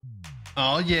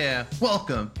Oh yeah,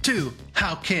 welcome to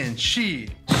How Can She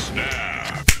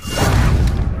Snap?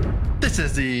 This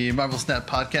is the Marvel Snap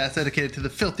podcast dedicated to the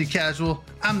filthy casual.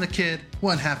 I'm the kid,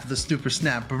 one half of the Super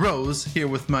Snap Bros, here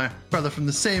with my brother from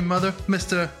the same mother,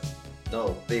 Mr.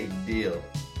 No big deal.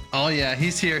 Oh yeah,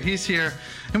 he's here.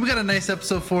 And we got a nice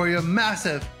episode for you.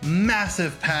 Massive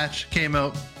patch came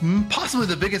out. Possibly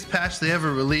the biggest patch they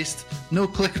ever released. No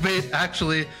clickbait,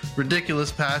 actually. Ridiculous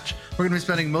patch. We're going to be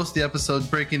spending most of the episode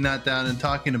breaking that down and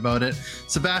talking about it.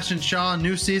 Sebastian Shaw,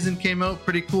 new season came out.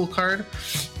 Pretty cool card.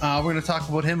 We're going to talk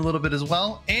about him a little bit as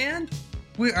well. And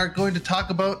we are going to talk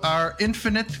about our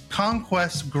infinite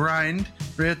Conquest grind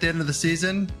right at the end of the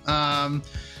season.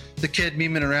 The kid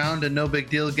memeing around and no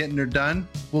big deal getting her done.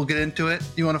 We'll get into it.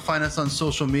 You want to find us on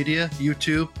social media,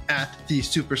 YouTube at the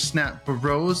Super Snap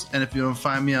Bros. And if you want to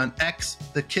find me on X,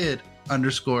 the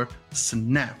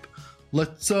kid_snap.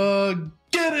 Let's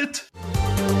get it.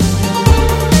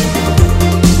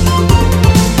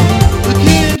 The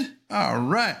kid. All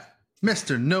right.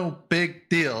 Mr. No Big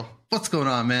Deal. What's going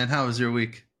on, man? How was your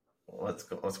week?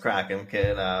 What's cracking,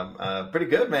 kid? Pretty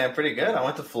good, man. Pretty good. I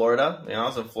went to Florida. I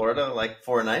was in Florida like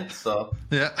 4 nights, so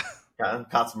yeah,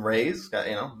 caught some rays.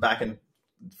 Back in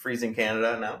freezing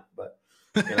Canada now, but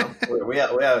we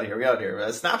out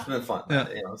here. Snap's been fun. Yeah.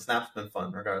 Snap's been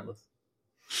fun regardless.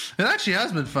 It actually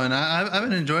has been fun. I've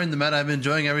been enjoying the meta. I've been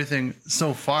enjoying everything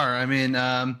so far. I mean,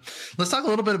 let's talk a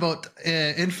little bit about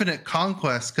Infinite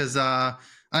Conquest because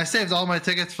I saved all my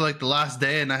tickets for like the last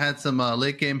day, and I had some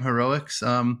late game heroics.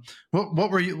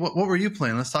 What were you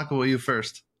playing? Let's talk about you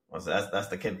first. Well, that's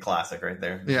the kid classic right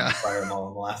there. Yeah, fire them all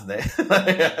on the last day.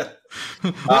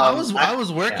 Well, I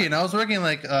was working. Yeah. I was working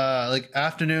like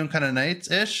afternoon kind of nights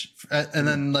ish, and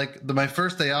then like my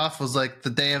first day off was like the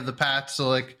day of the patch. So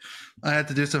like I had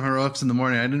to do some heroics in the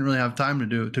morning. I didn't really have time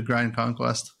to grind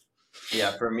Conquest.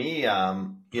 Yeah, for me,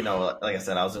 like I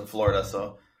said, I was in Florida,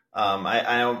 so.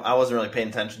 I wasn't really paying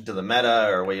attention to the meta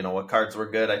or what cards were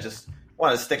good. I just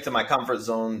wanted to stick to my comfort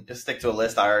zone, just stick to a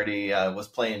list I already was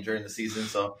playing during the season.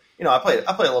 So I played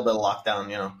a little bit of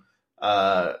lockdown.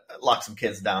 Locked some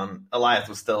kids down. Eliath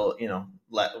was still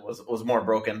was more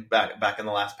broken back in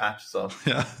the last patch. So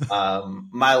yeah.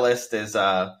 My list is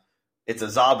it's a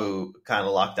Zabu kind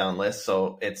of lockdown list.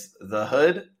 So it's the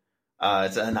Hood.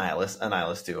 It's an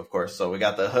Annihilus too, of course. So we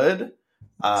got the Hood,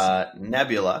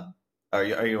 Nebula. Are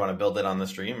you want to build it on the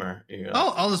stream or?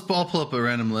 I'll pull up a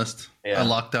random list, a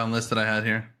lockdown list that I had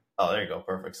here. Oh, there you go,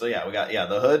 perfect. So yeah, we got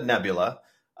the Hood, Nebula.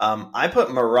 I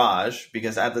put Mirage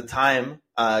because at the time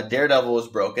Daredevil was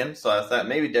broken, so I thought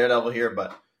maybe Daredevil here,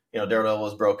 but Daredevil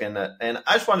was broken, and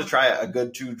I just wanted to try a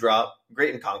good 2-drop,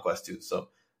 great in Conquest too. So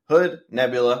Hood,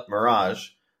 Nebula, Mirage,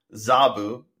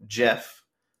 Zabu, Jeff,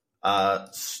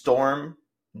 Storm,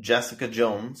 Jessica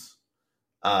Jones,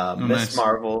 Miss nice.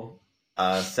 Marvel.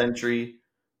 Sentry,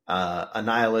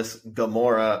 Annihilus,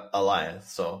 Gamora, Eliath.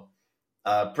 So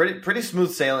pretty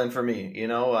smooth sailing for me.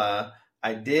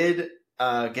 I did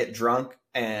get drunk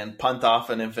and punt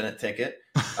off an infinite ticket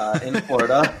in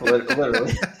Florida,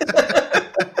 literally.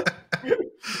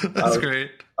 That's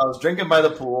great. I was drinking by the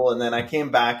pool, and then I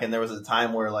came back, and there was a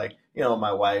time where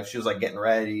my wife, she was like getting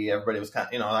ready. Everybody was kind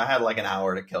of, I had like an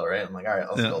hour to kill, right? I'm like, all right,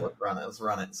 let's go, let's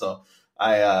run it. So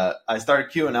I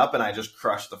started queuing up, and I just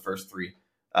crushed the first 3,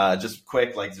 just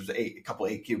quick. Like there's a couple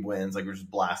 8-cube wins, like we're just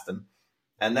blasting.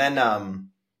 And then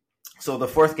so the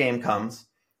 4th game comes,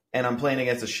 and I'm playing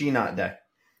against a She-Not deck,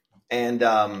 and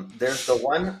there's the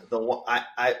one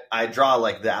I draw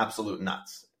like the absolute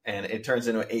nuts, and it turns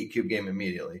into an 8-cube game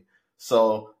immediately.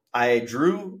 So I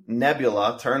drew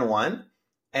Nebula turn 1,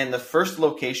 and the first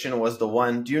location was the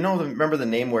one. Do you remember the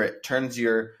name where it turns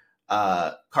your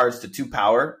cards to 2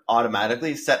 power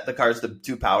automatically? Set the cards to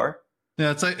 2 power.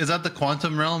 Yeah, it's like, is that the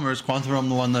Quantum Realm, or is Quantum Realm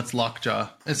the one that's Lockjaw?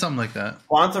 It's something like that.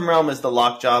 Quantum Realm is the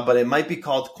Lockjaw, but it might be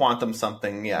called Quantum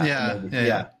something.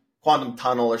 Yeah. Quantum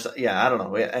Tunnel or something. Yeah, I don't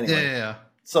know. Anyway. Yeah.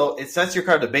 So it sets your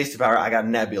card to base 2 power. I got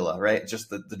Nebula, right? Just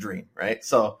the dream, right?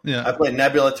 So yeah. I played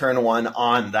Nebula turn 1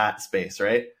 on that space,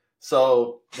 right?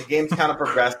 So the game's kind of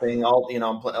progressing. I'm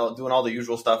doing all the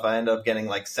usual stuff. I end up getting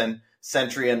like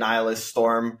Sentry, Annihilus,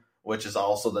 Storm, which is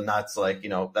also the nuts.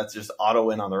 That's just auto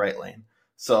win on the right lane.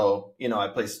 So, I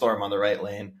played Storm on the right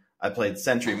lane. I played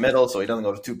Sentry middle, so he doesn't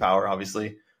go to 2 power,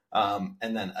 obviously. And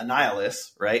then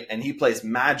Annihilus, right? And he plays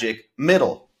Magic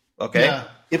middle, okay? Yeah.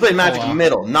 He played Magic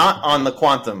middle, not on the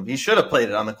Quantum. He should have played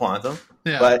it on the Quantum,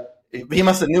 but he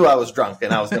must have knew I was drunk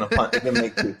and I was going to punt. It didn't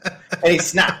make 2. And he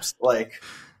snaps,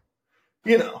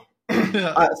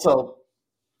 So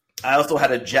I also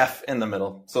had a Jeff in the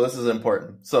middle, so this is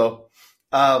important. So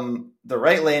The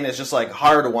right lane is just like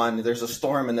hard one. There's a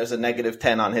storm and there's a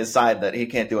 -10 on his side that he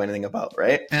can't do anything about,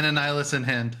 right? And a Nihilus in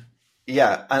hand.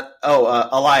 Yeah.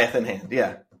 Alioth in hand.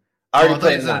 Yeah. I already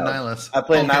played Nihilus. I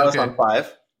played Nihilus on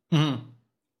 5. Mm-hmm.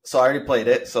 So I already played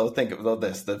it. So think of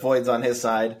this. The Void's on his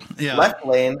side. Yeah. Left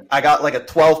lane, I got like a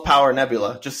 12 power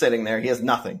Nebula just sitting there. He has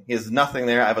nothing. He has nothing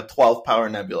there. I have a 12 power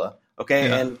Nebula. Okay.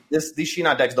 Yeah. And these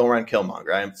Shinnot decks don't run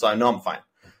Killmonger. So I know I'm fine.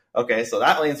 Okay. So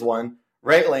that lane's 1.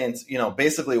 Right lane's,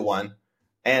 basically 1.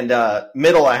 And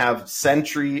middle, I have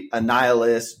Sentry,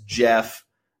 Annihilus, Jeff,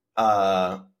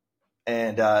 I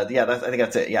think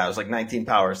that's it. Yeah, it was like 19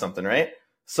 power or something, right?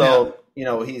 So,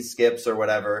 he skips or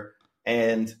whatever.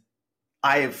 And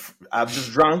I'm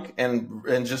just drunk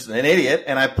and just an idiot.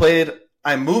 And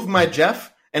I moved my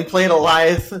Jeff and played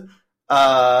Alioth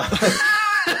on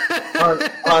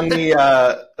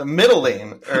the middle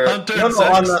lane, or on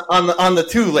the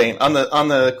 2 lane, on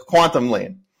the quantum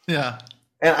lane. Yeah.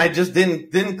 And I just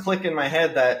didn't click in my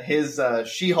head that his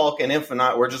She-Hulk and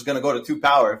Infinite were just going to go to 2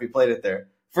 power if he played it there.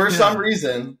 For some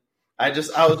reason, I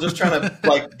was just trying to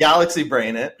like galaxy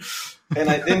brain it, and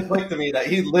it didn't click to me that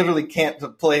he literally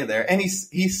can't play there. And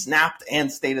he snapped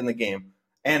and stayed in the game.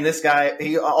 And this guy,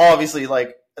 he obviously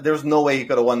there's no way he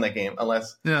could have won that game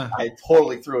unless I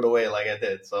totally threw it away like I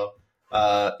did. So.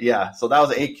 So that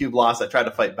was an 8-cube loss. I tried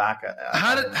to fight back.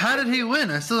 How did he win?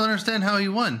 I still don't understand how he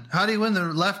won. How did he win the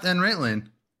left and right lane?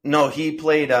 No, he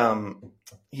played Nebula.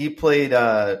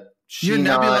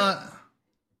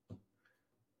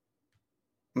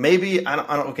 Maybe I don't.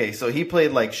 Okay, so he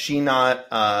played like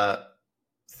She-Not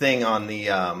thing on the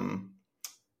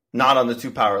not on the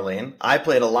 2 power lane. I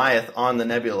played Alioth on the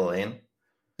Nebula lane.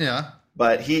 Yeah,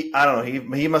 but I don't know.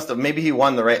 He must have, maybe he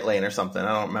won the right lane or something.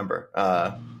 I don't remember.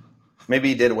 Maybe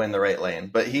he did win the right lane,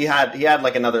 but he had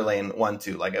like another lane 1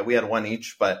 2. Like we had 1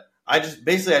 each, but I just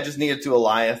needed to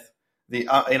Alioth.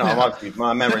 Obviously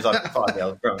my memory's obviously foggy. I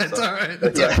was drunk. It's so. all right.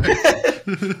 It's all right.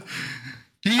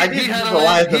 he had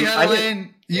a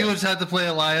lane. You just had to play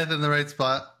Alioth in the right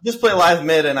spot. Just play Alioth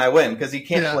mid and I win because he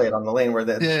can't play it on the lane where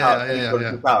the go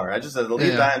to 2 power. I just said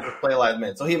leave that and just play Alioth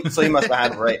mid. So he must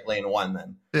have had right lane 1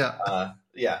 then.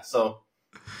 So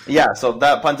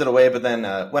that punted away. But then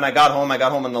when I got home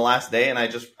on the last day and I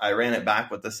ran it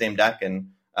back with the same deck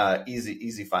and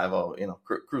easy 5-0.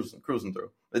 Cruising through.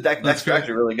 The deck's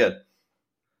actually really good.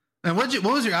 And what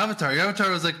was your avatar? Your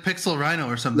avatar was like Pixel Rhino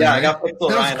or something. Yeah, right? I got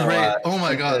Pixel Rhino. That was great. Oh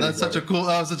my god, that was such a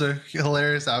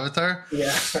hilarious avatar.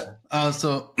 Yeah.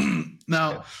 So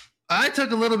now I took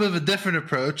a little bit of a different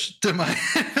approach to my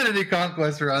Infinity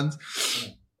Conquest runs.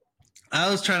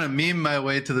 I was trying to meme my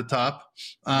way to the top,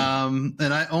 and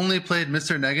I only played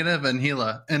Mr. Negative and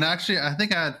Gila. And actually, I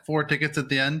think I had 4 tickets at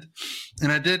the end,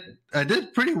 and I did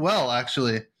pretty well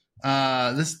actually.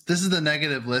 This is the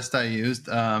negative list I used.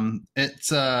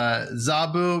 It's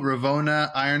Zabu,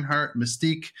 Ravonna, Ironheart,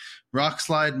 Mystique,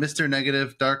 Rockslide, Mr.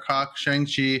 Negative, Darkhawk,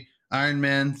 Shang-Chi, Iron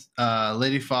Man,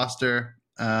 Lady Foster,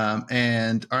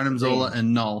 and Arnim Zola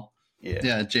and Null.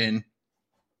 Yeah, Jane.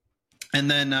 And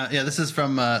then this is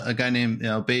from a guy named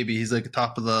Baby. He's like a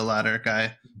top of the ladder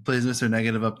guy. Plays Mr.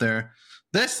 Negative up there.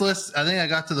 This list, I think I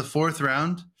got to the 4th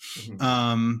round,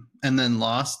 and then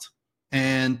lost.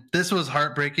 And this was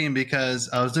heartbreaking because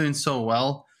I was doing so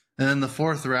well. And then the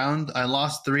 4th round, I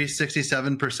lost 3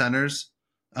 67 percenters.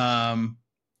 Oh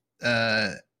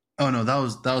no, that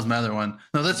was my other one.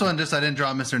 No, this one I didn't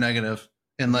draw Mr. Negative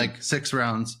in like 6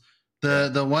 rounds.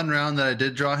 The one round that I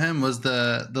did draw him was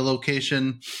the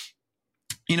location.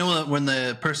 You know when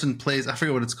the person plays, I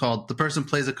forget what it's called. The person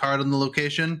plays a card on the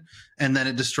location and then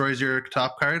it destroys your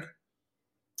top card.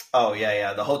 Oh,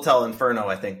 yeah. The Hotel Inferno,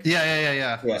 I think.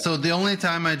 Yeah. So the only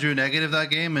time I drew negative that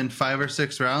game in 5 or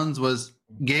 6 rounds was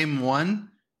game 1.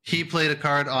 He played a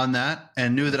card on that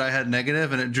and knew that I had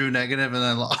negative, and it drew negative, and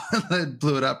I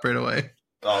blew it up right away.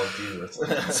 Oh,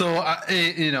 Jesus. So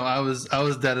I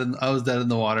was dead in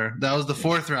the water. That was the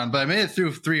 4th round, but I made it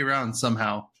through 3 rounds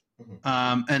somehow.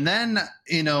 And then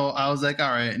I was like, all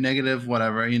right, negative,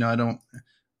 whatever. I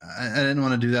didn't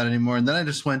want to do that anymore. And then I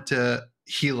just went to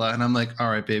Gila, and I'm like, all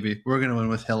right, baby, we're gonna win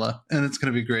with Hela, and it's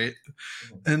gonna be great.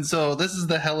 And so this is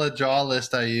the Hela draw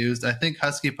list I used. I think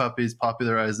Husky Puppies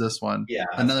popularized this one. Yeah,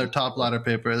 another top ladder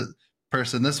paper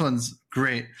person. This one's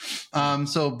great.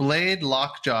 So Blade,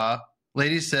 Lockjaw,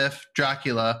 Lady Sif,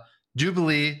 Dracula,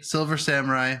 Jubilee, Silver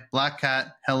Samurai, Black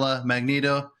Cat, Hela,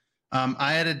 Magneto.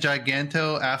 I added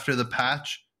Giganto after the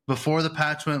patch. Before the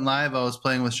patch went live, I was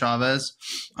playing with Chavez.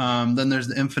 Then there's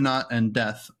the Infinite and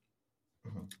Death.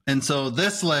 And so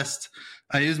this list,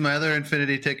 I used my other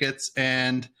Infinity tickets,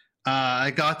 and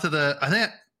I got to I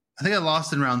think I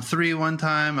lost in round 3 one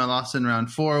time. I lost in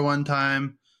round 4 one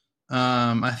time.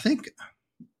 I think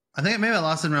maybe I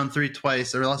lost in round 3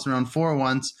 twice, or I lost in round 4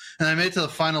 once, and I made it to the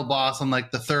final boss on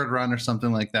like the 3rd run or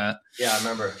something like that. Yeah, I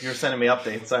remember. You were sending me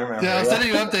updates. I remember. Yeah, I was sending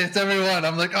you updates every one.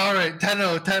 I'm like, all right,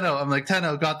 10-0, 10-0. I'm like,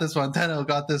 10-0, got this one, 10-0,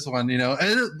 got this one, you know.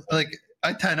 And like,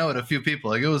 I 10-0'd a few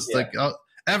people. Like, it was like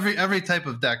every type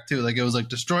of deck too. Like, it was like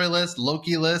destroy list,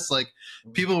 Loki list. Like,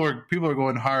 people were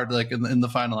going hard like in the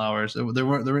final hours. There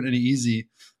weren't any easy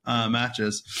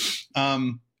matches.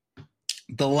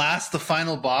 The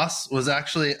final boss was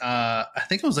actually I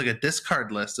think it was like a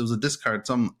discard list. It was a discard,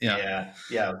 and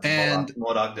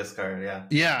Modok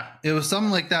discard, it was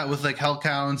something like that with like Hell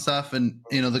Cow and stuff. And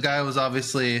you know, the guy was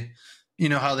obviously, you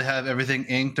know how they have everything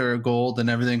inked or gold and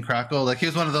everything crackle. Like, he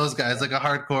was one of those guys, like a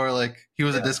hardcore, like he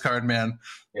was a discard man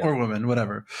or woman,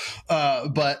 whatever.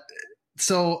 But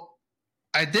so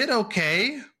I did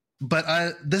okay, but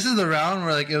this is the round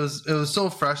where like it was so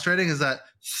frustrating, is that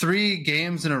 3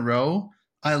 games in a row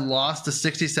I lost a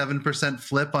 67%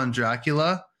 flip on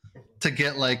Dracula to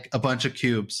get like a bunch of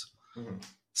cubes. Mm-hmm.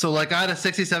 So like I had a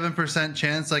 67%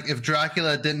 chance. Like, if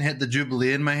Dracula didn't hit the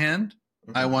Jubilee in my hand,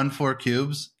 I won 4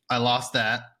 cubes. I lost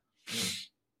that.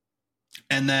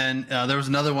 And then there was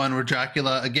another one where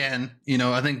Dracula, again, you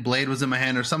know, I think Blade was in my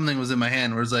hand or something was in my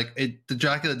hand, where it's like the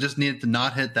Dracula just needed to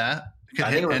not hit that. I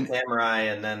think it was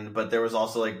Samurai, but there was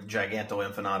also like Giganto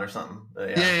Infinite or something.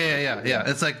 Yeah.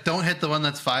 It's like, don't hit the one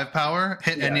that's 5 power.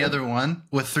 Hit any other one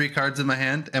with 3 cards in my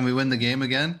hand, and we win the game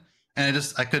again. And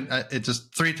it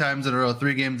just 3 times in a row,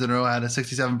 3 games in a row, I had a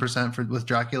 67% with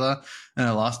Dracula, and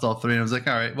I lost all 3. And I was like,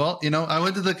 all right, well, you know, I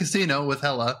went to the casino with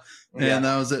Hella, and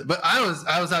that was it. But I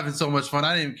was having so much fun.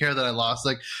 I didn't even care that I lost.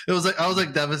 Like, it was like I was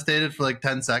like devastated for like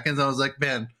 10 seconds. I was like,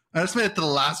 man, I just made it to the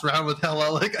last round with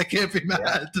Hella. Like, I can't be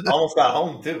mad. Almost got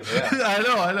home too. Yeah.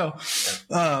 I know.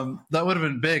 That would have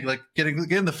been big. Like,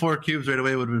 getting the 4 cubes right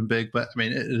away would have been big. But I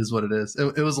mean, it is what it is.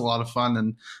 It was a lot of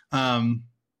fun, and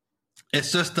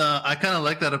it's just I kind of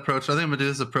like that approach. I think I'm gonna do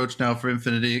this approach now for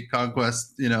Infinity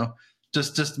Conquest. You know,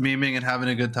 just memeing and having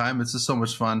a good time. It's just so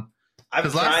much fun.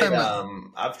 I've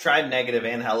tried Negative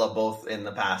and Hella both in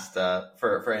the past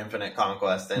for Infinite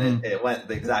Conquest, and it went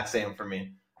the exact same for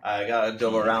me. I got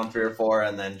to around 3 or 4,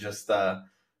 and then just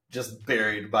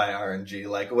buried by RNG.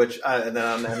 Like, and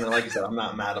then like you said, I'm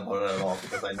not mad about it at all,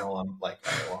 because I know I'm like,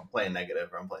 I'm playing Negative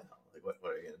or I'm playing Hella. Like,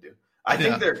 what are you gonna do? I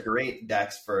think they're great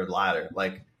decks for ladder.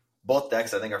 Like, both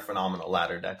decks I think are phenomenal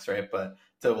ladder decks, right? But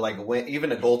to like win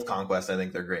even a Gold Conquest, I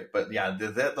think they're great. But yeah,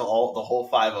 the whole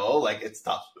 5-0, like, it's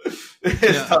tough.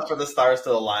 It's tough for the stars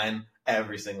to align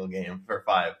every single game for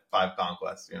five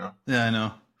conquests, you know? Yeah, I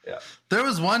know. Yeah. There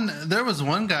was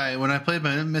one guy when I played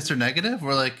my Mr. Negative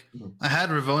where like I had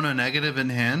Ravonna Negative in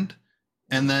hand,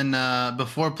 and then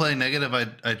before playing Negative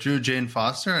I drew Jane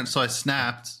Foster, and so I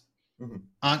snapped.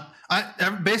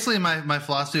 Basically my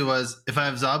philosophy was, if I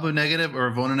have Zabu Negative or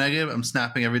Ravonna Negative, I'm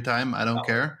snapping every time. I don't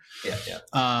care.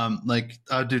 Yeah. Like,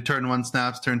 I would do turn 1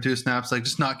 snaps, turn 2 snaps, like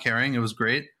just not caring. It was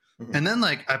great. And then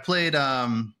like I played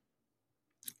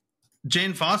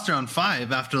Jane Foster on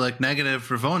 5 after like Negative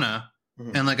Ravonna.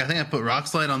 And like I think I put Rock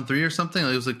Slide on 3 or something.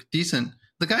 Like, it was like decent.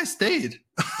 The guy stayed.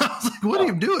 I was like, what are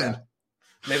you doing? Yeah.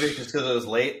 Maybe just because it was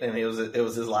late and it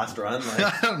was his last run.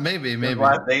 Like, maybe.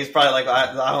 He's probably like,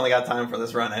 I only got time for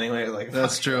this run anyway. Like,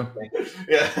 that's true.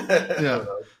 Yeah.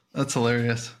 That's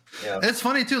hilarious. Yeah. It's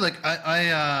funny too. Like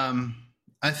I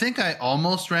think I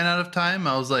almost ran out of time.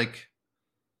 I was like,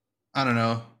 I don't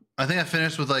know. I think I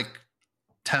finished with like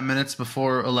 10 minutes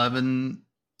before 11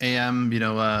 a.m. You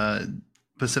know,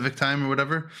 Pacific time or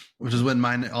whatever, which is when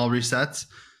mine all resets.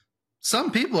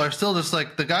 Some people are still just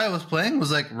like, the guy I was playing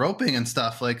was like roping and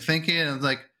stuff, like thinking, and it's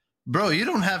like, bro, you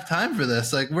don't have time for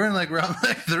this. Like, we're in like round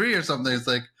like 3 or something. It's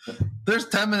like, there's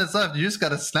 10 minutes left. You just got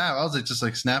to snap. I was like, just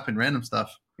like snapping random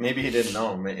stuff. Maybe he didn't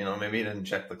know. You know, maybe he didn't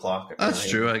check the clock. That's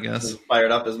true, I guess. He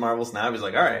fired up his Marvel Snap. He's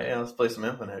like, all right, let's play some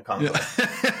Infinite Conquest.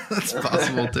 Yeah. That's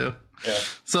possible too. Yeah.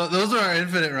 So those were our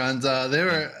Infinite runs.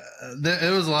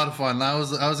 It was a lot of fun. I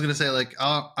was gonna say, like,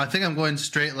 I think I'm going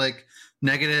straight like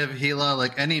Negative, Gila,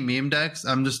 like any meme decks.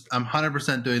 I'm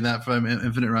 100% doing that for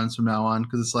Infinite runs from now on,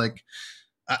 because it's like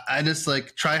I just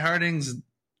like tryharding's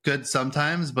good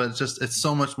sometimes, but it's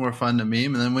so much more fun to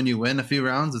meme. And then when you win a few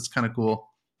rounds, it's kind of cool.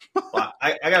 Well,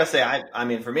 I gotta say, I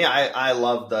mean, for me, I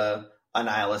love the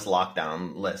Annihilus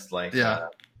lockdown list. Like,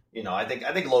 you know, I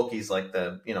think Loki's like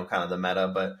the, you know, kind of the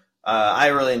meta, but I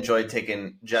really enjoyed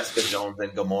taking Jessica Jones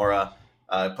and Gamora,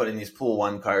 putting these pool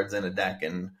 1 cards in a deck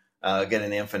and getting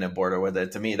the infinite border with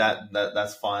it. To me,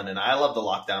 that's fun, and I love the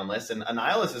lockdown list. And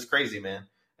Annihilus is crazy, man.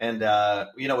 And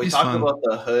you know, we talked about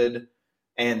the Hood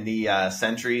and the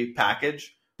Sentry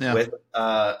package. with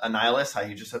Annihilus, how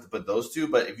you just have to put those two.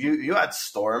 But if you add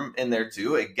Storm in there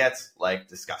too, it gets like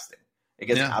disgusting. It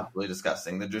gets absolutely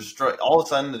disgusting. All of a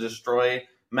sudden the destroy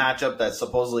matchup that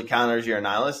supposedly counters your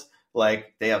Annihilus,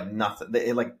 like they have nothing.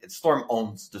 Storm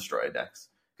owns destroy decks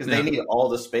because they need all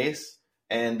the space,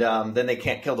 and then they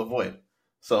can't kill the void.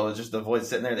 So it's just the void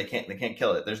sitting there. They can't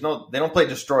kill it. They don't play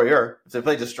Destroyer. If they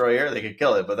play Destroyer, they could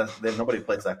kill it, but nobody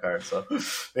plays that card. So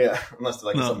yeah, unless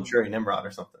they're like some Shuri Nimrod or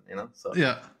something, So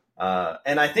yeah.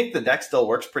 And I think the deck still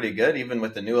works pretty good, even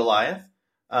with the new Alioth,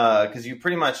 because you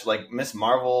pretty much like Miss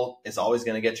Marvel is always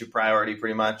going to get you priority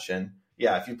pretty much, and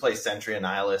yeah, if you play Sentry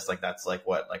Annihilus, like that's like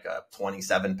a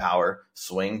 27 power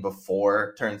swing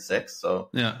before turn 6. So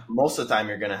yeah, most of the time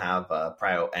you're going to have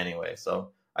prio anyway.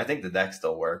 So I think the deck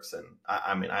still works, and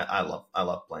I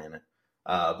love playing it.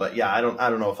 But yeah, I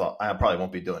don't know if I probably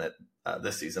won't be doing it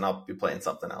this season. I'll be playing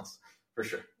something else for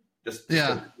sure.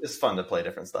 It's fun to play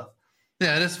different stuff.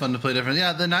 Yeah, it is fun to play different.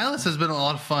 Yeah, the Nihilus has been a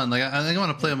lot of fun. Like I think I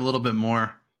want to play him a little bit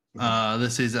more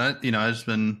this season. I've just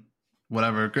been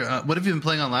whatever. What have you been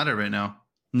playing on ladder right now?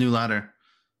 New ladder.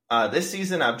 This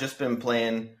season I've just been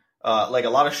playing like a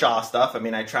lot of Shaw stuff. I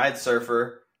mean, I tried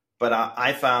Surfer. But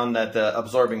I found that the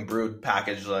Absorbing Brood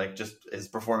package like just is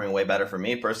performing way better for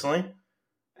me personally.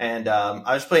 And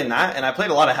I was playing that, and I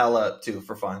played a lot of Hela too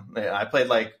for fun. I played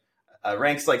like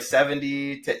ranks like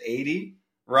 70 to 80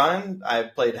 run. I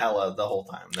played Hela the whole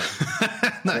time. Nice.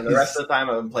 And the rest of the time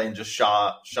I've been playing just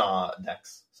Shaw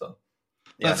decks. So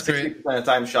yeah, that's 60% great. Of the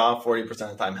time Shaw, 40% of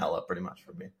the time Hela, pretty much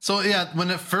for me. So yeah, when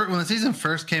the season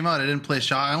first came out, I didn't play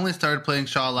Shaw. I only started playing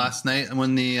Shaw last night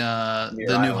when the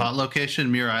new hot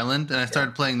location, Mirror Island, and I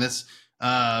started playing this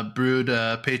Brood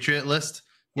Patriot list,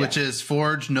 which is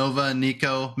Forge, Nova,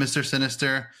 Nico, Mr.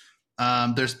 Sinister.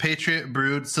 There's Patriot,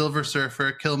 Brood, Silver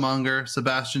Surfer, Killmonger,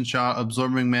 Sebastian Shaw,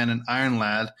 Absorbing Man, and Iron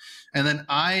Lad. And then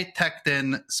I teched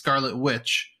in Scarlet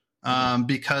Witch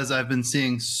because I've been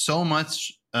seeing so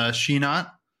much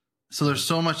She-Not. So there's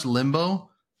so much limbo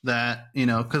that,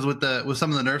 because with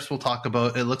some of the nerfs we'll talk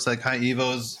about, it looks like high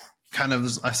evos kind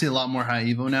of, I see a lot more high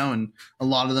evo now, and a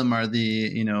lot of them are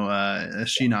the,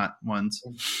 She-Not ones.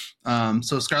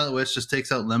 So Scarlet Witch just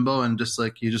takes out limbo, and just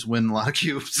like, you just win a lot of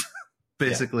cubes,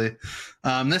 basically.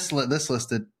 Yeah. This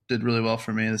list did really well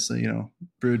for me. This,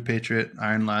 Brood, Patriot,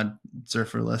 Iron Lad,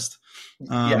 Surfer list.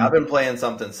 Yeah, I've been playing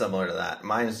something similar to that.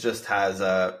 Mine just has,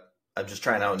 I'm just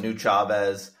trying out new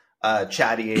Chavez,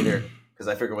 Chadiator, because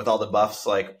I figure with all the buffs,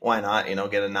 like, why not,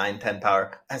 get a 9-10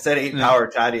 power. I said 8 power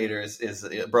Chadiator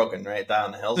is broken right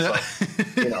down the hill. So,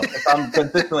 if I'm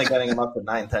consistently getting him up to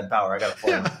 9-10 power, I got to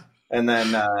play him. And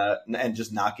then, and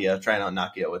just Nakia, trying out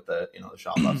Nakia with the, the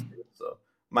Shaw buffs too. So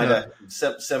my deck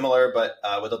similar, but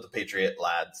without the Patriot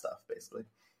Lad stuff, basically.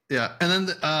 Yeah, and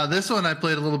then this one I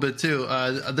played a little bit too.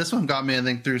 This one got me, I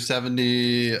think, through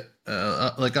 70,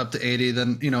 like up to 80,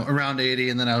 then, around 80,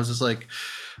 and then I was just like,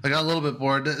 I got a little bit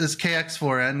bored. This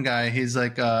KX4N guy, he's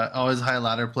like always a high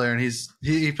ladder player, and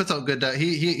he puts out good.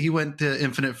 He went to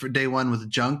Infinite for day one with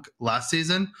Junk last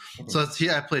season, so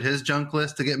I played his Junk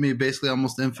list to get me basically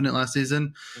almost Infinite last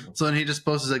season. So then he just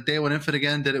posted like day one Infinite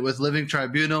again. Did it with Living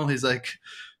Tribunal. He's like,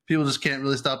 people just can't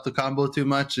really stop the combo too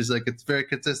much. He's like, it's very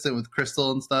consistent with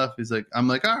Crystal and stuff. He's like, I'm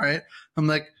like, all right. I'm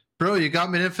like, bro, you got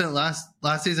me an Infinite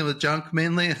last season with Junk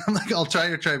mainly. And I'm like, I'll try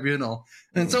your Tribunal.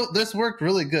 And so this worked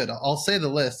really good. I'll say the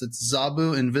list. It's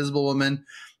Zabu, Invisible Woman,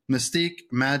 Mystique,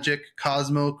 Magic,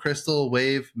 Cosmo, Crystal,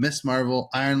 Wave, Miss Marvel,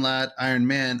 Iron Lad, Iron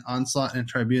Man, Onslaught, and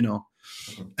Tribunal.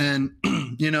 And,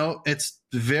 it's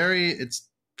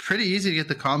pretty easy to get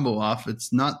the combo off.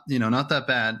 It's not, not that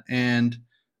bad. And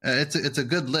it's a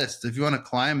good list. If you want to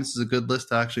climb, this is a good list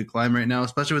to actually climb right now,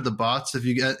 especially with the bots. If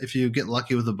you get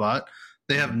lucky with the bot,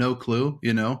 they have no clue,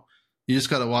 You just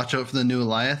got to watch out for the new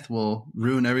Alioth. Will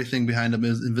ruin everything behind him.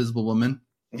 Is Invisible Woman.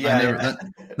 Yeah,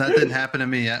 that didn't happen to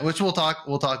me yet. Which we'll talk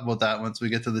about that once we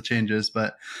get to the changes.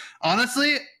 But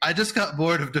honestly, I just got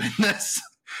bored of doing this.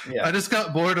 Yeah. I just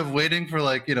got bored of waiting for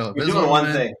you're doing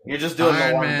one thing. You're just doing Iron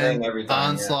the one Man, thing every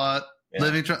time. Onslaught,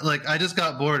 Living. I just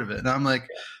got bored of it, and I'm like.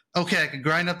 Yeah. Okay, I could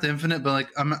grind up the Infinite, but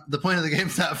the point of the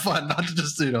game's not fun, not to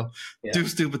just do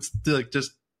stupid,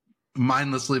 just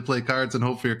mindlessly play cards and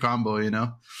hope for your combo,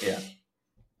 Yeah.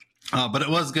 But it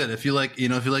was good. If you like,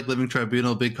 Living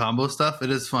Tribunal, big combo stuff,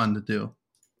 it is fun to do.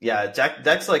 Yeah,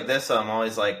 decks like this, I'm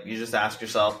always like, you just ask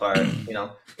yourself,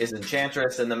 is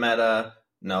Enchantress in the meta?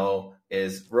 No.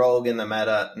 Is Rogue in the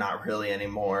meta? Not really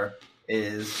anymore.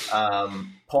 Is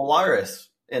Polaris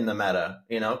in the meta,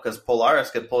 because Polaris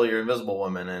could pull your Invisible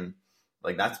Woman, and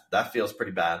that feels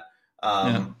pretty bad.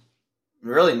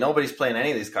 really nobody's playing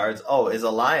any of these cards. Oh, is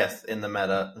Elias in the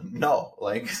meta? No,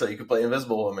 like, so you could play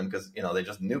Invisible Woman because, you know, they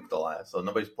just nuked Elias, so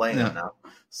nobody's playing him now.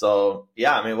 So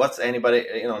yeah, I mean, what's anybody,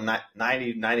 you know,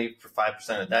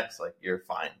 95% of decks, like, you're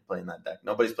fine playing that deck.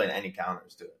 Nobody's playing any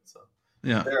counters to it. So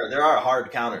Yeah. there are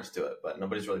hard counters to it, but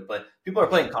nobody's really playing. People are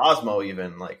playing Cosmo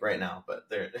even, like, right now, but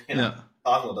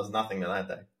Cosmo does nothing to that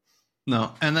deck.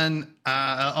 No, and then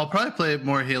I'll probably play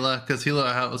more Gila because Gila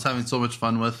I was having so much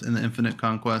fun with in the Infinite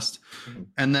Conquest. Mm-hmm.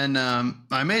 And then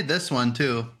I made this one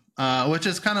too, which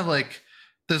is kind of like,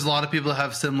 there's a lot of people that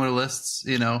have similar lists.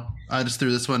 You know, I just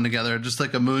threw this one together, just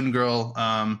like a Moon Girl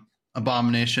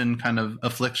Abomination kind of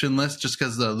Affliction list, just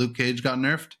because the Luke Cage got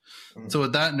nerfed. Mm-hmm. So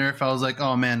with that nerf, I was like,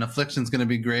 oh man, Affliction's going to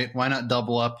be great. Why not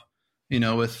double up? You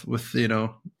know, with you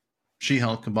know,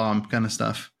 She-Hulk bomb kind of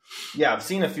stuff. Yeah, I've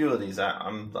seen a few of these.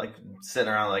 I'm like sitting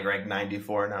around like rank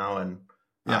 94 now, and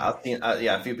I've seen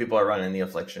a few people are running the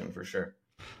Affliction for sure.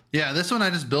 Yeah, this one I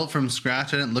just built from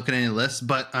scratch. I didn't look at any lists,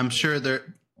 but I'm sure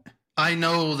I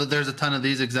know that there's a ton of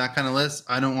these exact kind of lists.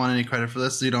 I don't want any credit for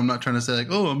this. You know, I'm not trying to say like,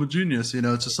 oh, I'm a genius. You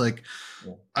know, it's just like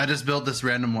I just built this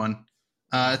random one.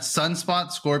 It's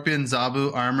Sunspot, Scorpion,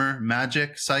 Zabu, Armor,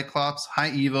 Magic, Cyclops,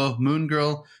 High Evo, Moon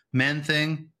Girl, Man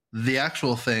Thing, The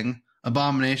Actual Thing,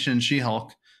 Abomination,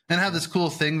 She-Hulk. And have this cool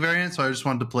Thing variant, so I just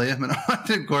wanted to play him and I wanted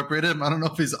to incorporate him. I don't know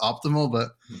if he's optimal,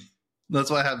 but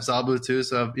that's why I have Zabu too.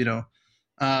 So, you know,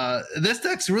 this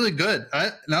deck's really good.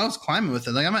 I was climbing with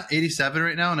it. Like, I'm at 87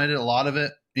 right now, and I did a lot of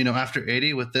it, you know, after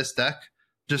 80 with this deck.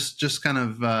 Just kind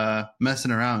of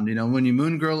messing around. You know, when you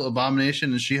Moon Girl,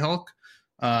 Abomination, and She-Hulk,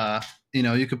 you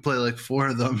know, you could play like 4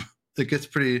 of them. It gets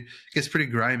pretty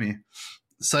grimy.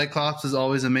 Cyclops is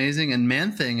always amazing, and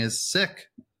Man Thing is sick.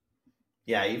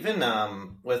 Yeah, even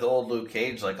with old Luke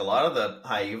Cage, like, a lot of the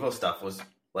high Evo stuff was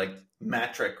like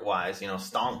metric wise, you know,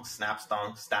 snap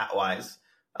stonk stat wise.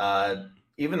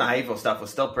 Even the high Evo stuff was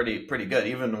still pretty good,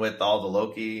 even with all the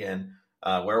Loki and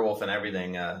Werewolf and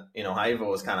everything. You know, high Evo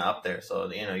was kind of up there.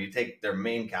 So, you know, you take their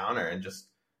main counter and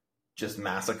just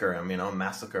massacre him. You know,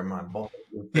 massacre my boy.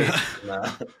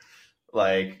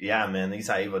 Like, yeah, man, these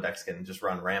high Evo decks can just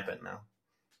run rampant now.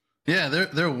 Yeah,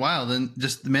 they're wild, and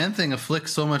just the Man Thing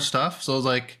afflicts so much stuff. So it's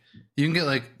like you can get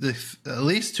like at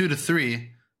least 2 to 3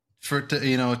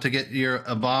 to get your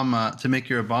bomb to make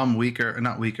your bomb weaker, or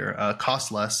not weaker,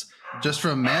 cost less just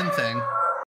from Man Thing.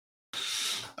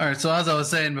 All right, so as I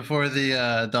was saying before,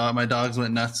 my dogs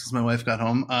went nuts because my wife got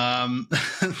home.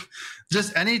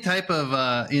 Just any type of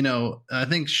I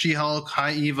think She-Hulk,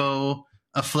 High Evo,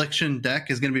 Affliction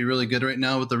deck is going to be really good right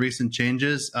now with the recent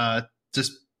changes.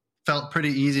 Just felt pretty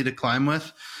easy to climb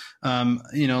with.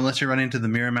 You know, unless you're running into the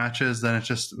mirror matches, then it's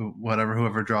just whatever,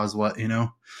 whoever draws what, you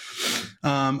know.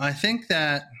 I think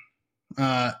that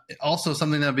also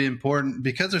something that'd be important,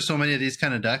 because there's so many of these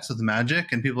kind of decks with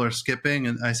Magic and people are skipping,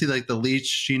 and I see like the Leech,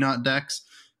 She-Not decks.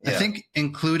 Yeah. I think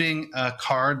including a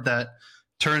card that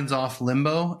turns off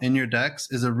Limbo in your decks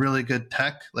is a really good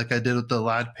tech, like I did with the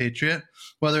Lad Patriot,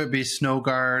 whether it be Snow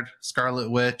Guard, Scarlet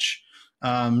Witch.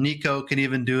 Nico can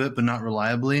even do it, but not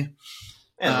reliably.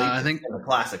 I think the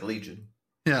classic Legion.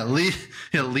 Yeah,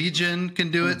 Legion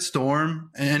can do it. Storm,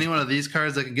 and any one of these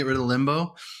cards that can get rid of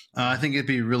Limbo. I think it'd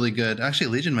be really good. Actually,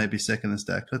 Legion might be sick in this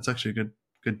deck. That's actually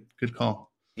a good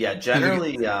call. Yeah,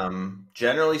 generally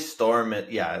Storm.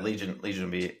 Legion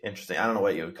would be interesting. I don't know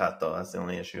what you would cut though. That's the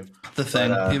only issue. The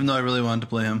Thing, even though I really wanted to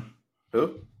play him.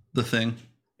 Who? The Thing.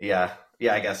 Yeah.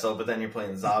 Yeah, I guess so. But then you're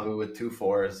playing Zabu with 2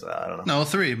 4s. I don't know. No,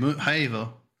 3. High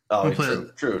Evo. Oh,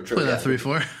 true. Play that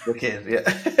 3/4. Okay, yeah.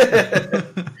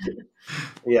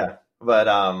 Yeah, but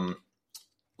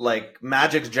like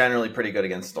Magic's generally pretty good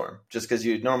against Storm, just because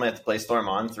you normally have to play Storm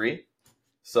on 3.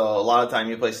 So a lot of time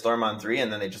you play Storm on 3,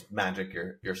 and then they just Magic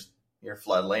your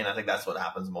flood lane. I think that's what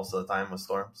happens most of the time with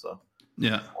Storm. So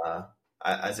yeah,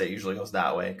 I say it usually goes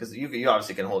that way, because you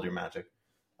obviously can hold your Magic,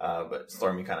 but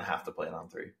Storm you kind of have to play it on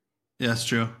 3. Yeah, it's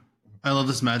true. I love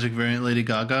this Magic variant, Lady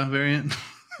Gaga variant.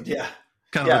 Yeah.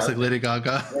 Kind of looks like Lady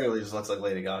Gaga. It really just looks like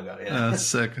Lady Gaga. Yeah, that's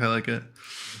sick. I like it.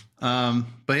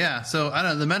 But yeah, so I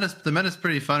don't know. The meta's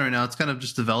pretty fun right now. It's kind of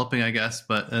just developing, I guess,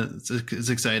 but it's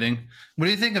exciting. What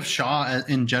do you think of Shaw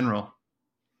in general?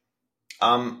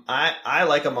 I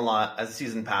like him a lot as a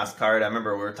season pass card. I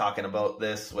remember we were talking about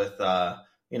this with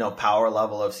power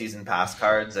level of season pass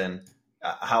cards, and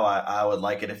how I would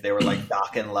like it if they were like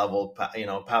Dokken level,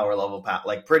 power level,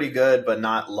 like pretty good, but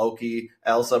not Loki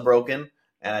Elsa broken.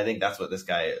 And I think that's what this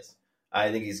guy is.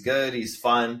 I think he's good. He's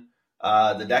fun.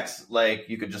 The deck's like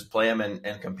you could just play him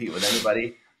and compete with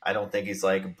anybody. I don't think he's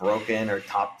like broken or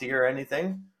top tier or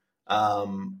anything.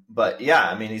 But yeah,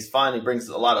 I mean, he's fun. He brings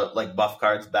a lot of like buff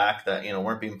cards back that,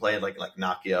 weren't being played, like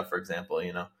Nakia, for example,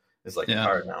 is like a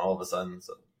card now all of a sudden.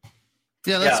 So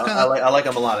yeah, that's I like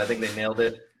them a lot. I think they nailed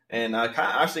it, and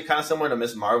actually kind of similar to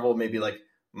Miss Marvel, maybe like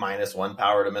 -1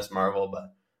 power to Miss Marvel,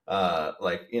 but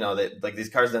like like these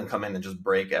cards don't come in and just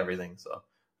break everything. So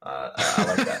I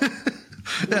like that.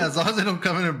 Yeah, as long as they don't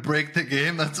come in and break the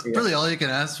game, that's really all you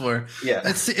can ask for. Yeah,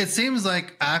 it seems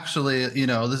like actually,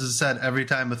 this is said every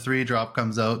time a 3-drop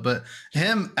comes out, but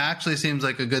him actually seems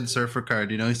like a good Surfer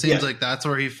card. He seems like that's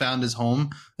where he found his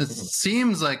home. It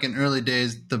seems like in early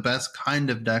days the best kind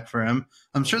of deck for him.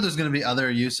 I'm sure there's going to be other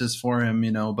uses for him,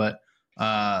 but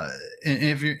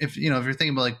if you're thinking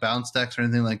about like bounce decks or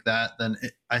anything like that, then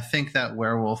I think that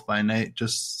Werewolf by Night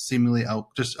just seemingly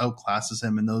outclasses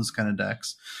him in those kind of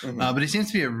decks. But he seems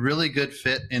to be a really good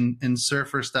fit in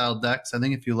Surfer style decks. I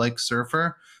think if you like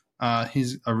Surfer,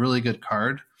 he's a really good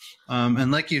card.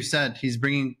 And like you said, he's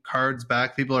bringing cards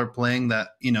back. People are playing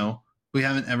that we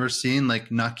haven't ever seen, like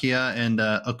Nakia and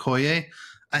Okoye.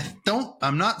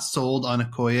 I'm not sold on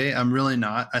Okoye. I'm really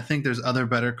not. I think there's other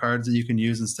better cards that you can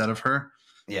use instead of her.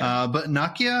 Yeah. But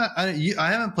Nakia,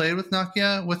 I haven't played with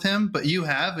Nakia with him, but you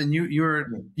have, and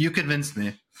you convinced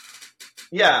me.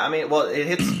 Yeah, I mean, well, it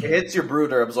hits your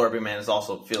Brood or Absorbing Man. It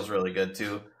also feels really good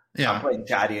too. Yeah, I'm playing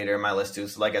Gladiator in my list too.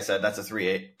 So, like I said, that's a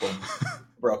 3/8. Boom.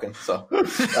 Broken. So,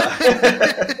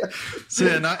 so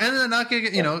yeah, and then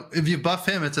Nakia, if you buff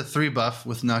him, it's a 3 buff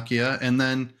with Nakia, and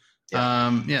then.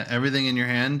 Everything in your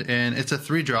hand, and it's a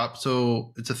 3-drop,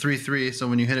 so it's a 3/3. So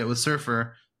when you hit it with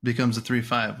Surfer, it becomes a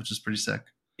 3/5, which is pretty sick.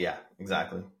 Yeah,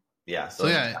 exactly. Yeah. So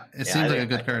it seems like a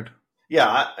good card. Yeah,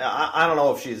 I don't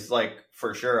know if she's like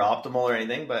for sure optimal or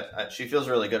anything, but she feels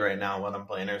really good right now when I'm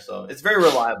playing her. So it's very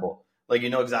reliable. Like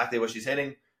exactly what she's hitting,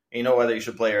 and you know whether you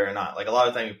should play her or not. Like a lot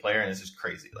of times you play her and it's just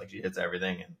crazy. Like she hits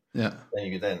everything, and then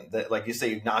you like you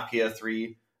say you Nakia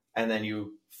 3, and then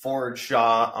you Forge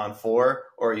Shaw on 4,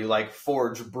 or you like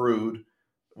Forge Brood,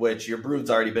 which your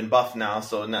Brood's already been buffed now,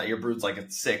 so now your Brood's like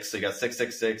at 6, so you got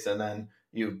 6/6/6, and then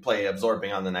you play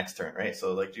Absorbing on the next turn, right?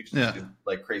 So like you can do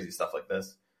like crazy stuff like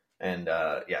this, and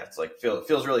it's like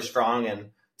feels really strong.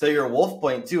 And to your Wolf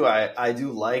point too, I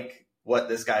do like what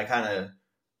this guy kind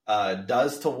of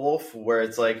does to Wolf, where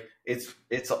it's like it's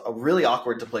a really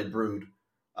awkward to play Brood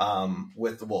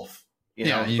with the Wolf, you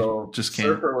so just can't.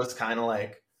 Surfer was kind of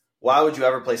like, why would you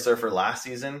ever play Surfer last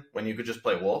season when you could just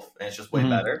play Wolf and it's just way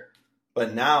better?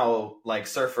 But now, like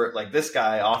Surfer, like this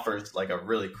guy offers like a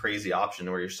really crazy option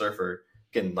where your Surfer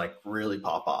can like really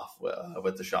pop off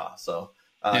with the Shaw. So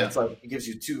it's like it gives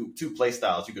you two play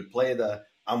styles. You could play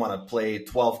I want to play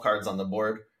 12 cards on the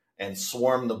board and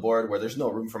swarm the board where there's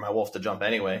no room for my Wolf to jump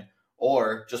anyway,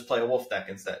 or just play a Wolf deck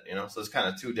instead. So it's kind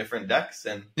of 2 different decks,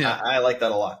 and I like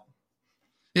that a lot.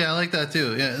 Yeah, I like that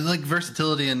too. Yeah, like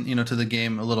versatility and to the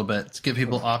game a little bit to give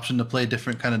people option to play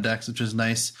different kind of decks, which is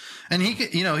nice. And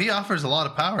he offers a lot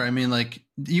of power. I mean, like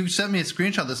you sent me a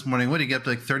screenshot this morning. What did you get up to,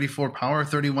 like 34 power,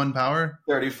 31 power?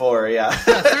 34, yeah.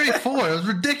 Yeah, 34. It was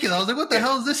ridiculous. I was like, what the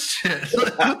hell is this shit?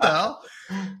 What the hell?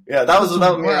 Yeah, that was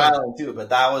Mirror Island too, but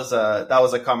that was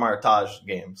a Camartage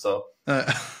game. So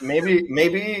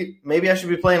maybe I should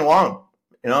be playing Wong.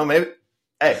 Maybe.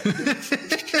 Hey.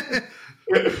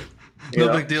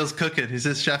 No big deal's cooking. He's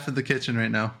his chef in the kitchen right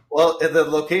now. Well, the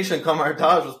location Camartage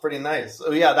was pretty nice. So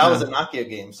that was a Nakia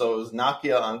game. So it was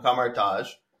Nakia on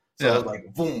Camartage. So it was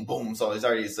like boom, boom. So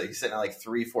he's sitting at like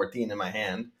 3/14 in my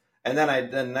hand. And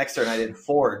then next turn I did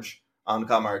Forge on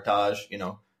Camartage.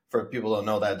 For people who don't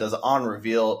know, that does on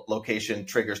reveal location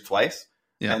triggers twice.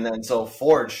 Yeah. And then so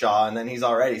Forge Shaw, and then he's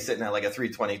already sitting at like a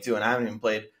 3/22, and I haven't even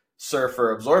played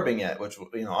Surfer Absorbing yet, which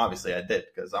obviously I did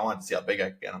because I wanted to see how big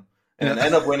I could get him. And I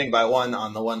ended up winning by 1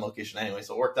 on the 1 location anyway,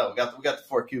 so it worked out. We got the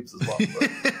 4 cubes as well.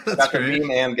 So got to meme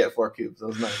and get 4 cubes. It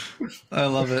was nice. I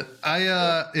love it.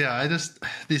 I just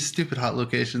these stupid hot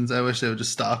locations. I wish they would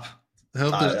just stop. I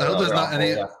hope there's not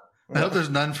any. Yeah. I hope there's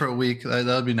none for a week. That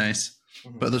would be nice.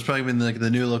 Mm-hmm. But there's probably been like the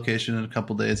new location in a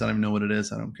couple days. I don't even know what it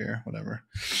is. I don't care. Whatever.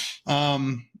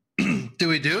 Do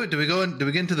we do it? Do we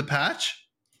get into the patch?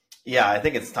 Yeah, I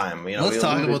think it's time. Let's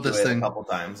talk about this thing a couple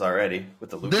times already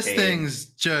with the Luke This Cage. Thing's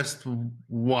just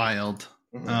wild.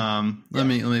 Mm-hmm. Let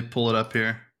me pull it up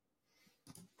here.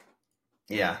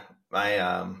 Yeah,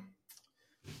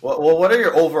 what are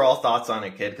your overall thoughts on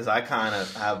it, kid? Because I kind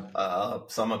of have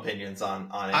some opinions on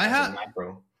it.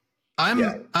 Macro.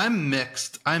 I'm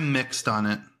mixed. I'm mixed on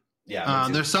it. Yeah.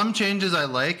 There's some changes I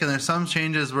like, and there's some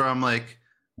changes where I'm like,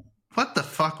 what the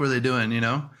fuck were they doing?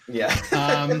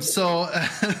 Yeah. So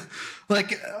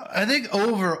like, I think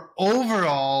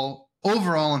overall,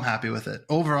 I'm happy with it.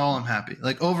 Overall, I'm happy.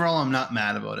 Like overall, I'm not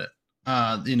mad about it.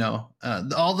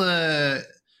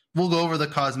 We'll go over the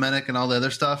cosmetic and all the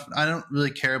other stuff. I don't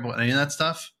really care about any of that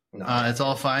stuff. No. It's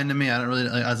all fine to me. I don't really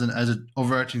as an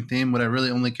overarching theme. What I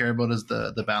really only care about is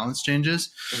the balance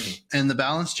changes, and the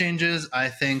balance changes I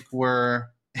think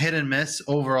were hit and miss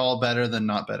overall, better than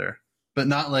not better, but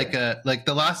not like like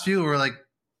the last few were like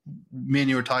me and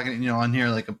you were talking, on here,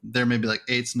 like there may be like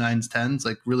 8s, 9s, 10s,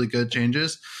 like really good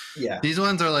changes. Yeah, these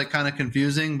ones are like kind of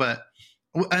confusing, but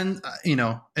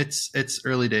it's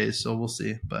early days, so we'll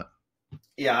see. But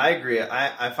yeah, I agree.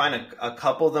 I find a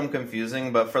couple of them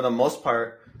confusing, but for the most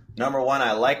part, number one,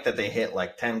 I like that they hit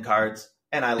like 10 cards,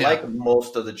 and I like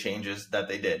most of the changes that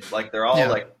they did. Like they're all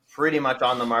like pretty much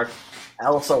on the mark.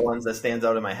 Also, ones that stands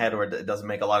out in my head where it doesn't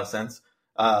make a lot of sense.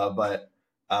 But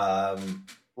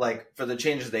like for the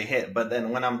changes they hit. But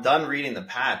then when I'm done reading the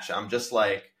patch, I'm just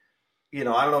like, I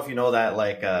don't know if you know that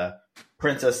like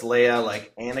Princess Leia,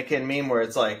 like Anakin meme where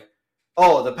it's like,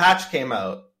 oh, the patch came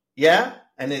out. Yeah.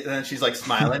 And then she's like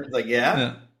smiling. It's like,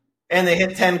 yeah. And they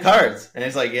hit 10 cards. And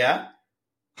he's like, yeah.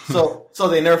 So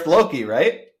they nerfed Loki,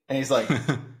 right? And he's like,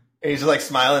 and he's just like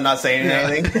smiling, not saying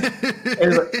anything. And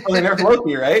he's like, oh, they nerfed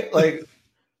Loki, right? Like,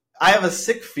 I have a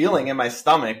sick feeling in my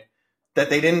stomach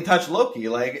that they didn't touch Loki.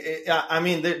 Like, I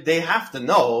mean, they have to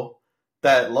know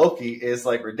that Loki is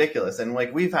like ridiculous. And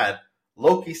like, we've had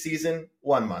Loki season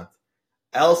 1 month,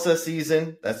 Elsa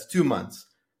season, that's 2 months,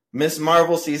 Miss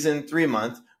Marvel season 3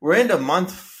 months. We're into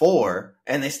month 4,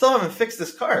 and they still haven't fixed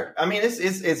this card. I mean,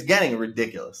 it's getting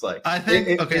ridiculous. Like, I think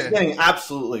it's getting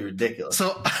absolutely ridiculous.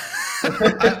 So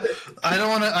I don't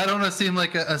want to seem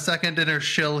like a second dinner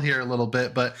shill here a little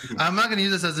bit, but I'm not going to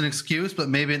use this as an excuse, but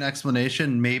maybe an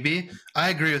explanation. Maybe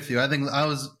I agree with you. I think I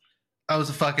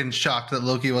was fucking shocked that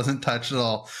Loki wasn't touched at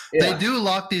all. Yeah. They do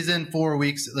lock these in 4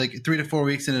 weeks, like 3 to 4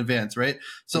 weeks in advance, right?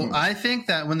 So I think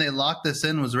that when they locked this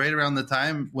in was right around the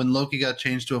time when Loki got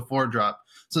changed to a 4-drop.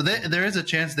 So there is a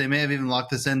chance they may have even locked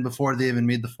this in before they even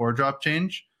made the 4-drop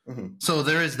change. So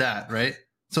there is that, right?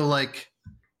 So like,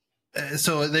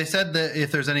 so they said that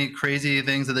if there's any crazy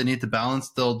things that they need to balance,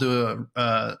 they'll do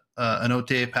an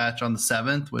OTA patch on the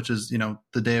 7th, which is,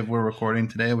 the day we're recording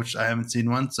today, which I haven't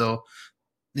seen one. So,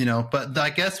 but I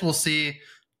guess we'll see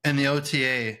in the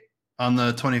OTA on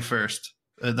the 21st.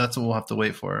 That's what we'll have to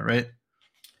wait for, right?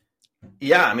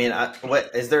 Yeah, I mean,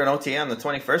 what is there an OTA on the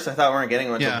 21st? I thought we weren't getting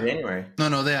one until January.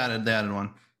 No, they added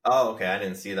one. Oh, okay, I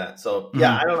didn't see that. So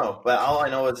yeah, I don't know, but all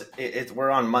I know is we're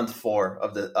on month 4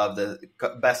 of the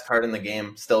best card in the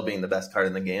game, still being the best card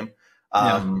in the game.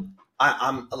 I'm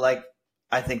like,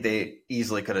 I think they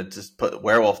easily could have just put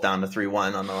Werewolf down to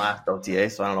 3-1 on the last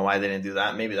OTA. So I don't know why they didn't do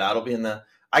that. Maybe that'll be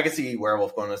I could see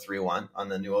Werewolf going to 3-1 on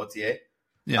the new OTA.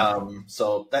 Yeah.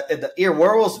 So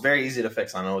Werewolf's very easy to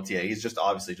fix on an OTA. He's just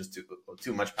obviously just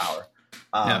too much power.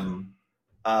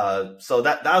 So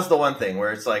that was the one thing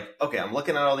where it's like, okay, I'm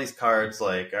looking at all these cards,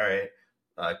 like, all right,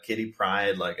 Kitty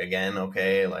Pryde, like again,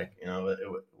 okay, like,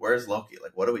 where's Loki?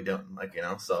 Like, what are we doing? Like,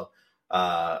 so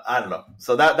I don't know.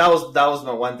 So that was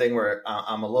my one thing where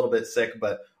I'm a little bit sick,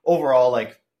 but overall,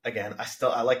 like, again,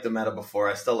 I like the meta before,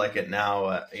 I still like it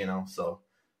now, so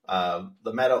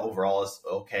the meta overall is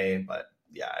okay, but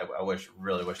yeah, I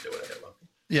really wish they would have hit Loki.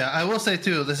 Yeah, I will say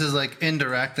too, this is like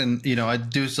indirect, and I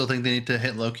do still think they need to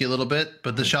hit Loki a little bit.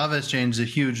 But the Chavez change is a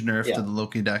huge nerf to the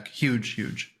Loki deck,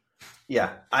 huge.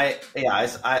 Yeah, I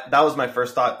that was my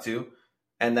first thought too,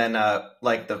 and then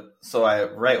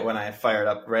right when I fired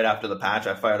up right after the patch,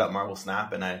 I fired up Marvel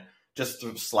Snap and I just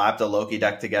slapped a Loki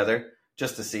deck together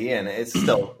just to see, and it's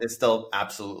still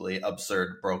absolutely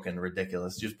absurd, broken,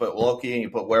 ridiculous. You just put Loki and you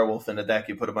put Werewolf in the deck,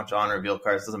 you put a bunch of honor reveal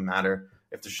cards, doesn't matter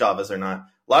if they're Chavez or not.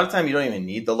 A lot of time you don't even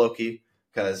need the Loki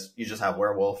because you just have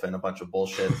Werewolf and a bunch of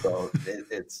bullshit. So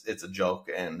it's a joke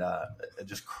and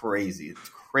just crazy. It's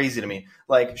crazy to me.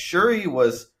 Like Shuri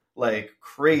was like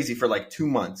crazy for like 2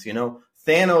 months,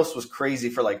 Thanos was crazy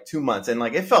for like 2 months, and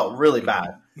like it felt really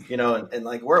bad, and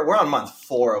like we're on month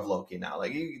 4 of Loki now.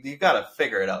 Like you got to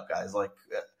figure it out, guys. Like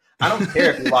I don't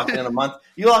care if you lock it in a month.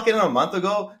 You lock it in a month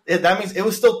ago, that means it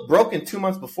was still broken 2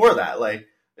 months before that. Like,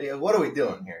 what are we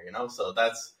doing here? So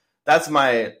that's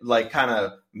my like kind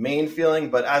of main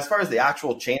feeling. But as far as the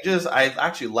actual changes, I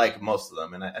actually like most of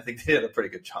them, and I think they did a pretty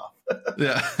good job.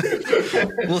 Yeah,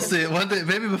 we'll see. One day,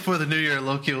 maybe before the new year,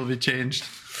 Loki will be changed.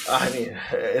 I mean,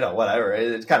 whatever.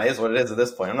 It kind of is what it is at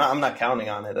this point. I'm not counting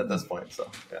on it at this point. So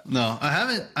yeah. No, I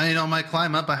haven't. My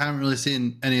climb up, I haven't really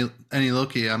seen any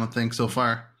Loki. I don't think so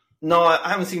far. No, I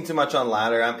haven't seen too much on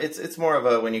ladder. It's more of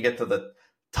a when you get to the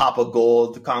top of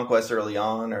gold, the Conquest early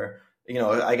on, or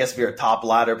I guess if you're a top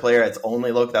ladder player, it's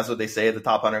only Loki. That's what they say. The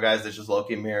top 100 guys, there's just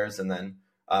Loki mirrors, and then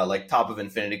like top of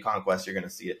Infinity Conquest, you're going to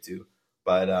see it too.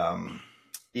 But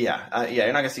you're not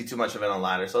going to see too much of it on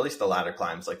ladder. So at least the ladder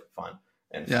climb's like fun.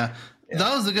 And, yeah.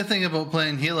 That was the good thing about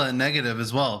playing Gila and negative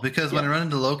as well, because when I run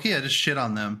into Loki, I just shit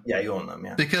on them. Yeah, you own them,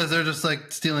 yeah. Because they're just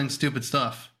like stealing stupid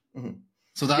stuff. Mm-hmm.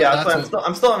 So that's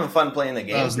I'm still having fun playing the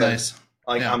game. That was nice.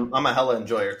 Like I'm a hella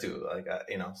enjoyer too. Like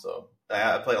so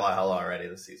I play a lot of hella already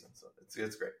this season, so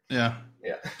it's great. Yeah.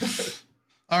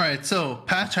 All right, so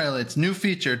patch highlights, new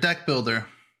feature, deck builder.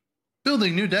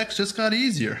 Building new decks just got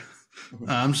easier.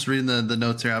 I'm just reading the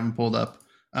notes here. I haven't pulled up.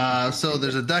 So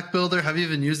there's a deck builder. Have you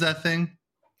even used that thing?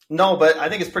 No, but I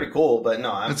think it's pretty cool. But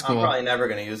no, I'm cool. probably never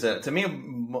going to use it. To me,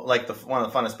 like one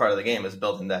of the funnest part of the game is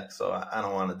building decks. So I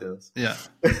don't want to do this. Yeah,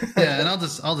 and I'll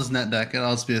just net deck and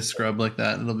I'll just be a scrub like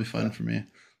that. It'll be fun for me.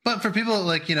 But for people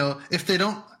like if they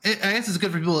don't, I guess it's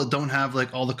good for people that don't have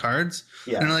like all the cards.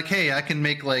 Yeah, and they're like, hey, I can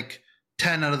make like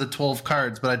 10 out of the 12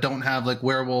 cards, but I don't have like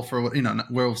werewolf or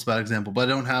werewolf's a bad example, but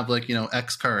I don't have like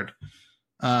X card.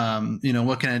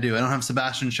 What can I do? I don't have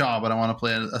Sebastian Shaw, but I want to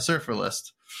play a surfer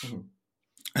list. Mm-hmm.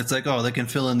 It's like, oh, they can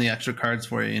fill in the extra cards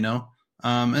for you,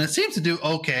 and it seems to do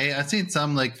okay. I've seen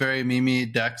some like very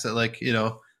memey decks that like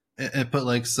it put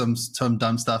like some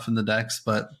dumb stuff in the decks,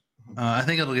 but I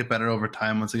think it'll get better over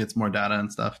time once it gets more data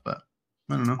and stuff. But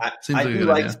I don't know. I do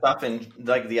like stuff in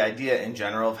like the idea in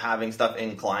general of having stuff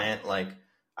in client. Like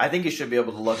I think you should be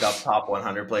able to look up top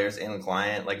 100 players in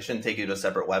client. Like it shouldn't take you to a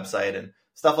separate website, and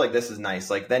stuff like this is nice.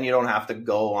 Like then you don't have to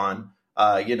go on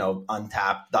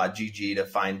untap.gg to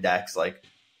find decks like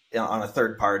on a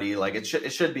third party. Like it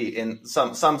should be in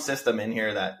some system in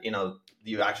here that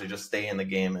you actually just stay in the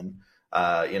game and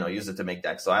use it to make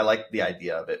decks. So I like the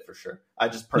idea of it for sure. I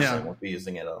just personally won't be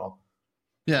using it at all.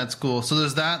 Yeah, it's cool. So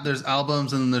there's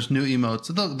albums and then there's new emotes.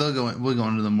 So we'll go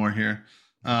into them more here.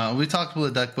 We talked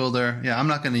about the deck builder. Yeah, I'm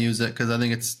not going to use it because I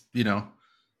think it's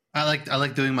I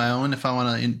like doing my own. If I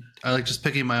want to, I like just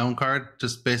picking my own card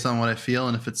just based on what I feel.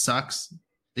 And if it sucks,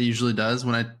 it usually does.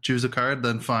 When I choose a card,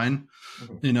 then fine.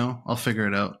 Mm-hmm. I'll figure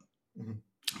it out. Mm-hmm.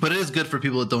 But it is good for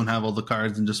people that don't have all the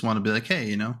cards and just want to be like,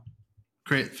 hey,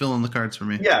 fill in the cards for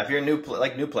me. Yeah, if you're new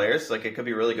players, like it could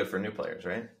be really good for new players,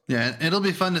 right? Yeah, it'll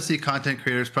be fun to see content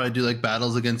creators probably do like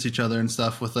battles against each other and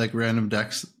stuff with like random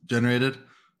decks generated.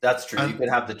 That's true. You could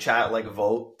have the chat like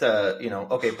vote,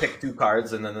 pick 2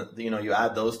 cards and then you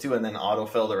add those 2 and then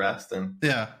autofill the rest. And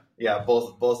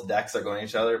both decks are going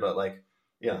each other, but like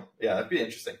it'd be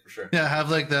interesting for sure. Yeah, have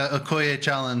like the Okoye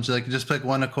challenge, like just pick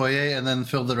one Okoye and then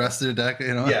fill the rest of your deck.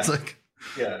 It's like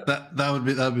that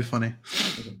would be funny.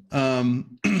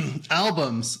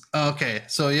 Albums. Okay,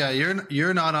 so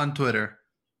you're not on Twitter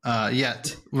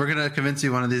yet. We're gonna convince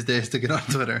you one of these days to get on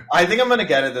Twitter. I think I'm gonna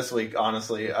get it this week,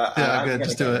 honestly. Good.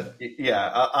 Just do it. Yeah,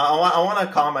 I want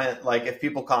to comment. Like if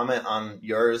people comment on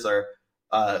yours or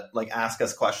like ask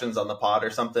us questions on the pod or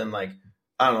something. Like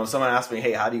I don't know. If someone asked me,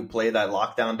 hey, how do you play that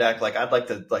lockdown deck? Like I'd like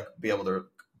to like be able to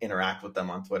interact with them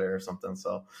on Twitter or something.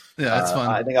 So that's fun.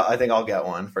 I think I'll get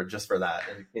one for that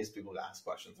in case people ask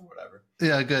questions or whatever.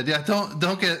 Yeah, good. Yeah,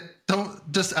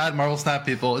 don't just add Marvel Snap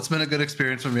people. It's been a good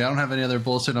experience for me. I don't have any other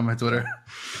bullshit on my Twitter.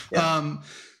 Yeah.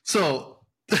 So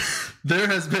there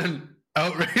has been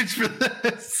outrage for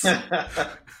this.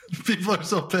 People are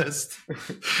so pissed.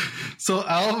 So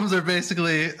albums are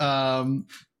basically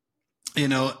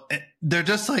they're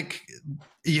just like,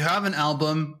 you have an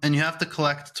album and you have to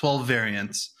collect 12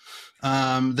 variants.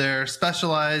 They're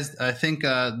specialized. I think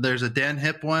there's a Dan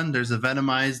Hip one, there's a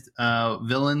Venomized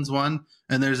Villains one,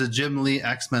 and there's a Jim Lee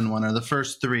X-Men one, are the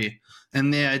first 3.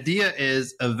 And the idea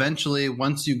is eventually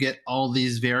once you get all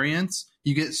these variants,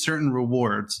 you get certain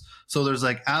rewards. So there's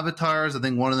like avatars. I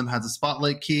think one of them has a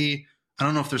spotlight key. I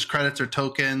don't know if there's credits or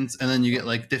tokens, and then you get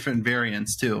like different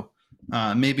variants too.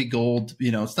 Maybe gold,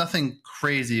 it's nothing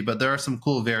crazy, but there are some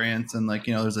cool variants, and like,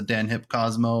 there's a Dan Hip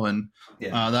Cosmo and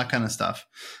that kind of stuff.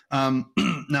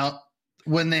 Now,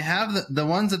 when they have the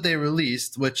ones that they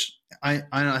released, which I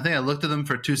think I looked at them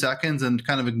for 2 seconds and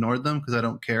kind of ignored them because I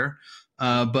don't care.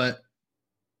 But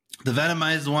the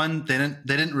Venomized one, they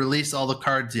didn't release all the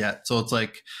cards yet, so it's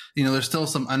like, there's still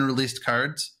some unreleased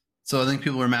cards. So I think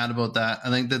people were mad about that. I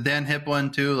think the Dan Hip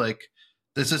one too, like.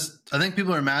 I think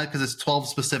people are mad because it's 12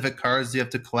 specific cards you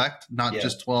have to collect, not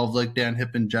just 12 like Dan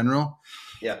Hip in general.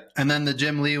 Yeah. And then the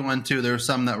Jim Lee one too, there were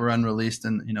some that were unreleased,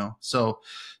 and so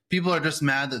people are just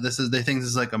mad that they think this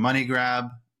is like a money grab,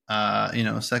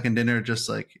 second dinner, just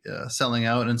like selling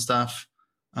out and stuff.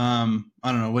 I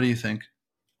don't know. What do you think?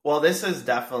 Well, this is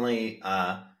definitely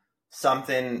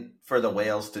something for the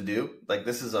whales to do. Like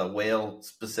this is a whale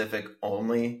specific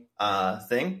only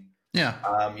thing.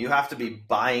 Yeah. You have to be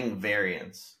buying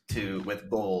variants with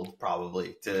gold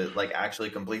probably to like actually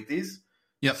complete these.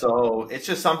 Yep. So it's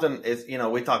just something. It's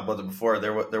we talked about it before.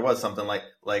 There was something like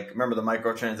remember the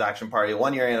microtransaction party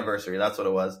 1 year anniversary. That's what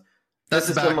it was. That's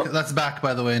back. That's back,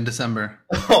 by the way, in December.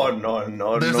 Oh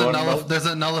no! There's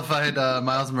a nullified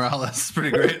Miles Morales. It's pretty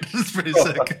great. It's pretty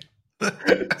sick.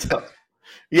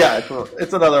 Yeah,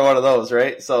 it's another one of those,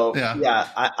 right? So yeah,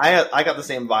 I got the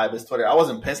same vibe as Twitter. I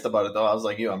wasn't pissed about it though. I was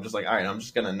like you. I'm just like, all right, I'm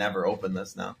just gonna never open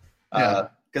this now.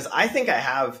 Because I think I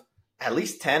have at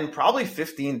least 10, probably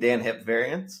 15 Dan Hip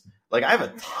variants. Like I have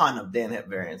a ton of Dan Hip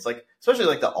variants. Like especially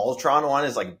like the Ultron one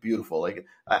is like beautiful. Like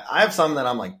I have some that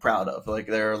I'm like proud of. Like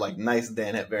they're like nice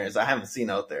Dan Hip variants I haven't seen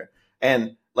out there.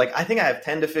 And like I think I have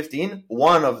 10 to 15.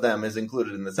 One of them is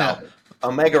included in this album.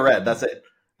 Omega Red. That's it.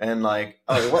 And like,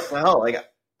 what the hell? Like,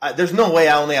 there's no way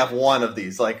I only have one of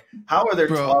these. Like, how are there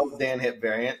 12 Dan Hip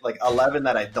variant? Like 11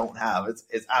 that I don't have?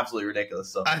 It's absolutely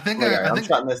ridiculous. So I think I'm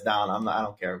shutting this down. I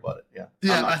don't care about it.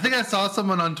 Yeah. I think I saw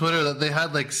someone on Twitter that they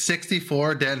had like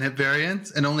 64 Dan Hip variants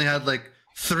and only had like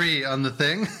 3 on the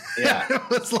thing. Yeah, it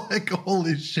was like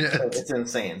holy shit. It's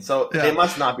insane. So they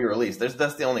must not be released.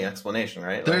 That's the only explanation,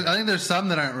 right? Like, I think there's some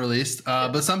that aren't released,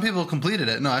 but some people completed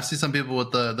it. No, I see some people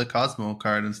with the Cosmo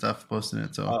card and stuff posting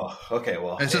it. So okay,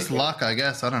 well, it's just luck, I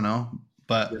guess. I don't know,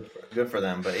 but good for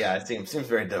them. But yeah, it seems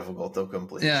very difficult to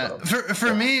complete. Yeah, so.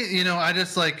 for me, you know, I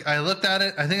just like I looked at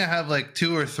it. I think I have like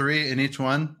 2 or 3 in each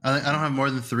one. I don't have more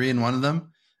than 3 in one of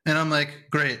them, and I'm like,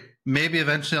 great. Maybe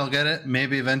eventually I'll get it.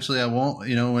 Maybe eventually I won't.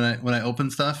 You know, when I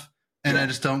open stuff, and I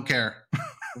just don't care.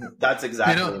 That's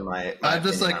exactly my I'm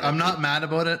just like I'm not mad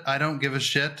about it. I don't give a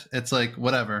shit. It's like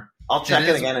whatever. I'll check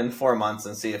it again in 4 months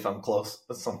and see if I'm close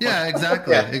at some point. Yeah,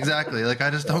 exactly, exactly. Like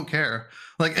I just don't care.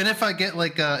 Like, and if I get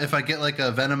like a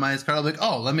Venomized card, I'll be like,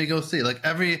 oh, let me go see. Like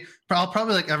I'll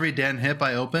probably like every Dan Hip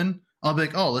I open, I'll be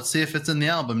like, oh, let's see if it's in the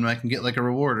album and I can get like a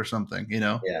reward or something. You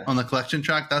know, on the collection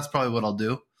track. That's probably what I'll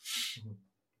do.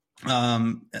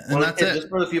 And that's it. Just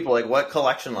for the people, like, what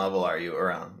collection level are you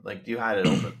around? Like, you had it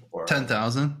open before?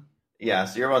 10,000. Yeah,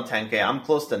 so you're about 10K. I'm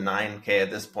close to 9K at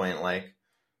this point. Like,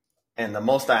 and the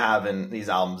most I have in these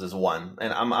albums is 1,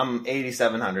 and I'm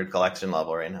 8,700 collection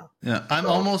level right now. Yeah, I'm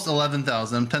almost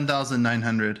 11,000. I'm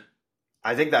 10,900.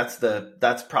 I think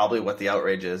that's probably what the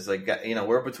outrage is. Like, you know,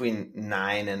 we're between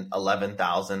 9 and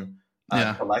 11,000.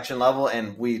 Collection level,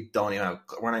 and we're not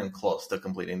even close to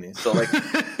completing these. So like,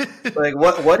 like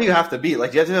what do you have to be?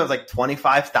 Like, you have to have like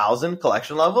 25,000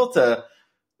 collection level to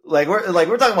like we're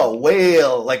talking about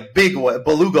whale, like big whale,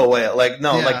 beluga whale, like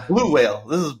like blue whale.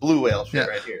 This is blue whale shit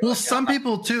right here. Well, like, some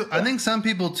people too. I think some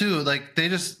people too. Like they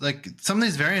just like some of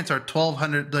these variants are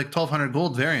 1,200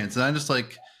 gold variants, and I just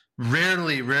like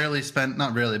rarely spend,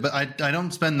 not really, but I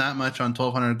don't spend that much on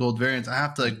 1,200 gold variants. I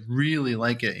have to like really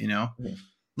like it, you know. Mm-hmm.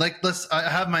 Like I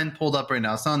have mine pulled up right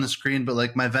now. It's not on the screen, but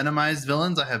like my Venomized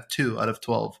villains, I have 2 out of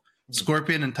 12.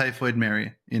 Scorpion and Typhoid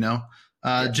Mary, you know.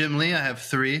 Jim Lee, I have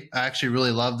 3. I actually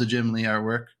really love the Jim Lee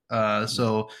artwork.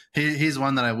 So he's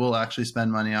one that I will actually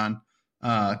spend money on.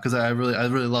 Because I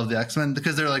really love the X-Men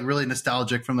because they're like really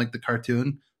nostalgic from like the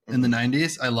cartoon in the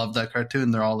 90s. I love that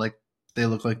cartoon. They're all like, they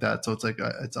look like that. So it's like,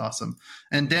 it's awesome.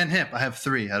 And Dan Hip, I have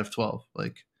 3 out of 12.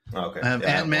 Like, okay. I have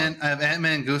Ant-Man. I have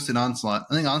Ant-Man, Ghost, and Onslaught.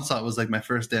 I think Onslaught was like my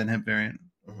first Dan Hip variant.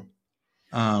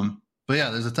 Mm-hmm. But yeah,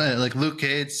 there's a ton like Luke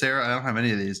Cage, Sarah. I don't have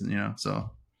any of these, you know.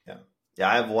 So yeah,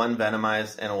 I have 1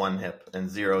 Venomized and 1 Hip and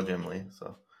 0 Jim Lee.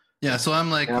 So yeah, so I'm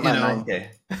like, I'm you know, 9K.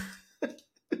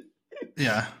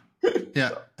 yeah,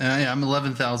 I'm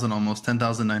 11,000 almost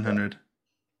 10,900.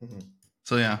 Mm-hmm.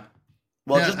 So yeah.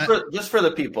 Well, just for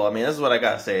the people, I mean, this is what I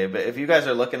gotta say. But if you guys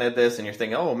are looking at this and you're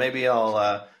thinking, oh, maybe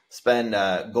I'll spend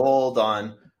gold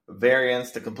on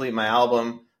variants to complete my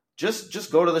album,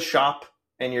 just go to the shop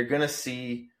and you're gonna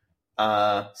see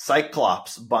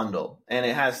Cyclops bundle, and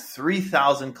it has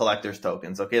 3,000 collector's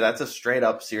tokens. Okay, that's a straight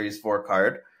up Series 4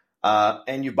 card,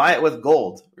 and you buy it with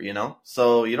gold. You know,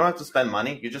 so you don't have to spend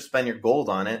money. You just spend your gold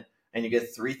on it, and you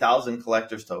get 3,000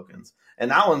 collector's tokens.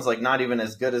 And that one's like not even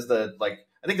as good as the like.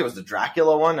 I think there was the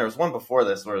Dracula one. There was one before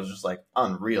this where it was just like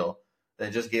unreal.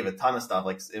 They just gave a ton of stuff.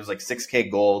 Like it was like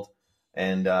 6K gold,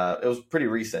 and it was pretty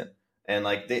recent. And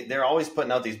like they're always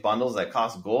putting out these bundles that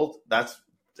cost gold. That's,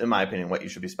 in my opinion, what you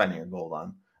should be spending your gold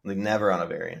on. Like never on a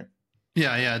variant.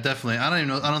 Yeah, definitely. I don't even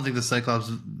know. I don't think the Cyclops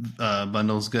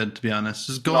bundle is good, to be honest.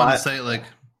 Just go on the site like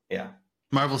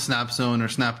Marvel Snap Zone or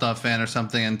Snap.fan or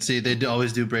something and see. They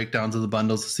always do breakdowns of the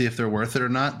bundles to see if they're worth it or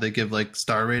not. They give like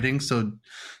star ratings, so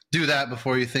do that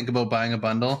before you think about buying a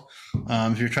bundle.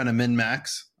 If you're trying to min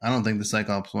max, I don't think the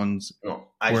Cyclops one's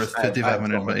worth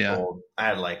 5,500. But yeah, I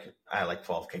had like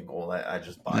 12K gold. I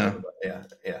just bought it. But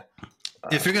yeah.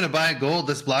 If you're gonna buy gold,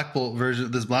 this Black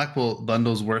Bolt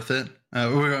bundle's worth it.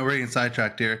 We're getting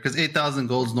sidetracked here because 8,000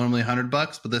 gold is normally $100,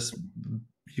 but this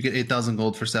you get 8,000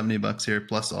 gold for $70 here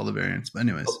plus all the variants. But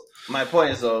anyways, My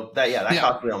point is though that that Yeah.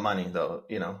 costs real money though,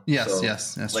 you know. Yes, So,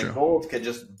 yes, that's like true. gold could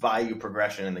just buy you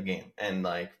progression in the game, and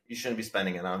like you shouldn't be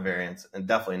spending it on variants, and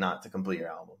definitely not to complete your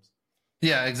albums.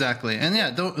 Yeah, exactly. And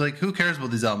yeah, don't like who cares about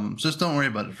these albums? Just don't worry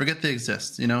about it. Forget they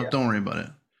exist. You know, Yeah. don't worry about it.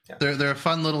 Yeah. They're a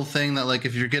fun little thing that like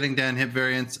if you're getting Dan hip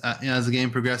variants as the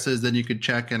game progresses, then you could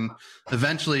check and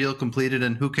eventually you'll complete it.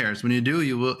 And who cares? When you do,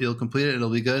 you'll complete it. It'll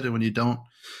be good. And when you don't,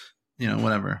 you know,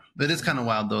 whatever. It is kind of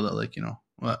wild though that like, you know,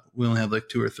 we only have like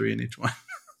 2 or 3 in each one.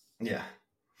 Yeah.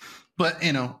 But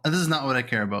you know, this is not what I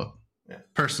care about. Yeah.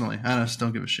 Personally, I just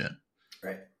don't give a shit.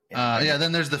 Right.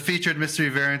 Then there's the featured mystery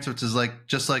variants, which is like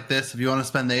just like this. If you want to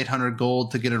spend the 800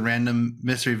 gold to get a random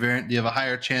mystery variant, you have a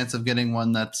higher chance of getting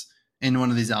one that's in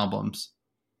one of these albums.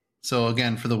 So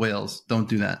again, for the whales, don't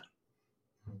do that.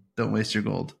 Don't waste your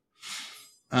gold.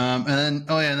 And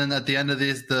then at the end of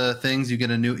the things, you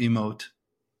get a new emote.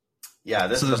 Yeah,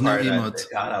 this So is the there's no part emotes.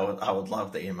 God, I would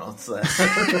love the emotes.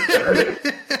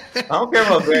 I don't care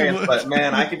about variants, but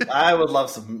man, I would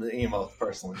love some emotes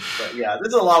personally. But yeah,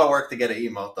 this is a lot of work to get an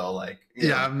emote though. Like, you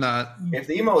know, I'm not. if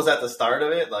the emote was at the start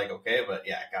of it, like okay, but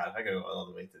yeah, God, if I could go all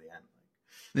the way to the end.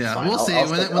 Yeah, fine. we'll see.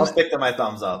 I'll stick to my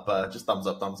thumbs up. Just thumbs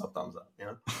up. You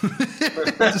know,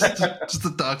 just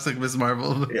the toxic Miss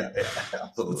Marvel. Yeah,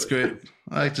 absolutely. That's great.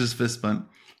 I like just fist bump.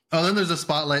 Oh, then there's a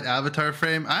spotlight avatar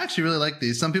frame. I actually really like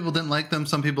these. Some people didn't like them.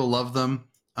 Some people love them.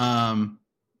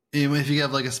 If you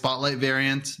have like a spotlight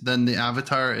variant, then the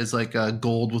avatar is like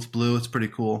gold with blue. It's pretty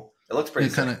cool. It looks pretty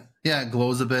kind of it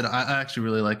glows a bit. I actually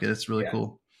really like it. It's really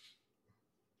cool.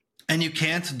 And you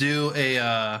can't do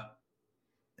a.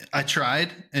 I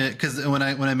tried because when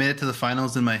I made it to the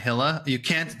finals in my Hilla, you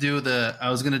can't do I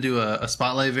was going to do a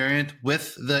spotlight variant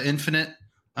with the infinite.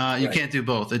 You can't do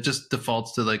both. It just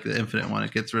defaults to like the infinite one.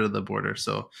 It gets rid of the border.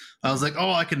 So I was like,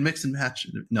 oh, I can mix and match.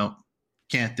 No,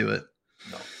 can't do it.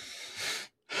 No.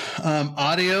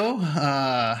 Audio.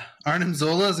 Arnim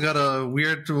Zola's got a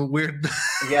weird.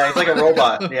 Yeah, he's like a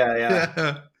robot.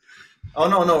 Yeah. Oh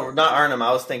no, not Arnim.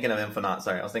 I was thinking of Infinite.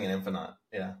 Sorry, I was thinking Infinite.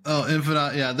 Yeah. Oh,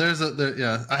 Infinite. Yeah,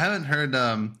 yeah. I haven't heard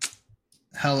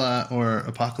Hella or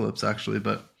Apocalypse actually,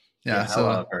 but yeah. So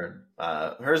Hella I've heard.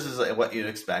 Hers is what you'd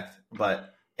expect,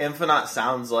 but Infinite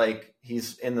sounds like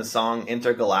he's in the song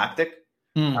Intergalactic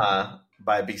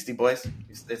by Beastie Boys.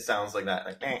 It sounds like that.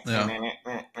 Like,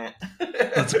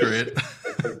 That's great.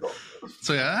 Pretty cool.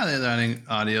 So yeah, they're adding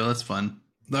audio. That's fun.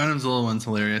 The Arnim Zola one's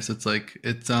hilarious. It's like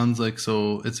it sounds like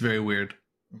it's very weird.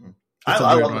 Mm-hmm. I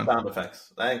love the sound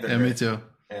effects. I think they're great. Me too.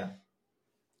 Yeah.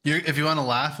 If you want to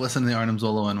laugh, listen to the Arnim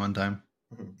Zola one time.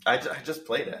 Mm-hmm. I just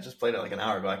played it. I just played it like an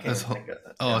hour ago. I can't even think of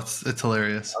it. Oh, it's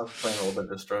hilarious. I was playing a little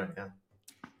bit Destroy. Yeah.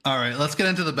 All right, let's get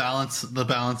into the balance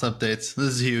updates. This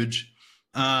is huge.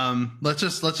 Let's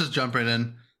just jump right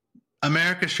in.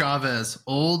 America Chavez,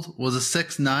 old, was a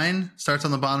 6/9, starts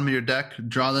on the bottom of your deck.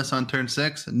 Draw this on turn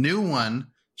 6. New one,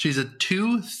 she's a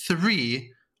 2/3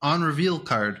 on reveal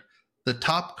card. The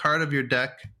top card of your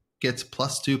deck gets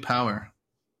 +2 power.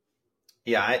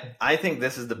 Yeah, I think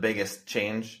this is the biggest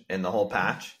change in the whole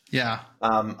patch. Yeah.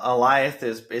 Eliath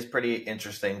is pretty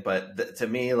interesting, but to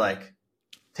me, like,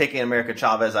 taking America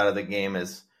Chavez out of the game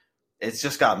it's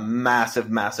just got massive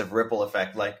ripple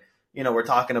effect. Like, you know, we're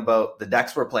talking about the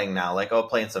decks we're playing now, like,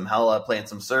 playing some Hella, playing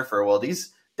some Surfer. Well,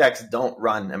 these decks don't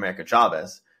run America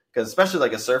Chavez because especially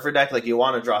like a Surfer deck, like you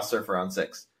want to draw Surfer on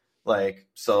 6. Like,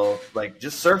 so like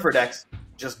just Surfer decks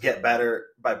just get better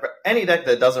by any deck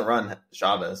that doesn't run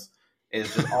Chavez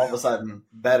is just all of a sudden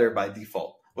better by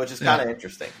default, which is kind of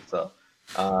interesting. So,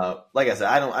 like I said,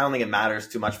 I don't think it matters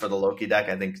too much for the Loki deck.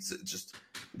 I think it's just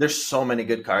there's so many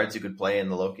good cards you could play in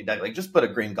the Loki deck. Like just put a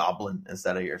Green Goblin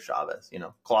instead of your Chavez. You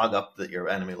know, clog up your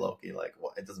enemy Loki. Like,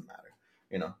 well, it doesn't matter.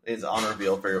 You know, it's on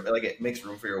reveal for your it makes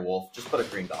room for your Wolf. Just put a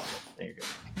Green Goblin. There you go.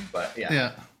 But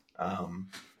yeah.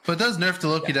 But it does nerf the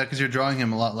Loki deck because you're drawing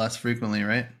him a lot less frequently,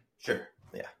 right? Sure.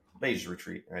 Yeah. They just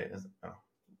retreat, right?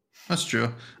 That's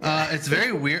true. It's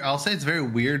very weird. I'll say it's very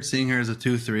weird seeing her as a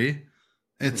 2/3.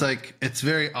 It's like it's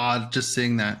very odd just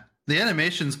seeing that. The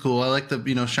animation's cool. I like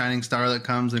the shining star that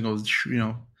comes and goes.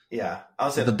 Yeah,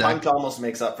 I'll say the punch almost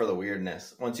makes up for the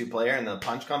weirdness. Once you play her and the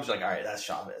punch comes, you're like, all right, that's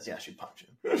Chavez. Yeah, she punched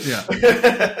him. Yeah.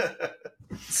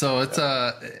 So it's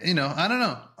I don't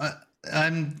know.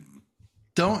 I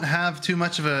don't have too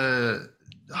much of a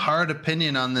hard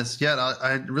opinion on this yet.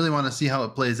 I really want to see how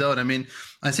it plays out. I mean,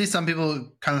 I see some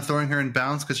people kind of throwing her in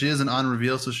bounds because she is an on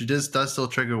reveal, so she does still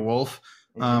trigger Wolf.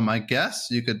 Mm-hmm. I guess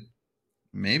you could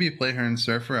maybe play her in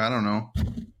Surfer. I don't know,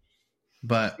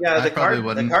 but yeah, the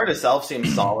card itself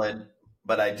seems solid,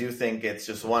 but I do think it's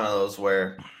just one of those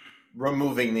where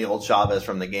removing the old Chavez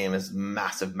from the game is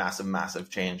massive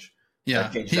change. Yeah,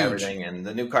 that changes huge. everything. And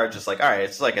the new card just like, all right,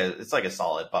 it's like a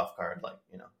solid buff card. Like,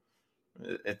 you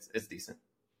know, it's decent.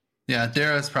 Yeah,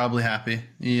 Dara's probably happy.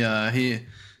 He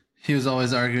was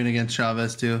always arguing against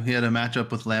Chavez too. He had a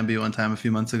matchup with Lambie one time a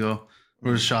few months ago,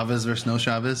 where it was Chavez versus no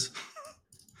Chavez.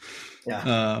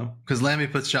 Yeah, because Lambie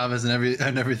puts Chavez in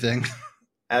everything.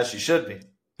 as she should be.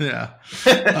 Yeah.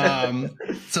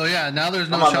 So yeah, now there's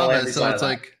no I'm on the Chavez, Lambie so side it's of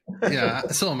like, yeah,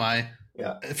 so am I.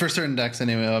 Yeah. For certain decks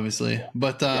anyway, obviously.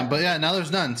 But yeah, now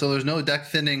there's none. So there's no deck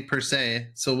thinning per se.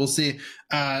 So we'll see.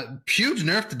 Huge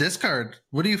nerf to discard.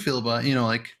 What do you feel about,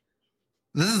 like,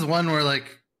 this is one where,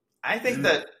 like, I think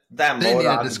that they need a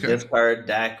Modok discard. discard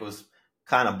deck was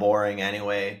kind of boring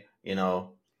anyway. You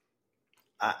know,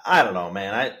 I don't know,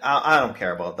 man. I don't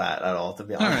care about that at all, to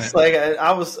be honest. All right. Like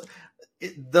I was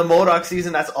the Modok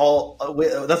season. That's all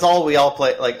we all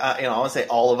play. Like I want to say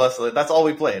all of us. Like, that's all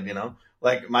we played. You know,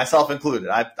 like myself included.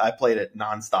 I played it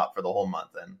nonstop for the whole month,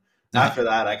 and after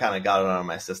that, I kind of got it out of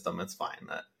my system. It's fine.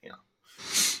 That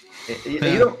you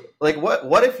don't like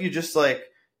what if you just like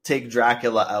take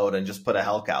Dracula out and just put a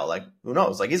Hell Cow? Like, who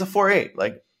knows? Like, he's a 4/8.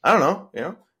 Like, I don't know. You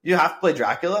know, you have to play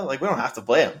Dracula. Like, we don't have to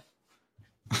play him.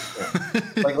 Yeah.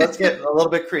 Like, let's get a little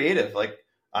bit creative. Like,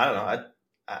 I don't know.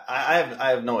 I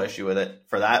have no issue with it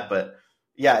for that. But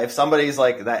yeah, if somebody's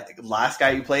like that last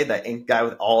guy you played, that ink guy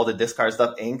with all the discard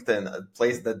stuff inked and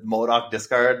plays the Modok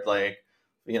discard, like,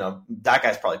 that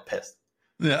guy's probably pissed.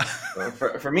 Yeah.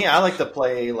 For me, I like to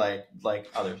play like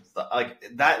other stuff. Like,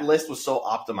 that list was so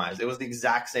optimized. It was the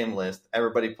exact same list.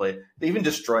 Everybody played. Even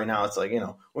Destroy now, it's like,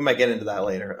 we might get into that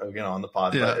later, on the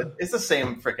pod. Yeah. But it's the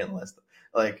same freaking list.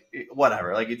 Like,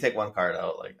 whatever. Like, you take one card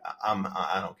out. Like,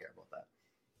 I don't care about that.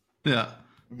 Yeah.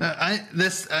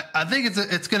 I think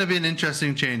it's going to be an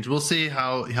interesting change. We'll see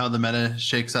how the meta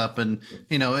shakes up, and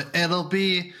it'll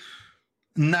be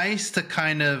nice to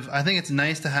I think it's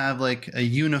nice to have like a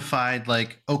unified,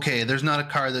 like, okay, there's not a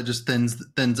card that just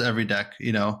thins every deck,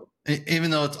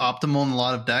 even though it's optimal in a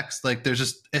lot of decks. Like,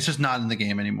 it's just not in the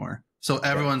game anymore. So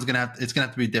everyone's it's gonna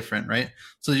have to be different, right?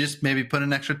 So you just maybe put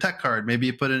an extra tech card, maybe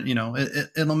you put in,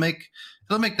 it'll make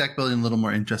deck building a little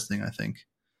more interesting, I think.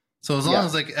 So as long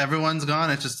as like everyone's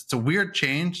gone, it's a weird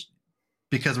change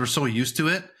because we're so used to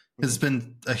it. It's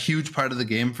been a huge part of the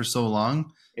game for so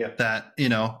long that,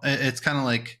 it's kind of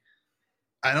like,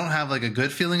 I don't have like a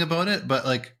good feeling about it, but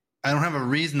like, I don't have a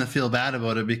reason to feel bad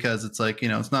about it because it's like,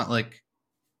 it's not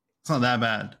that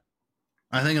bad.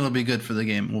 I think it'll be good for the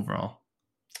game overall.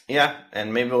 Yeah,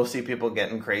 and maybe we'll see people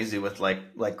getting crazy with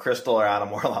like Crystal or Adam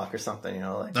Warlock or something,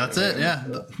 like that's it. Yeah.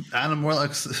 Adam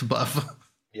Warlock's buff.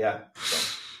 Yeah.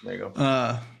 So, there you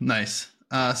go. Nice.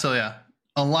 So yeah,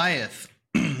 Eliath.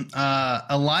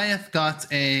 Eliath got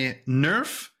a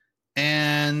nerf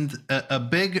and a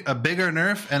bigger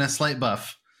nerf and a slight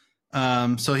buff.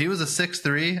 So he was a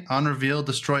 6/3 on reveal,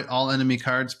 destroy all enemy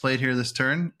cards played here this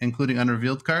turn, including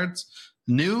unrevealed cards.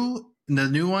 The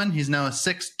new one, he's now a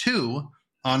 6/2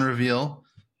 on reveal,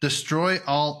 destroy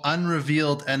all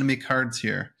unrevealed enemy cards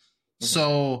here. Mm-hmm.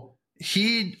 So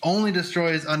he only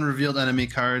destroys unrevealed enemy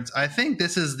cards. I think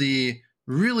this is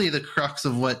really the crux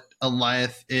of what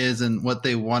Eliath is and what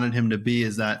they wanted him to be,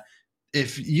 is that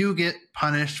if you get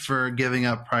punished for giving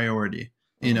up priority,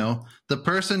 the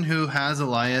person who has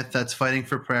Eliath that's fighting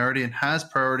for priority and has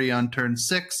priority on turn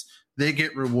 6, they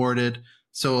get rewarded.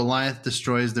 So Eliath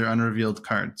destroys their unrevealed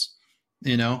cards.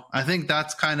 I think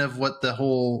that's kind of what the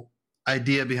whole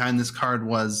idea behind this card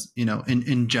was,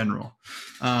 in general.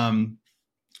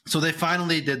 So they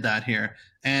finally did that here.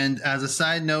 And as a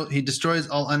side note, he destroys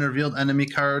all unrevealed enemy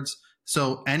cards.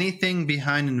 So anything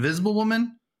behind Invisible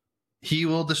Woman, he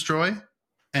will destroy.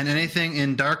 And anything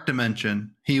in Dark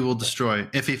Dimension, he will destroy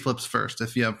if he flips first,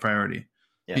 if you have priority.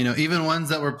 Yeah. Even ones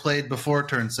that were played before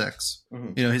turn 6.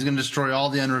 Mm-hmm. He's going to destroy all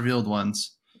the unrevealed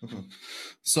ones. Mm-hmm.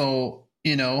 So,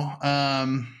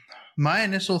 my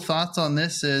initial thoughts on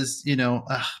this is,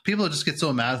 people just get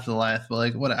so mad with Goliath, but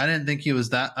like, I didn't think he was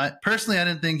that. I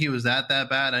didn't think he was that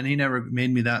bad, and he never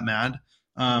made me that mad.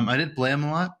 I did play him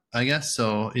a lot, I guess.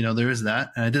 So, there is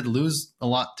that, and I did lose a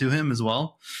lot to him as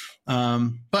well.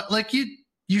 But like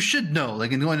you should know,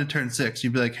 like in going to turn 6,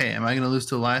 you'd be like, hey, am I going to lose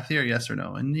to Goliath here? Yes or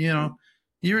no? And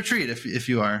you retreat if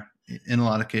you are in a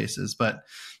lot of cases. But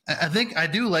I think I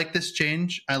do like this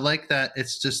change. I like that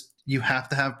it's just you have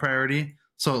to have priority.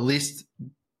 So at least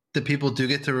the people do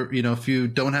get to, if you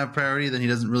don't have priority, then he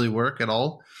doesn't really work at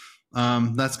all.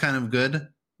 That's kind of good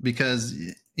because,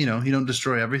 you don't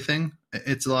destroy everything.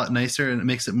 It's a lot nicer and it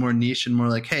makes it more niche and more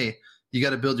like, hey, you got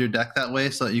to build your deck that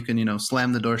way so that you can,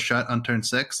 slam the door shut on turn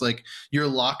 6. Like your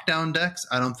lockdown decks,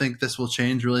 I don't think this will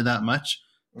change really that much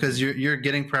because you're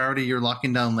getting priority, you're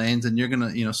locking down lanes, and you're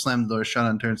gonna slam the door shut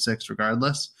on turn 6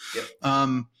 regardless.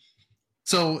 Yep.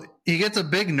 So he gets a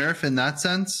big nerf in that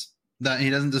sense that he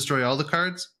doesn't destroy all the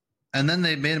cards. And then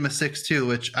they made him a 6-2,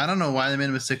 which I don't know why they made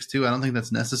him a 6-2. I don't think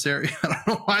that's necessary. I don't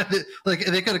know why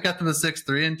they could have kept him a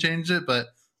 6-3 and changed it, but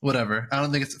whatever. I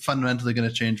don't think it's fundamentally going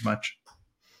to change much.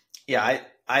 Yeah,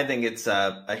 I think it's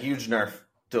a huge nerf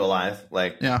to Allieth.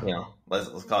 Like,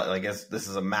 let's call it. I guess this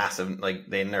is a massive. Like,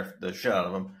 they nerfed the shit out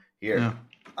of him here.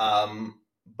 Yeah.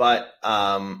 But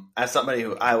as somebody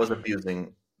who I was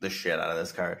abusing the shit out of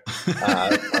this card.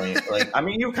 I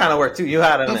mean, you kind of were too. You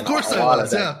had him. Of course, I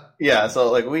was. Yeah.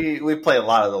 So like we played a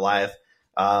lot of the Goliath.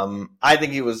 I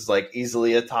think he was like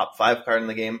easily a top 5 card in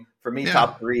the game. For me,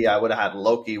 top 3, I would have had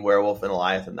Loki, Werewolf, and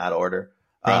Goliath in that order.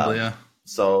 Probably, yeah.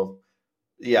 So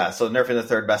nerfing the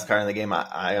 3rd best card in the game,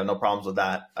 I have no problems with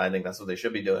that. I think that's what they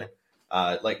should be doing.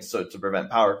 To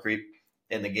prevent power creep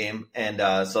in the game.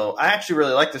 And so I actually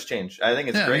really like this change. I think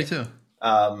it's great. Me too.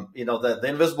 The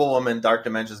Invisible Woman Dark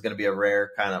Dimension is going to be a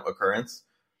rare kind of occurrence.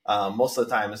 Most of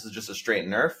the time, this is just a straight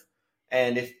nerf.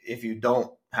 And if you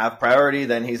don't have priority,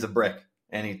 then he's a brick.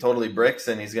 And he totally bricks,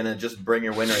 and he's going to just bring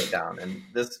your win rate down. And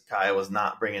this guy was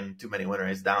not bringing too many win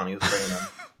rates down. He was bringing them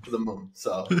to the moon.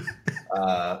 So,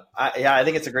 I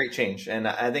think it's a great change. And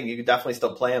I think you could definitely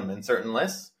still play him in certain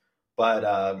lists.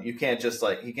 But you can't just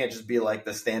he can't just be like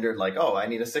the standard, like, oh, I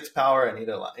need a 6 power. I need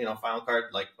a final card.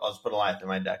 Like, I'll just put a Goliath in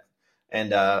my deck.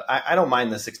 And I don't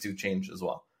mind the 6-2 change as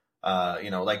well.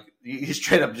 You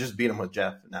straight up just beat him with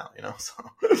Jeff now, So,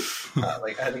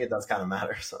 I think it does kind of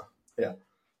matter. So, yeah.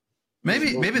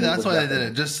 Maybe that's why they did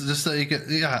it. Just so you could.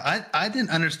 Yeah, I didn't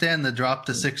understand the drop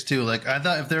to 6-2. Like, I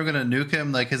thought if they were going to nuke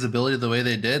him, like his ability the way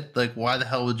they did, like, why the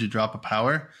hell would you drop a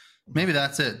power? Maybe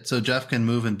that's it. So Jeff can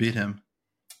move and beat him.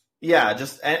 Yeah,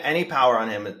 just any power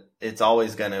on him, it's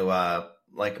always going to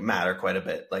matter quite a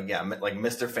bit. Like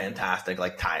Mr. Fantastic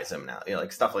ties him now.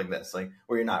 Stuff like this,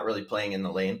 where you're not really playing in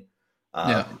the lane.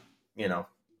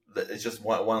 It's just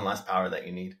one less power that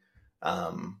you need.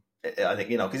 I think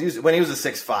because when he was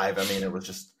a 6-5, I mean, it was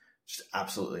just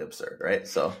absolutely absurd, right?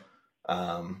 So,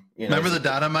 remember the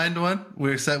data mind one?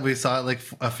 We saw it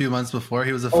a few months before.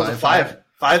 He was a 5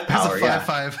 power, he was a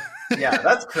 5-5. Yeah,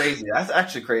 that's crazy. That's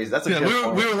actually crazy. That's we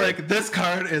were like, this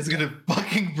card is gonna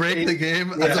fucking break the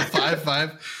game as a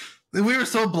 5-5. We were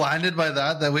so blinded by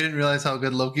that we didn't realize how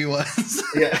good Loki was.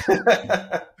 Yeah,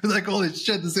 we're like, holy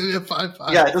shit, this is gonna be a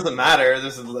 5-5. Yeah, it doesn't matter.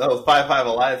 This is 5-5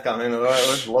 Alliance coming. What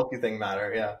does the Loki thing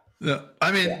matter? Yeah. Yeah,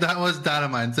 I mean that was data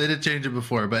mine. So they did change it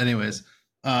before, but anyways,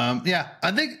 I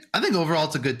think overall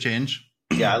it's a good change.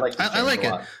 Yeah, I like. I like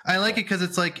it. I like it because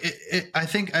it's like I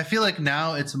feel like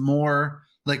now it's more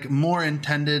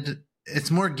intended.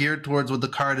 It's more geared towards what the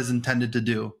card is intended to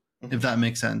do. Mm-hmm. If that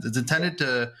makes sense, it's intended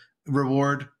to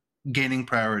reward gaining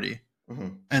priority,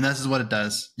 and this is what it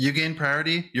does. You gain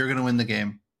priority, you're going to win the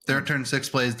game. Their turn 6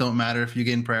 plays don't matter if you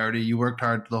gain priority. You worked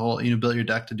hard the whole. Built your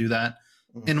deck to do that.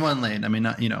 In one lane. I mean,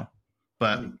 not,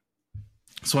 but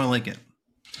so I like it.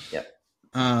 Yeah.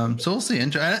 So we'll see.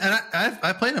 And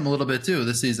I played him a little bit too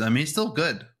this season. I mean, he's still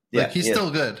good. Yeah, he's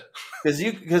still good.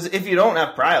 Because if you don't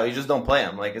have prio, you just don't play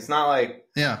him. It's not like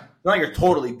it's not like you're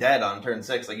totally dead on turn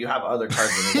 6. You have other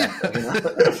cards in your deck.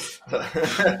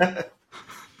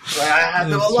 I had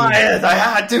to Alliance. I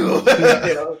had to.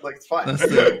 It's fine. That's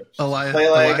the Alliance. Play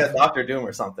a Doctor Doom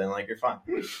or something. You're fine.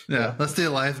 Yeah, that's the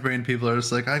Alliance brain people are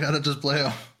just like, I gotta just play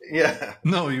them. Yeah.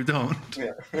 No, you don't.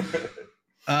 Yeah.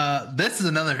 This is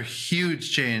another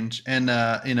huge change, and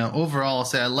overall, I'll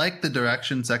say I like the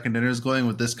direction Second Dinner is going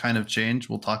with this kind of change.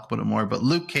 We'll talk about it more. But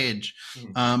Luke Cage,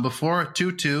 before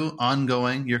 2/2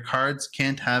 ongoing, your cards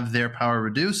can't have their power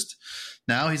reduced.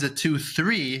 Now he's a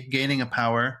 2/3, gaining a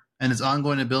power. And his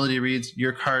ongoing ability reads,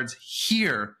 your cards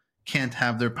here can't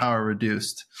have their power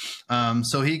reduced.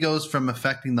 So he goes from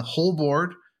affecting the whole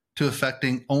board to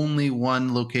affecting only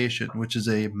one location, which is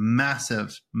a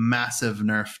massive, massive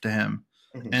nerf to him.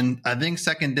 Mm-hmm. And I think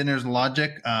Second Dinner's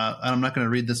logic, I'm not going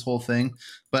to read this whole thing,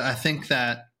 but I think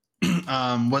that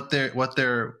what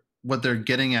they're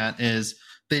getting at is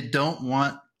they don't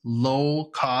want low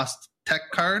cost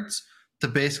tech cards to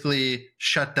basically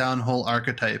shut down whole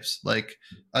archetypes. Like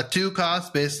a 2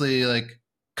 cost basically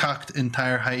cucked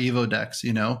entire high evo decks,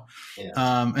 Yeah.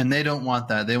 And they don't want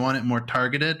that. They want it more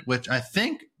targeted, which I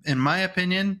think, in my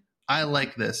opinion, I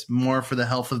like this more for the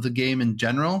health of the game in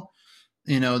general.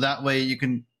 That way you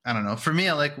can, I don't know. For me,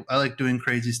 I like doing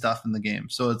crazy stuff in the game.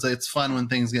 So it's fun when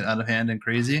things get out of hand and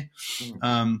crazy.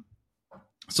 Mm-hmm.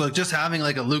 So just having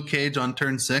a Luke Cage on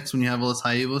turn 6 when you have all this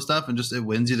high evo stuff and just it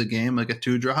wins you the game like a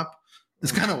 2-drop.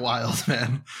 It's kind of wild,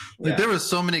 man. Like there was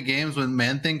so many games when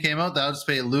Man-Thing came out that I would just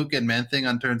play Luke and Man-Thing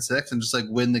on turn 6 and just like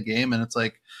win the game. And it's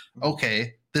like,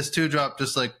 okay, this 2-drop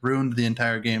just like ruined the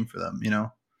entire game for them, you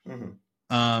know?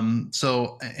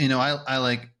 So, you know, I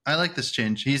like this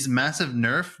change. He's massive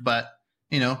nerf, but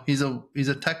you know, he's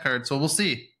a tech card. So we'll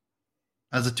see.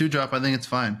 As a 2-drop, I think it's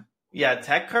fine. Yeah,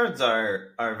 tech cards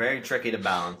are very tricky to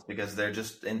balance because they're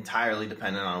just entirely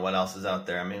dependent on what else is out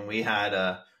there. I mean, we had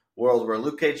a world where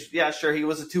Luke Cage, yeah, sure, he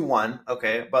was a 2-1,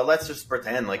 okay, but let's just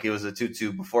pretend like he was a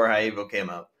 2-2 before Haivo came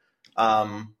out.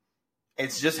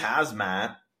 It's just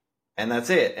Hazmat, and that's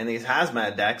it. And these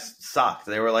Hazmat decks sucked.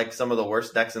 They were like some of the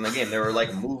worst decks in the game. They were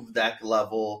like move deck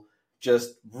level,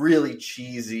 just really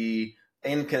cheesy,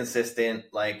 inconsistent.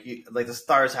 Like the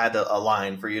stars had to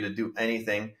align for you to do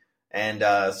anything. And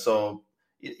so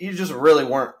you just really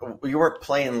weren't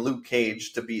playing Luke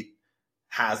Cage to beat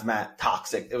Hazmat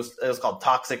Toxic. It was called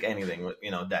Toxic Anything,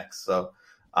 you know, decks. So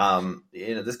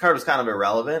you know, this card was kind of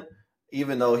irrelevant,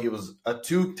 even though he was a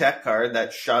 2 tech card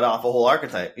that shut off a whole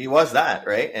archetype. He was that,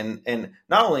 right? And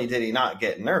not only did he not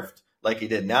get nerfed like he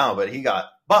did now, but he got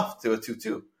buffed to a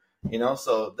 2-2. You know,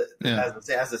 so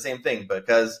that's the same thing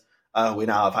because we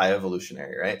now have high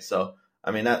evolutionary, right? So I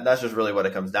mean, that's just really what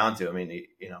it comes down to. I mean,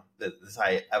 you know, this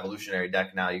high evolutionary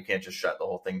deck now, you can't just shut the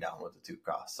whole thing down with the 2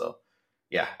 cost. So,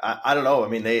 yeah, I don't know. I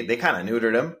mean, they kind of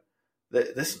neutered him.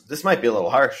 This might be a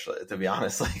little harsh, to be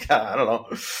honest. Like, I don't know.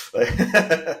 Like,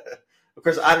 of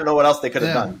course, I don't know what else they could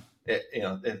have done. You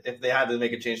know, if they had to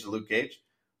make a change to Luke Cage,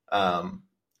 I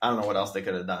don't know what else they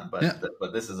could have done.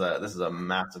 But this is a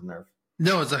massive nerf.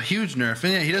 No, it's a huge nerf.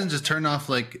 And yeah, he doesn't just turn off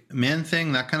like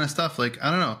Man-Thing, that kind of stuff. Like, I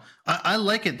don't know. I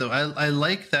like it though. I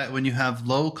like that when you have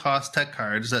low cost tech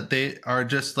cards that they are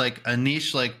just like a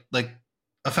niche, like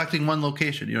affecting one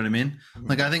location. You know what I mean?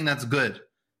 Like, I think that's good.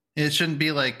 It shouldn't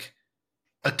be like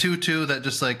a 2-2 that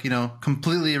just like, you know,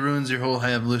 completely ruins your whole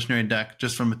high evolutionary deck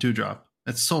just from a 2-drop.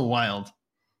 It's so wild.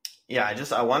 Yeah,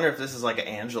 I wonder if this is like an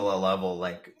Angela level,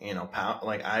 like, you know,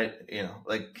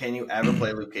 like, can you ever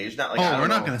play Luke Cage now? Like, we're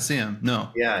not going to see him. No.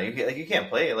 Yeah, you can't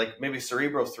play it. Like maybe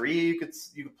Cerebro 3, you could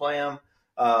play him.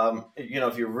 You know,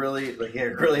 if you're really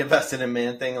invested in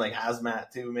Man-Thing, like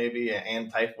Hazmat 2 maybe,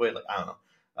 and Typhoid, like I don't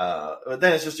know. But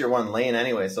then it's just your one lane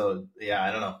anyway. So yeah,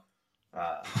 I don't know.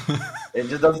 It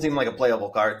just doesn't seem like a playable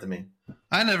card to me.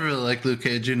 I never really liked Luke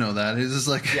Cage. You know that. He's just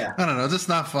like, I don't know, just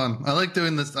not fun. I like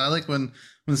doing this. I like when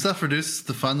stuff reduces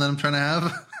the fun that I'm trying to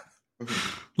have.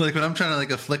 Like when I'm trying to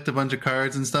like afflict a bunch of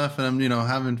cards and stuff, and I'm, you know,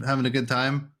 having a good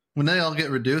time. When they all get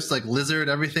reduced, like Lizard,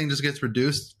 everything just gets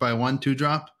reduced by 1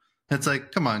 2-drop. It's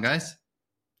like, come on, guys.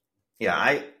 Yeah,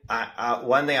 I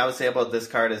one thing I would say about this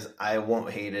card is I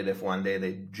won't hate it if one day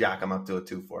they jack him up to a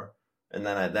 2-4, and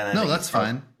then I no, that's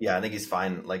fine. Yeah, I think he's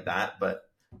fine like that, but.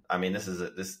 I mean, this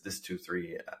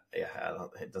 2-3. Yeah,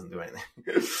 it doesn't do anything.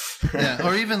 Yeah,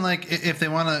 or even like if they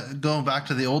want to go back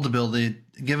to the old ability,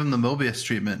 give him the Mobius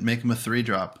treatment, make him a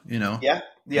 3-drop. You know. Yeah.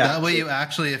 That way, you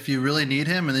actually, if you really need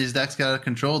him and these decks get out of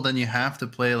control, then you have to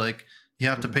play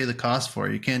to pay the cost for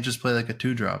it. You can't just play like a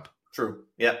 2-drop. True.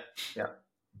 Yeah.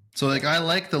 So like I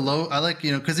like,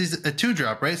 you know, because he's a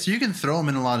 2-drop, right? So you can throw him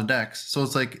in a lot of decks. So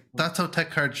it's like that's how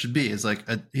tech cards should be. It's like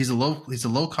he's a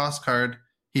low cost card.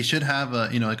 He should have a,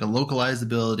 you know, like a localized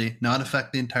ability, not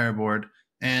affect the entire board.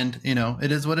 And, you know,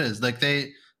 it is what it is. Like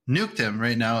they nuked him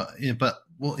right now, but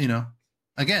well, you know,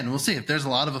 again, we'll see if there's a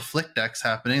lot of afflict decks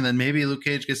happening, then maybe Luke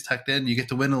Cage gets teched in. You get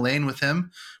to win a lane with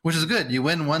him, which is good. You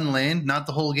win one lane, not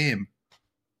the whole game.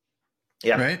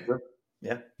 Yeah. Right.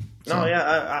 Yeah. No,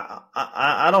 yeah.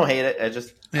 I don't hate it.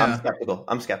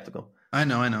 I'm skeptical. I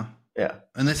know. Yeah,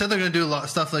 and they said they're going to do a lot of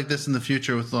stuff like this in the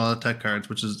future with a lot of tech cards,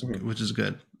 which is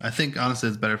good. I think honestly,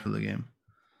 it's better for the game.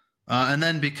 And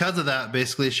then because of that,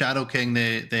 basically Shadow King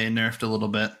they nerfed a little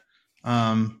bit.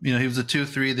 You know, he was a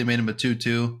 2-3. They made him a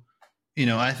 2-2. You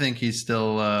know, I think he's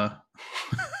still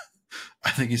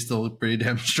pretty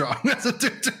damn strong as a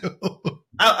 2-2.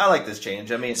 I like this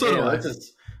change. I mean,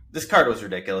 this card was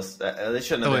ridiculous. They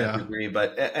shouldn't have been 2-3,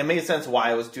 but it made sense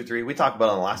why it was 2-3. We talked about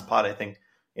it on the last pod, I think.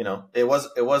 You know, it was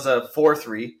a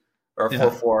 4-3 or a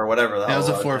 4-4 or whatever. It was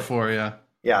a 4-4, yeah.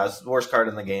 Yeah, it was the worst card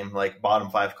in the game, like bottom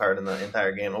 5 card in the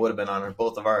entire game. It would have been on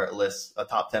both of our lists, a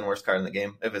top 10 worst card in the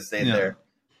game if it stayed there.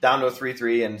 Down to a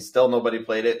 3-3, and still nobody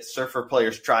played it. Surfer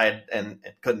players tried and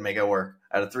couldn't make it work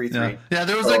at a 3-3. Yeah,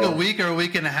 there was like a week or a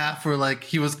week and a half where like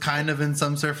he was kind of in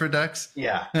some Surfer decks.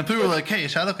 Yeah. And people were like, hey,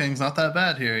 Shadow King's not that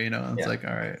bad here, you know? And it's like,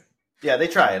 all right. Yeah, they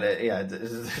tried it. Yeah,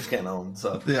 it's getting owned.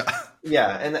 So yeah,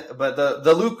 but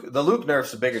the Luke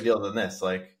nerf's a bigger deal than this.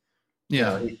 Like, you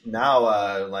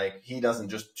know, like he doesn't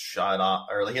just shut off,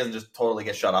 or he doesn't just totally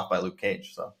get shut off by Luke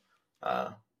Cage. So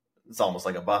it's almost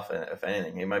like a buff. If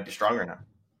anything, he might be stronger now.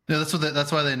 Yeah,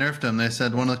 that's why they nerfed him. They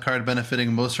said one of the card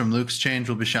benefiting most from Luke's change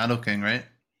will be Shadow King, right?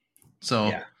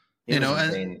 So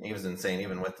Yeah, he was insane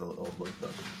even with the old Luke though.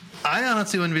 I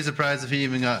honestly wouldn't be surprised if he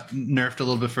even got nerfed a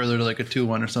little bit further to like a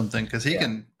 2-1 or something, because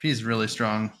he's really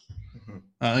strong.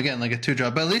 Again, like a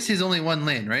 2-drop, but at least he's only one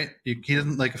lane, right? He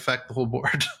doesn't like affect the whole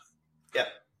board.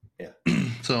 Yeah.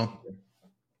 So,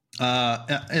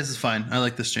 this is fine. I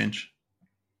like this change.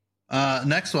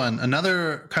 Next one,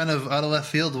 another kind of out of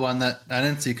left field one that I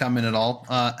didn't see coming at all.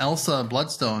 Elsa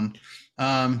Bloodstone.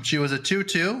 She was a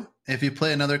 2/2. If you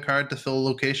play another card to fill a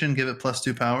location, give it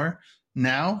 +2 power.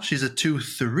 Now she's a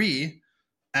 2/3.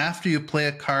 After you play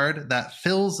a card that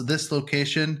fills this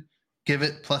location, give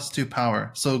it +2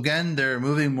 power. So again, they're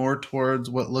moving more towards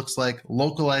what looks like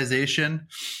localization.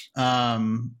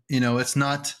 It's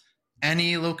not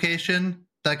any location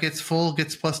that gets full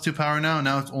gets +2 power now.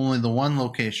 Now it's only the one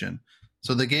location.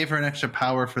 So they gave her an extra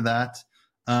power for that.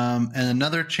 And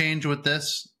another change with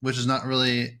this, which is not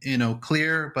really,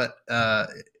 clear, but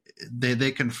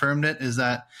they confirmed it, is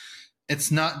that it's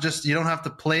not just, you don't have to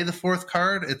play the fourth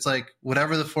card. It's like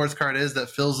whatever the fourth card is that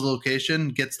fills the location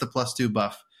gets the +2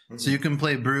 buff. Mm-hmm. So you can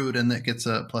play Brood and it gets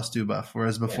a +2 buff,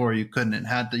 whereas before you couldn't. You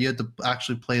had to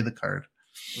actually play the card.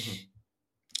 Mm-hmm.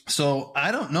 So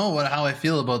I don't know how I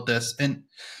feel about this. And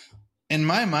in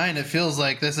my mind, it feels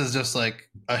like this is just like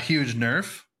a huge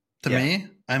nerf to me.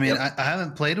 I mean, I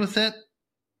haven't played with it,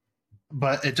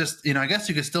 but it just, I guess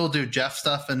you could still do Jeff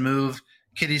stuff and move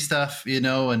Kitty stuff,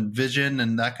 and Vision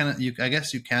and that kind of, I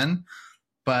guess you can,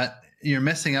 but you're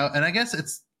missing out. And I guess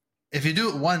if you do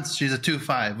it once, she's a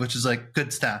 2/5, which is like good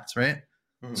stats, right?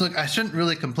 Mm-hmm. So like, I shouldn't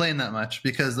really complain that much,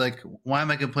 because like, why am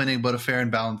I complaining about a fair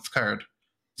and balanced card?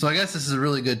 So I guess this is a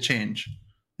really good change,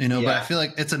 but I feel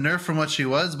like it's a nerf from what she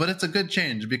was, but it's a good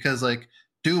change, because like,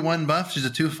 do one buff, she's a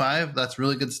 2/5. That's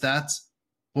really good stats.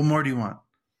 What more do you want?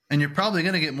 And you're probably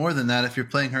going to get more than that if you're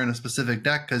playing her in a specific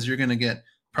deck, because you're going to get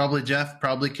probably Jeff,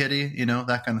 probably Kitty,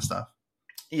 that kind of stuff.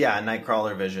 Yeah,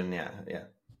 Nightcrawler, Vision, yeah.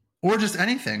 Or just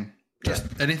anything.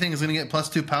 Anything is going to get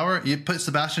 +2 power. You put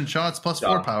Sebastian Shaw, it's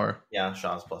 +4 power. Yeah,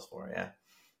 Shaw's +4,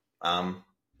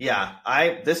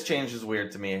 yeah. This change is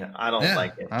weird to me. I don't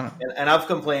like it. And I've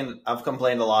complained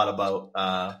a lot about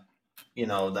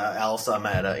the Elsa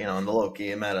meta, and the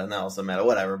Loki meta and the Elsa meta,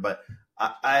 whatever, but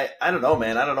I don't know,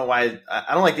 man. I don't know why.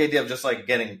 I don't like the idea of just like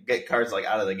get cards like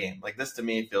out of the game. Like this to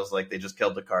me feels like they just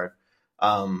killed the card.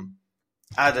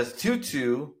 At a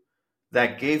 2/2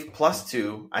 that gave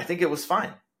 +2, I think it was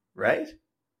fine, right?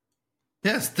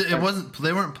 Yes, it wasn't.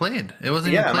 They weren't played. It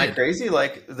wasn't. Even played. Am I crazy?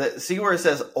 Like see where it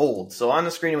says old. So on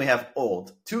the screen we have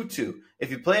old 2/2.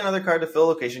 If you play another card to fill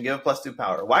location, give it +2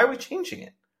 power. Why are we changing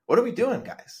it? What are we doing,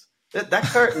 guys? That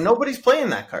card, nobody's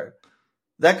playing that card.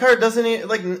 That card doesn't even,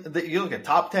 like, you look at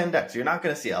top 10 decks, you're not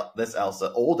going to see this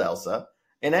old Elsa,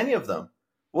 in any of them.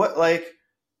 What, like,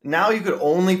 now you could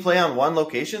only play on one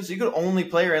location, so you could only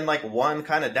play her in, like, one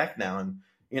kind of deck now, and,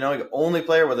 you could only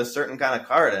play her with a certain kind of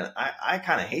card, and I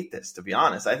kind of hate this, to be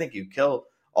honest. I think you kill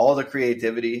all the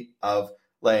creativity of,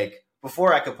 like,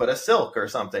 before I could put a Silk or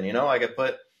something, I could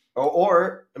put,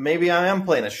 or maybe I am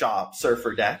playing a Shop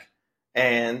Surfer deck,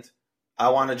 and I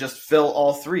want to just fill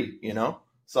all three,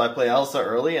 So I play Elsa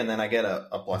early, and then I get a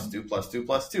 +2, +2,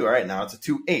 +2. All right, now it's a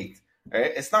 2/8. All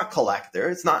right, it's not Collector,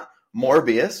 it's not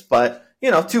Morbius, but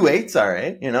 2/8's all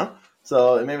right.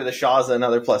 So maybe the Shaw's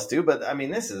another +2, but I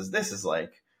mean, this is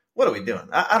like, what are we doing?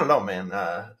 I don't know, man.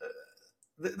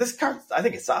 This card, I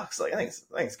think it sucks. Like I think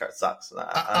this card sucks.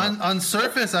 On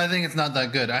surface, I think it's not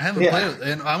that good. I haven't played with it,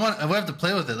 and I have to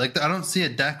play with it. Like I don't see a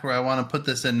deck where I want to put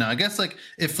this in now. I guess like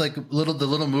if like the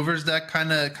little movers deck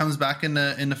kind of comes back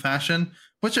into fashion,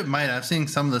 which it might. I've seen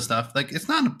some of the stuff. Like it's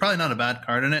probably not a bad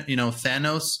card in it.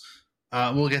 Thanos.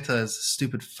 We'll get to this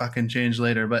stupid fucking change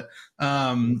later, but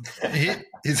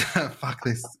he's fuck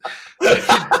this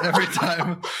every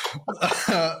time.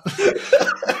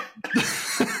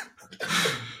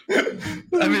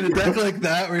 I mean, a deck like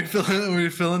that where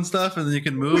you're filling stuff and then you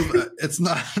can move. It's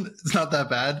not that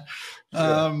bad.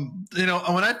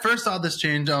 When I first saw this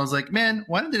change, I was like, man,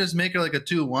 why didn't they just make her like a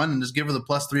 2/1 and just give her the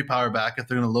 +3 power back if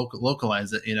they're going to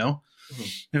localize it? Mm-hmm.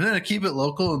 If they're going to keep it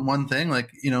local in one thing,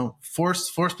 like force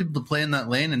people to play in that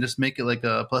lane and just make it like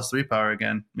a +3 power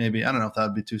again. Maybe I don't know if that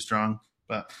would be too strong,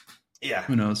 but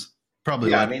who knows?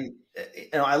 Probably. Yeah, would. I mean.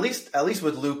 At least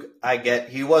with Luke, I get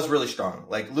he was really strong.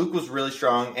 Like Luke was really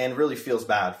strong and really feels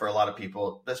bad for a lot of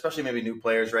people, especially maybe new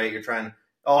players, right? You're trying,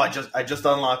 I just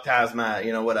unlocked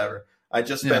Hazmat, whatever. I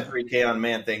just spent 3K on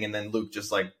Man Thing, and then Luke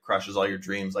just like crushes all your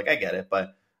dreams. Like I get it,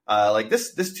 but like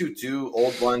this 2/2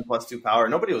 old one +2 power,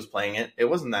 nobody was playing it. It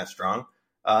wasn't that strong.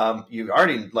 You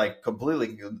already like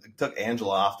completely took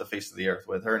Angela off the face of the earth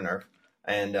with her nerf,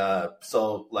 and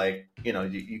so like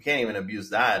you can't even abuse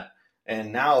that.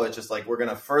 And now it's just like we're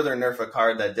gonna further nerf a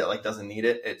card that like doesn't need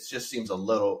it. It just seems a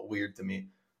little weird to me.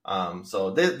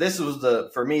 So this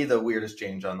was for me the weirdest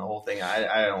change on the whole thing.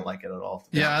 I don't like it at all.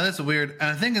 Yeah, that's weird. And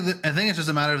I think it's just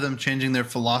a matter of them changing their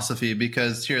philosophy,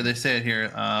 because here they say it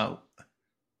here.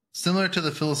 Similar to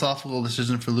the philosophical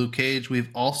decision for Luke Cage, we've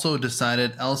also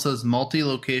decided Elsa's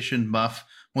multi-location buff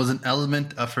was an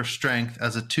element of her strength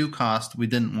as a 2-cost we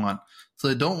didn't want. So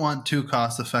they don't want 2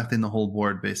 costs affecting the whole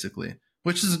board, basically,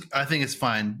 which is, I think, is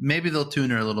fine. Maybe they'll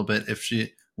tune her a little bit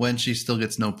when she still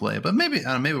gets no play, but maybe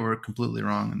we're completely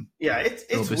wrong. And yeah,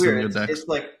 it's weird. It's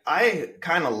like I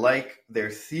kind of like their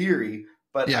theory,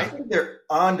 but I think they're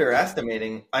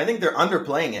underestimating. I think they're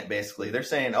underplaying it. Basically, they're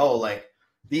saying, "Oh, like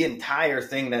the entire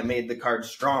thing that made the card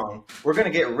strong, we're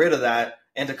going to get rid of that,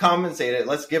 and to compensate it,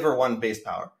 let's give her 1 base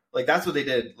power." Like that's what they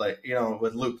did. Like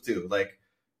with Luke too. Like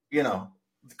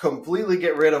completely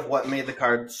get rid of what made the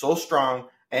card so strong,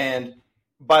 and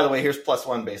by the way, here's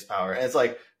 +1 base power. And it's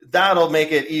like, that'll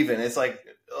make it even. It's like,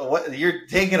 what you're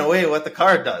taking away what the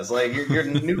card does. Like you're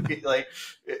new, like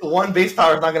 1 base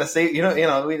power is not going to save,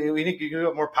 we need to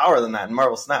give more power than that in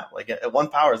Marvel Snap. Like 1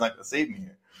 power is not going to save me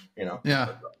here.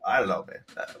 Yeah. I don't know, man.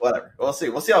 Whatever. We'll see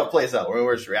how it plays out.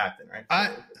 We're just reacting, right?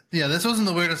 This wasn't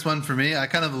the weirdest one for me. I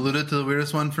kind of alluded to the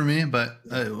weirdest one for me, but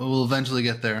we'll eventually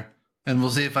get there. And we'll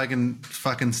see if I can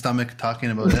fucking stomach talking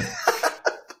about it.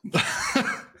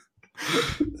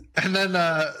 And then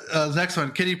next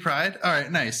one, Kitty Pryde. All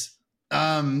right, nice.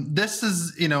 This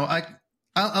is, I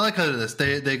like how they did this.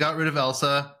 They got rid of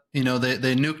Elsa. They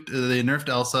nerfed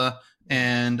Elsa,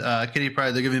 and Kitty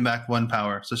Pryde, they're giving back 1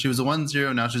 power. So she was a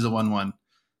 1/0, now she's a 1/1.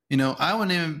 I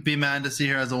wouldn't even be mad to see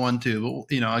her as a 1/2.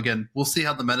 But again, we'll see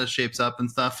how the meta shapes up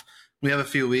and stuff. We have a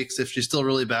few weeks. If she's still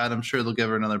really bad, I'm sure they'll give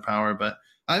her another power. But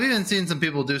I've even seen some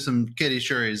people do some Kitty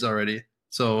Shuris already.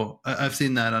 So I've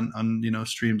seen that on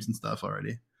streams and stuff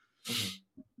already. Mm-hmm.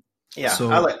 Yeah,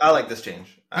 so, I like this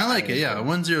change. I like it. Yeah,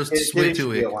 1/0 is way too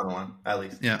weak. 1/1 at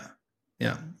least. Yeah,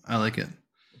 I like it.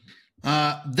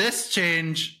 This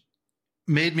change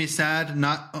made me sad.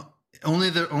 Not only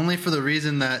for the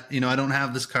reason that I don't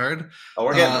have this card. Oh,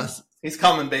 we're getting he's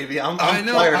coming, baby. I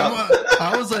know. Fired up.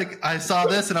 I was like, I saw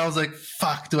this and I was like,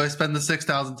 fuck, do I spend the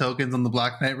 6,000 tokens on the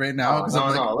Black Knight right now?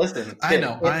 No. Listen, kid, I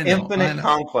know. Infinite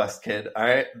Conquest, kid. All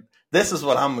right. This is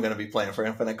what I'm going to be playing for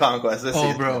Infinite Conquest this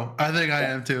season. Bro. I think I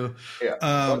am too. Yeah.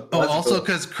 Also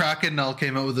because Kraken Null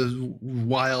came out with a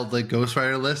wild Ghost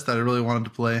Rider list that I really wanted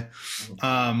to play.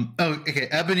 Okay.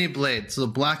 Ebony Blade. So the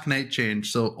Black Knight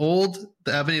change. So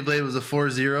the Ebony Blade was a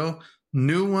 4/0.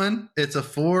 New one, it's a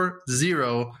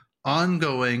 4/0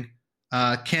 ongoing.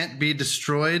 Can't be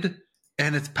destroyed,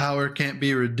 and its power can't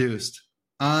be reduced.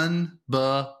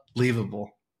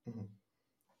 Unbelievable.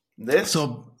 This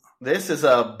is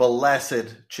a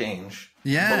blessed change.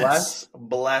 Yes.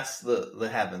 Bless the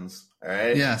heavens. All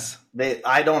right. Yes.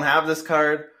 I don't have this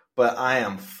card, but I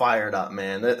am fired up,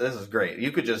 man. This is great.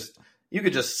 You could just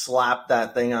slap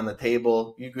that thing on the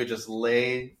table. You could just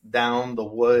lay down the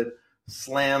wood,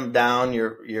 slam down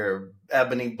your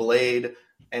ebony blade,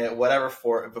 and whatever if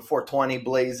a 420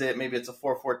 blaze it, maybe it's a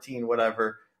 414,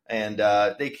 whatever, and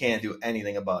they can't do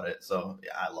anything about it. So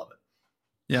yeah, I love it.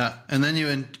 Yeah, and then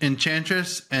you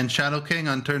Enchantress and Shadow King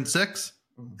on turn 6,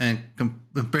 and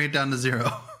bring it down to 0.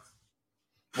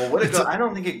 Well, I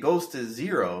don't think it goes to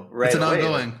 0 right It's an away.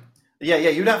 ongoing. Yeah,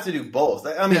 you'd have to do both.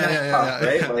 I mean, that's tough,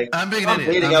 right? Like, I'm being an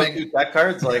idiot. I'm out 2 deck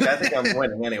cards. Like, I think I'm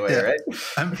winning anyway, right?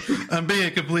 I'm being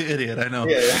a complete idiot. I know.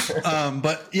 Yeah.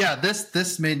 But yeah,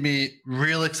 this made me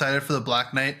real excited for the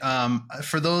Black Knight.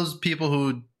 For those people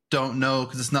who don't know,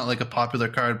 because it's not a popular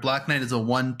card, Black Knight is a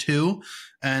 1/2,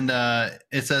 and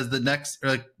it says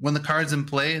when the card's in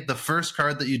play, the first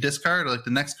card that you discard, or the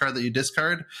next card that you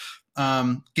discard,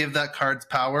 give that card's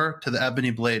power to the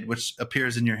Ebony Blade, which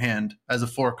appears in your hand as a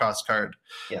 4-cost card.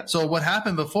 Yeah. So what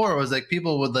happened before was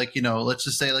people would let's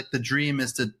just say the dream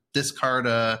is to discard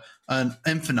an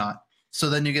Infinite. So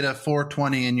then you get a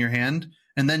 420 in your hand,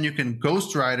 and then you can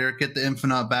Ghost Rider, get the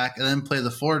Infinite back, and then play the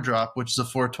 4-drop, which is a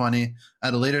 420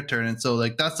 at a later turn. And so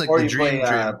that's the dream.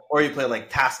 Or you play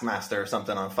Taskmaster or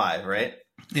something on 5, right?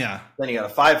 Yeah. Then you got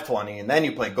a 520, and then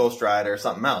you play Ghost Rider or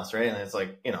something else, right? And it's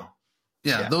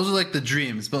Yeah, those are the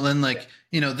dreams. But then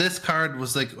this card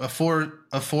was a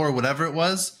 4 whatever it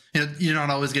was. You're not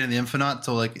always getting the Infinite,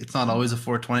 so it's not always a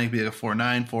 420. It could be a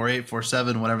 4/9, 4/8,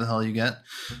 4/7, whatever the hell you get.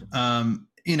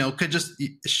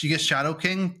 She gets Shadow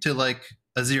King to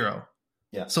a 0.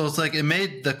 Yeah. So it's it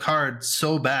made the card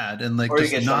so bad and or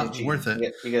just not worth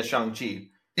it. You get Shang-Chi.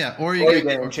 Yeah, or you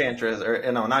get Enchantress, or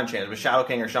no, not Enchantress, but Shadow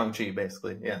King or Shang-Chi,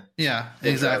 basically. Yeah. Yeah,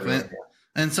 exactly.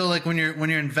 And so like when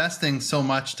you're investing so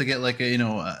much to get like a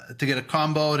to get a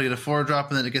combo, to get a 4-drop,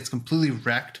 and then it gets completely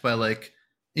wrecked by like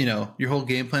your whole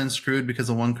game plan screwed because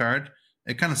of one card,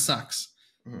 it kind of sucks.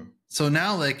 Mm-hmm. So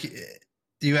now like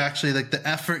you actually like the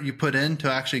effort you put into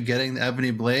actually getting the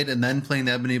Ebony Blade and then playing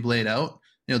the Ebony Blade out,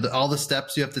 all the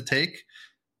steps you have to take.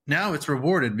 Now it's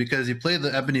rewarded because you play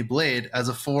the Ebony Blade as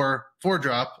a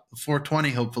 4-drop,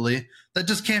 420 hopefully, that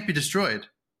just can't be destroyed.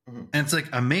 Mm-hmm. And it's like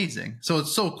amazing. So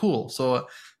it's so cool. So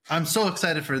I'm so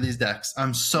excited for these decks.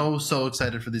 I'm so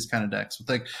excited for these kind of decks with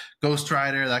like Ghost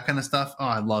Rider, that kind of stuff. Oh,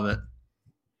 I love it.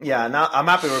 Yeah, now I'm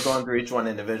happy we're going through each one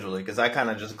individually because I kind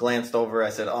of just glanced over. I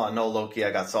said, oh, no, Loki,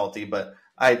 I got salty. But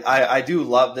I do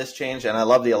love this change, and I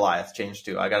love the Elias change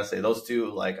too. I got to say, those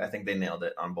two, like, I think they nailed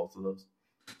it on both of those.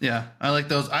 Yeah, I like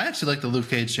those. I actually like the Luke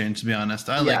Cage change, to be honest.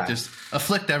 I like just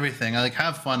afflict everything. I like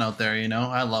have fun out there,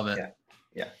 I love it.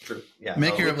 Yeah, true. Yeah,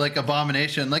 make your like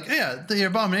abomination like your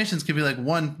abominations could be like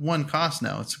one cost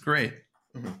now. It's great.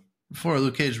 Mm-hmm. Before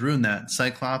Luke Cage ruined that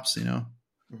Cyclops,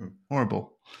 mm-hmm.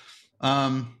 Horrible.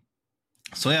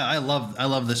 So yeah, I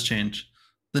love this change.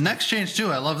 The next change too,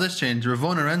 I love this change.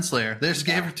 Ravonna Renslayer. They just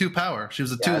gave her 2 power. She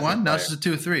was a 2/1. Now she's a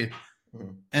 2/3. Mm-hmm.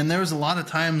 And there was a lot of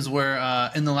times where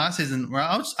in the last season where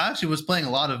I actually was playing a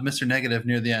lot of Mr. Negative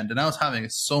near the end, and I was having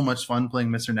so much fun playing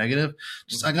Mr. Negative.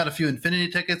 I got a few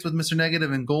Infinity tickets with Mr.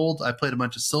 Negative in gold. I played a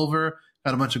bunch of silver,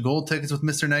 got a bunch of gold tickets with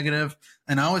Mr. Negative,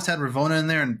 and I always had Ravonna in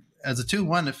there. And as a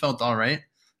 2/1, it felt all right.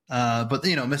 But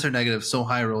Mr. Negative, so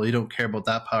high roll, you don't care about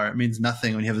that power. It means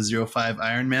nothing when you have a 0/5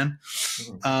 Iron Man.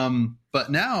 Mm-hmm. But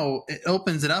now it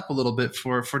opens it up a little bit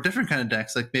for different kind of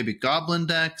decks, like maybe Goblin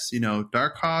decks,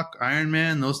 Darkhawk, Iron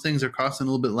Man. Those things are costing a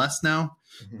little bit less now.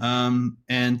 Mm-hmm.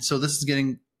 And so this is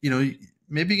getting,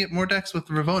 maybe get more decks with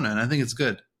Ravonna, and I think it's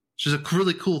good. She's a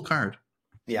really cool card.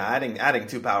 Yeah, adding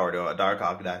 2 power to a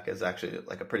Darkhawk deck is actually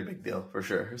like a pretty big deal for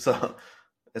sure. So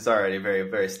it's already a very,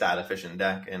 very stat efficient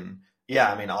deck. And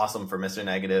yeah, I mean, awesome for Mr.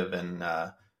 Negative. And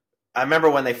I remember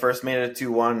when they first made it a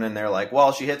 2/1 and they're like,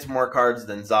 well, she hits more cards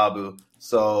than Zabu.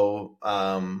 So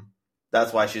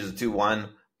that's why she's a 2/1.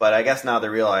 But I guess now they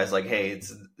realize, like, hey,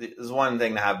 it's one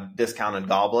thing to have discounted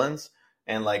goblins.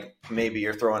 And, like, maybe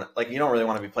you're throwing, like, you don't really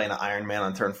want to be playing an Iron Man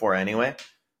on turn 4 anyway.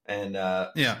 And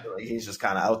like, he's just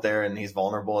kind of out there and he's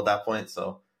vulnerable at that point.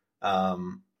 So,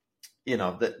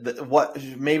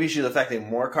 maybe she's affecting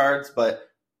more cards, but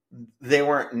they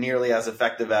weren't nearly as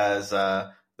effective as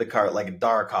the card like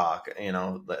Darkhawk.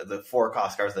 The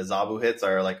 4-cost cards that Zabu hits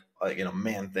are like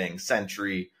Man-Thing,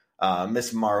 Sentry,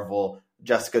 Miss Marvel,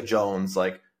 Jessica Jones,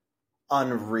 like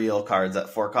unreal cards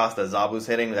at 4-cost that Zabu's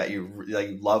hitting that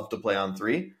you love to play on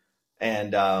 3.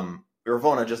 And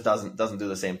Ravonna just doesn't do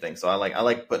the same thing. So I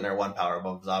like putting her 1 power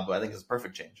above Zabu. I think it's a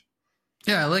perfect change.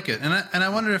 Yeah, I like it, and I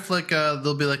wonder if like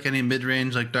there'll be like any mid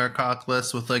range like Darkhawk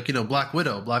lists with like Black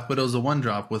Widow. Black Widow's a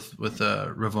 1-drop with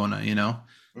Ravonna,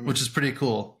 mm-hmm. which is pretty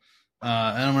cool. And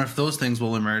I wonder if those things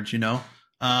will emerge.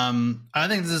 I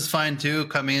think this is fine too.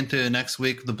 Coming into next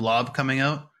week, the Blob coming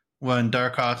out when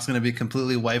Darkhawk's going to be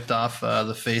completely wiped off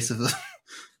the face of the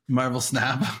Marvel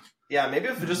Snap. Yeah, maybe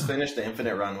if we just finish the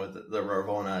Infinite run with the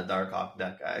Ravonna Darkhawk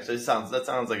deck, actually sounds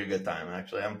like a good time.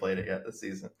 Actually, I haven't played it yet this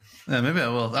season. Yeah, maybe I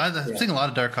will. I've seen a lot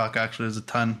of Darkhawk. Actually, there's a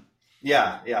ton.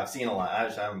 Yeah, I've seen a lot. I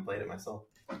haven't played it myself.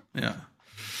 Yeah.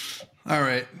 All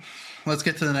right, let's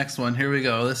get to the next one. Here we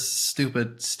go. This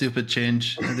stupid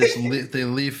change. They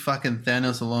leave fucking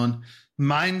Thanos alone.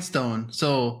 Mind Stone.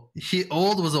 So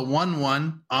old was a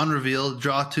 1/1 on reveal.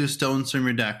 Draw 2 stones from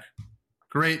your deck.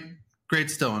 Great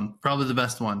stone. Probably the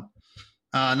best one.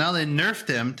 Now they nerfed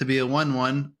him to be a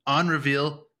 1/1 on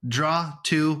reveal, draw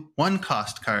 2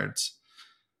 1-cost cards.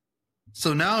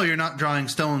 So now you're not drawing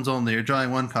stones only, you're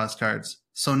drawing 1-cost cards.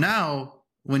 So now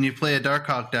when you play a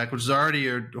Darkhawk deck, which is already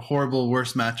your horrible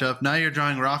worst matchup, now you're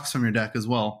drawing rocks from your deck as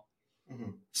well.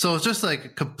 Mm-hmm. So it's just like a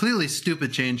completely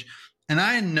stupid change. And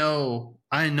I know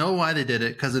why they did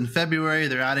it, because in February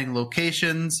they're adding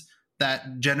locations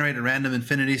that generate a random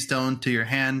Infinity Stone to your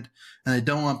hand, and they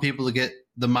don't want people to get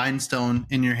the Mind Stone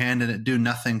in your hand and it do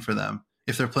nothing for them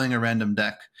if they're playing a random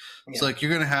deck. Yeah. So like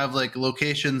you're gonna have like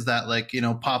locations that like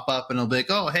pop up and it'll be like,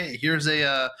 oh hey, here's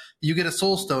you get a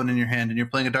Soul Stone in your hand and you're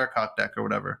playing a Darkhawk deck or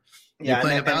whatever. Yeah,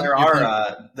 and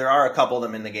there are a couple of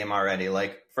them in the game already.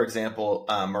 Like for example,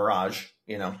 Mirage,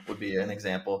 would be an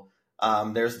example.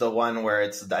 There's the one where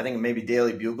it's I think maybe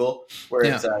Daily Bugle where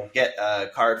it's get a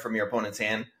card from your opponent's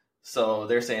hand So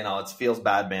they're saying, oh, it feels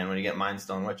bad, man, when you get Mind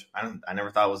Stone, which I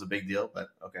never thought was a big deal, but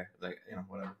okay, like,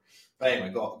 whatever. But anyway,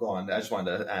 go on. I just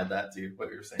wanted to add that to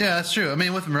what you were saying. Yeah, that's true. I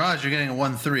mean, with Mirage, you're getting a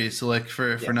 1/3, so like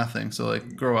for nothing. So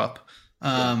like, grow up.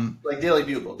 Like Daily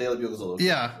Bugle. Daily Bugle's a little.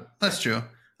 Yeah, that's true.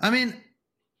 I mean,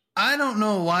 I don't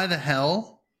know why the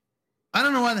hell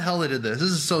they did this. This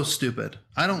is so stupid.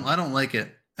 I don't like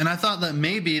it. And I thought that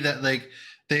maybe that like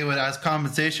they would, as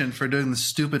compensation for doing the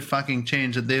stupid fucking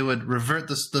change, that they would revert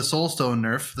the Soulstone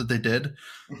nerf that they did.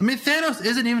 I mean, Thanos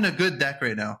isn't even a good deck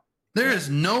right now. There is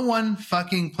no one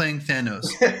fucking playing Thanos,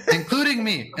 including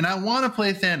me. And I want to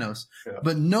play Thanos,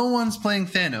 but no one's playing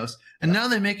Thanos. And now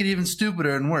they make it even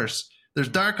stupider and worse. There's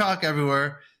Darkhawk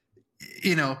everywhere.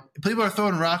 People are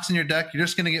throwing rocks in your deck. You're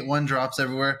just going to get 1-drops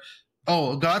everywhere.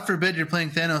 Oh, God forbid you're playing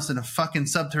Thanos and a fucking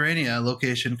Subterranea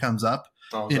location comes up,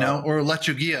 or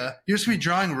Lechugia. You're just going to be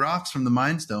drawing rocks from the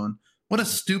Mind Stone. What a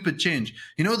stupid change.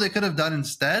 You know what they could have done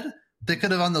instead? They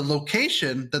could have, on the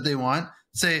location that they want,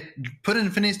 say, put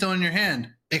Infinity Stone in your hand,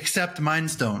 except Mind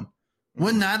Stone.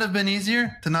 Wouldn't that have been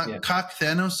easier to not cock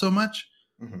Thanos so much?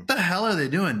 What the hell are they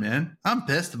doing, man? I'm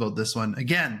pissed about this one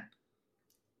again.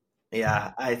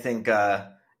 Yeah, I think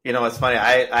it's funny.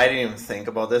 I didn't even think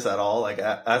about this at all. Like,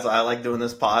 as I like doing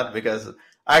this pod because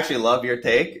I actually love your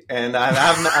take, and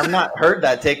I've not heard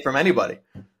that take from anybody.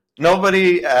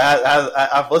 Nobody.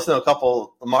 I've listened to a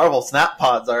couple Marvel Snap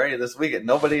pods already this week, and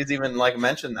nobody's even like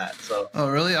mentioned that. So. Oh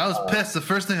really? I was pissed. The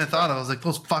first thing I thought of, I was like,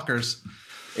 those fuckers.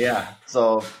 Yeah.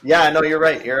 So no, you're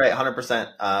right. You're right,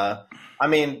 100%. I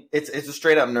mean, it's a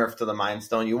straight up nerf to the Mind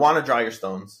Stone. You want to draw your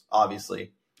stones,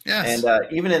 obviously. Yes. And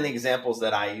even in the examples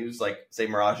that I use, like say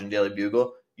Mirage and Daily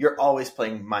Bugle, you're always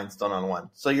playing Mind Stone on 1,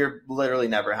 so you're literally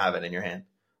never have it in your hand.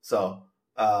 So.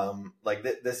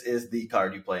 This is the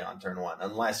card you play on turn 1,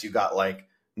 unless you got like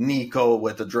Nico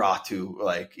with the draw 2,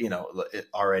 like, it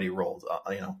already rolled,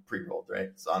 pre-rolled, right?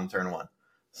 It's on turn 1.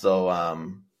 So,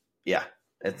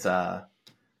 it's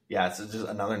just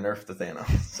another nerf to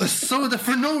Thanos. So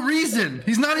for no reason,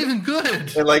 he's not even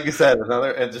good. And like you said,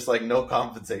 and just like no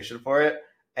compensation for it.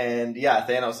 And yeah,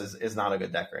 Thanos is not a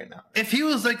good deck right now. If he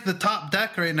was like the top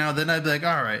deck right now, then I'd be like,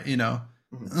 all right,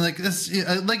 like this,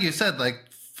 like you said, like,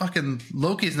 fucking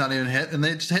Loki's not even hit, and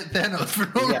they just hit Thanos for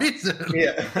no reason.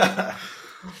 Yeah.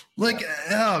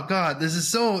 Oh god, this is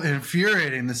so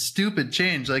infuriating. This stupid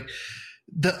change. Like,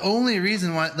 the only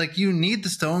reason why, like, you need the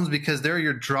stones because they're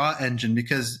your draw engine.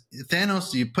 Because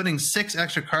Thanos, you're putting 6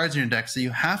 extra cards in your deck, so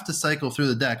you have to cycle through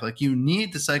the deck. Like, you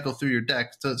need to cycle through your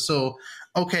deck. So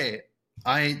okay,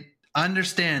 I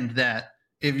understand that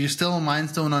if you're still a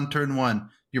Mind Stone on turn 1,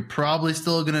 you're probably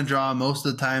still going to draw most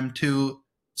of the time 2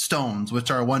 stones,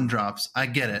 which are 1-drops. I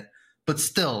get it. But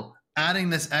still, adding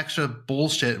this extra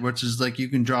bullshit, which is like you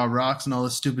can draw rocks and all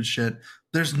this stupid shit,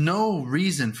 there's no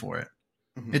reason for it.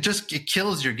 It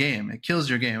kills your game. It kills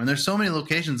your game. And there's so many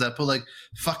locations that put like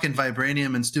fucking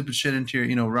vibranium and stupid shit into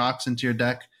your, rocks into your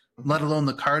deck, let alone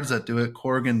the cards that do it.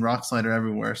 Korg and Rock Slider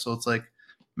everywhere. So it's like,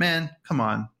 man, come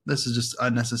on. This is just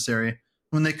unnecessary.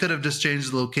 When they could have just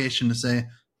changed the location to say,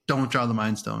 don't draw the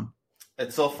Mind Stone.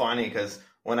 It's so funny because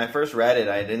when I first read it,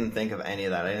 I didn't think of any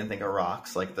of that. I didn't think of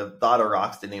rocks. Like, the thought of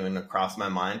rocks didn't even cross my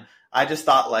mind. I just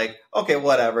thought, like, okay,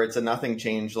 whatever. It's a nothing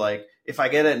change. Like, if I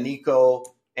get a Nico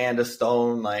and a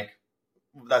stone, like,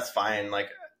 that's fine. Like,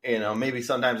 maybe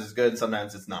sometimes it's good,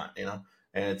 sometimes it's not, and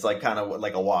it's like kind of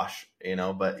like a wash,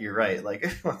 but you're right. Like,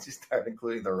 once you start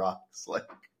including the rocks, like,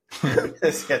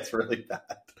 this gets really bad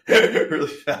really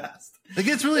fast. It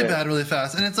gets really bad really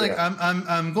fast, and it's like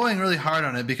I'm going really hard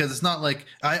on it because it's not like,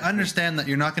 I understand that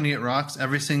you're not going to get rocks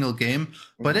every single game,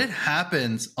 but it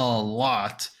happens a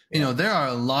lot. There are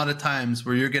a lot of times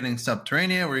where you're getting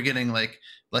Subterranea, where you're getting like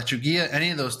Lechugia, any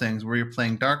of those things, where you're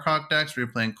playing Darkhawk decks, where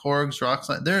you're playing Korgs, Rocks.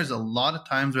 There's a lot of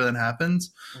times where that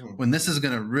happens when this is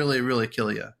going to really, really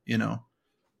kill you.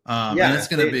 And it's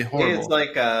going to be horrible. It's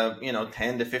like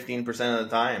 10 to 15% of the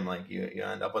time, like you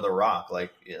end up with a rock.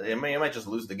 Like, you might just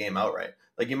lose the game outright.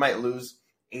 Like, you might lose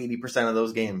 80% of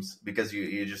those games because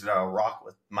you just got a rock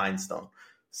with Mind Stone.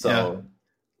 So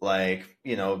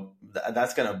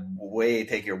that's gonna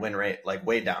take your win rate like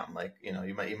way down. Like,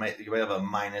 you might have a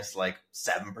minus like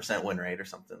 7% win rate or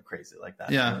something crazy like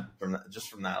that. Yeah, from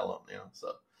that alone.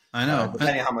 So. I know.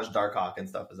 Depending on how much Darkhawk and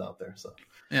stuff is out there. So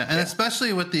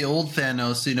especially with the old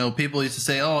Thanos, people used to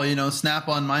say, "Oh, snap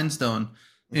on Mind Stone,"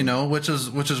 which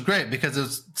was great because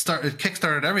it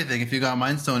kickstarted everything. If you got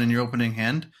Mind Stone in your opening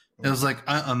hand, it was like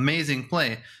an amazing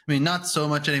play. I mean, not so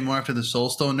much anymore after the Soul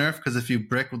Stone nerf, because if you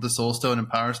brick with the Soul Stone and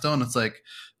Power Stone, it's like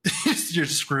you're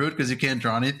screwed because you can't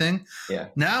draw anything. Yeah.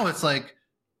 Now it's like,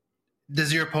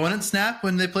 does your opponent snap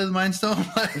when they play the Mind Stone?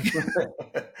 Like,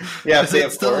 yeah, if they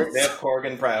have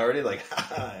Korg priority, like,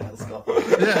 let's go.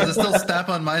 Yeah, does it still snap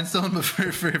on Mind Stone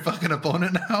for your fucking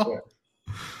opponent now?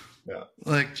 Yeah.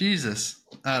 Like, Jesus.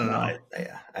 I don't know.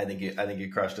 I think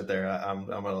you crushed it there. I'm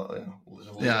gonna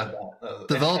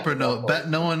Developer note: bet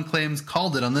no one claims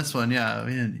called it on this one. Yeah,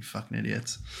 you fucking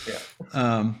idiots.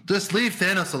 Yeah. Just leave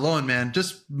Thanos alone, man.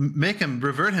 Just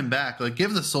revert him back. Like,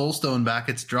 give the Soul Stone back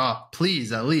its drop,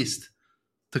 please, at least,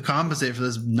 to compensate for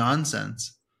this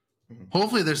nonsense. Mm-hmm.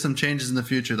 Hopefully, there's some changes in the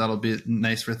future that'll be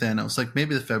nice for Thanos. Like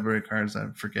maybe the February cards, I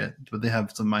forget, but they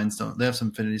have some Mind Stone. They have some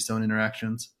Infinity Stone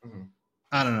interactions. Mm-hmm.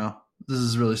 I don't know. This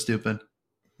is really stupid.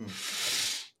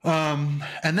 And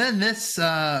then this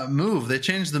move, they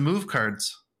changed the move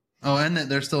cards. Oh, and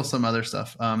there's still some other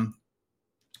stuff.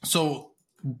 So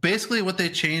basically, what they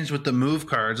changed with the move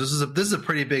cards, this is a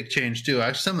pretty big change too.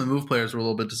 Actually, some of the move players were a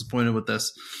little bit disappointed with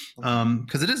this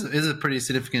because it is a pretty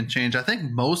significant change. I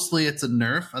think mostly it's a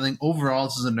nerf. I think overall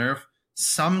this is a nerf.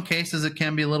 Some cases it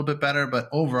can be a little bit better, but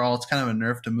overall it's kind of a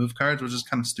nerf to move cards, which is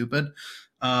kind of stupid.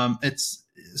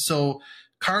 So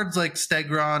cards like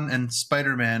Stegron and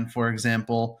Spider-Man, for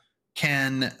example,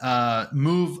 can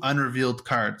move unrevealed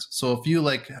cards. So if you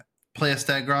like play a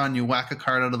Stegron, you whack a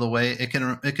card out of the way, it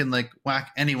can like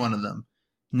whack any one of them.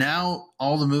 Now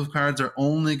all the move cards are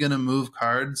only going to move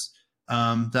cards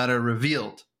that are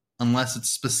revealed, unless it's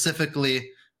specifically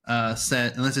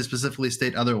unless they specifically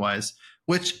state otherwise.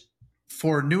 Which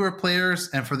for newer players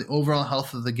and for the overall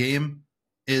health of the game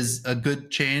is a good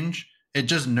change. It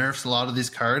just nerfs a lot of these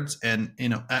cards, and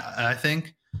I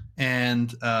think, and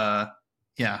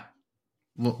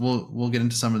we'll get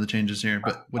into some of the changes here.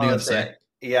 But what do you have to say?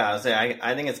 Yeah,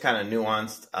 I think it's kind of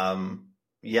nuanced.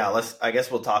 I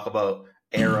guess we'll talk about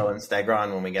Arrow and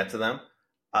Stegron when we get to them.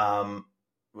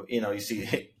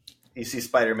 You see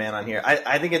Spider-Man on here.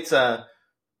 I think it's a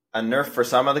nerf for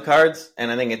some of the cards,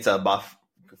 and I think it's a buff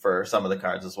for some of the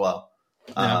cards as well.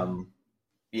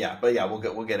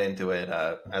 We'll get into it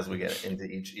as we get into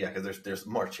each. Yeah, because there's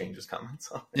more changes coming.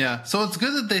 So so it's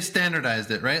good that they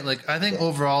standardized it, right? Like I think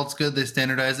overall it's good they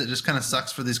standardized it. It just kind of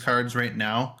sucks for these cards right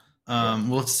now.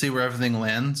 We'll see where everything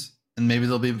lands, and maybe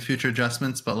there'll be future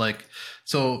adjustments. But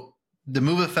so the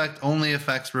move effect only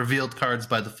affects revealed cards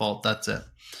by default. That's it.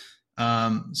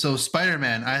 So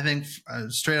Spider-Man, I think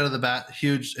straight out of the bat,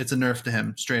 huge. It's a nerf to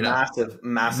him, straight up.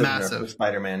 Massive nerf for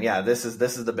Spider-Man. Yeah, this is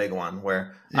the big one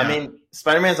where I mean,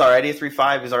 Spider-Man's already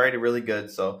 3/5. He's already really good,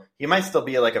 so he might still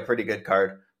be like a pretty good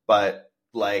card. But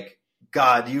like,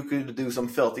 God, you could do some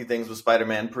filthy things with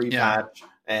Spider-Man pre-patch,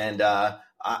 and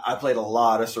I played a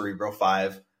lot of Cerebro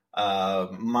 5.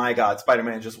 My God,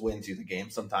 Spider-Man just wins you the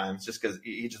game sometimes, just because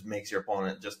he just makes your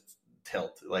opponent just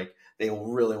tilt. Like they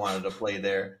really wanted to play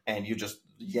there, and you just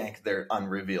yank their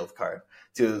unrevealed card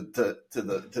to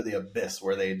the abyss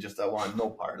where they just want no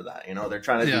part of that. They're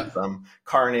trying to do some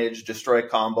Carnage destroy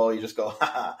combo. You just go,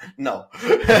 no,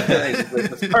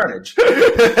 it's Carnage.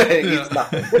 It's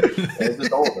nothing. It's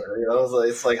just over.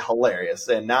 It's like hilarious.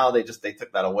 And now they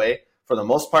took that away. For the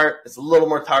most part, it's a little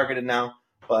more targeted now,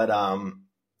 but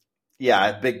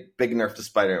big nerf to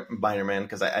Spider-Man,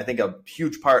 because I think a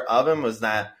huge part of him was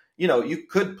that you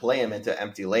could play him into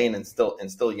empty lane and still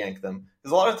yank them,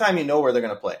 because a lot of the time where they're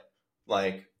going to play.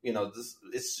 Like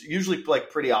it's usually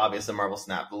like pretty obvious in Marvel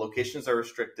Snap. The locations are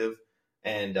restrictive,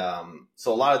 and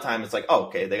so a lot of time it's like, oh,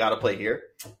 okay, they got to play here.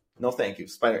 No, thank you,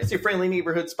 Spider. It's your friendly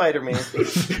neighborhood Spider-Man.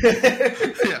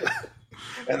 Yeah.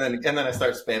 And then I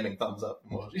start spamming thumbs up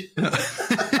emoji.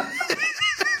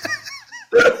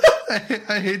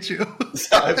 I hate you. That's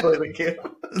how I play the game.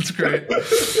 That's great.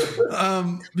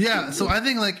 So I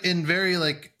think like in very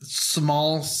like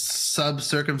small sub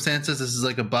circumstances, this is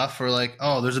like a buff, or like,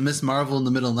 oh, there's a Miss Marvel in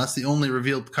the middle, and that's the only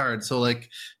revealed card. So like,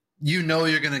 you're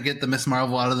gonna get the Miss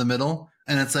Marvel out of the middle,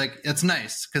 and it's like, it's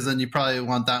nice because then you probably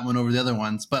want that one over the other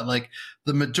ones. But like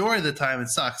the majority of the time, it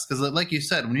sucks because like you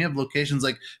said, when you have locations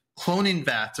like cloning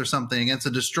vats or something against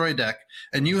a destroy deck,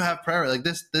 and you have priority, like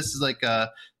this is like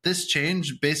this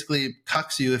change basically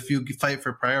cucks you if you fight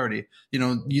for priority. You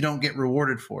don't get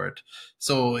rewarded for it.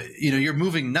 So you're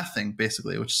moving nothing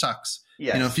basically, which sucks.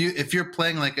 Yes. If you're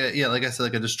playing like like I said,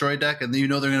 like a destroy deck, and they're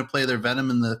going to play their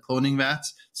Venom in the cloning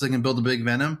vats so they can build a big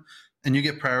Venom, and you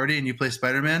get priority and you play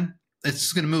Spider-Man, it's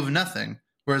just going to move nothing.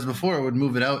 Whereas before it would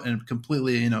move it out and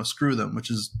completely screw them, which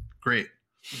is great.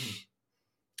 Mm-hmm.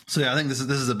 So I think this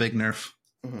is a big nerf.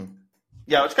 Mm-hmm.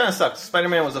 Yeah, which kind of sucks.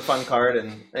 Spider-Man was a fun card,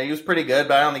 and he was pretty good,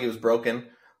 but I don't think he was broken.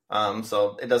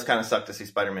 So it does kind of suck to see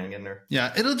Spider-Man getting nerfed.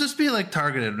 Yeah, it'll just be like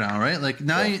targeted now, right? Like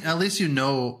now, at least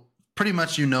pretty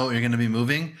much you're going to be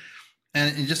moving,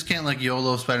 and you just can't like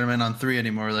YOLO Spider-Man on 3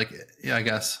 anymore. Like, yeah, I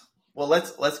guess. Well,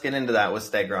 let's get into that with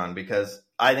Stegron, because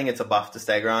I think it's a buff to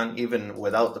Stegron even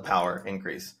without the power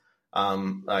increase.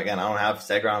 Again, I don't have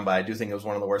Stegron, but I do think it was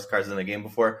one of the worst cards in the game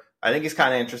before. I think he's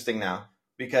kind of interesting now,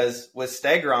 because with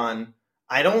Stegron,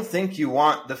 I don't think you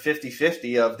want the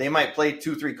 50-50 of they might play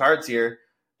 2-3 cards here,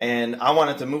 and I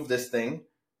wanted to move this thing.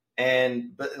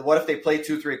 But what if they play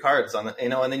 2-3 cards on the,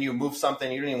 and then you move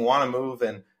something you don't even want to move,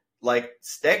 and like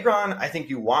Stegron, I think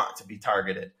you want to be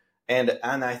targeted. And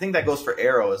I think that goes for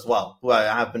Arrow as well, who I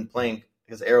have been playing,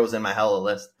 because Arrow's in my hella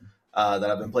list that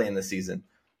I've been playing this season.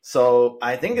 So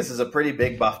I think this is a pretty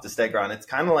big buff to Stegron. It's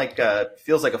kind of like,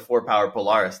 feels like a 4-power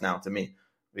Polaris now to me,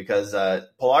 because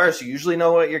Polaris, you usually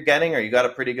know what you're getting, or you got a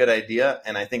pretty good idea.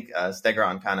 And I think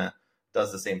Stegron kind of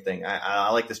does the same thing.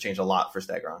 I like this change a lot for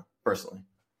Stegron, personally.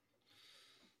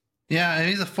 Yeah, and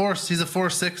he's a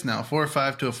 4/6 now,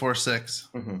 4/5 to a 4/6.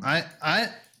 Mm-hmm.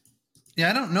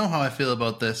 I don't know how I feel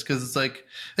about this, because it's like,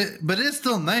 but it's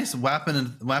still nice whapping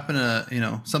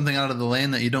a something out of the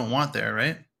lane that you don't want there,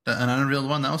 right? An unrevealed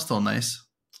one, that was still nice.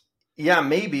 Yeah,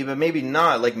 maybe, but maybe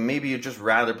not. Like, maybe you'd just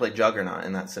rather play Juggernaut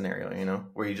in that scenario,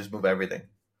 where you just move everything.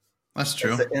 That's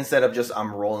true. Instead of just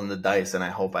I'm rolling the dice and I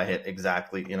hope I hit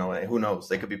exactly. Who knows?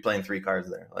 They could be playing 3 cards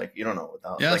there. Like, you don't know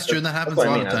without. Yeah, that's true. That happens a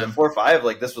lot of time. 4/5,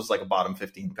 like this was like a bottom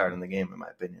 15 card in the game, in my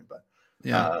opinion. But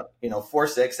yeah,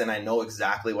 4/6, and I know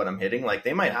exactly what I'm hitting. Like,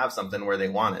 they might have something where they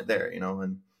want it there,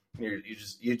 and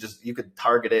you could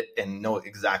target it and know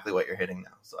exactly what you're hitting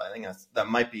now. So I think that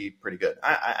might be pretty good.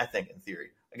 I think, in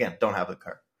theory. Again, don't have the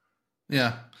card.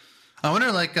 Yeah. I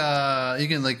wonder, like, you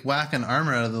can like whack an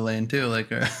armor out of the lane too, like.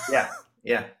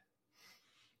 Yeah.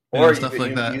 Or stuff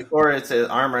like that. Or it's an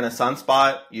armor and a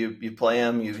sunspot. You play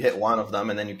them, you hit one of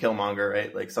them, and then you Killmonger,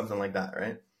 right? Like something like that,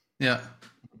 right? Yeah.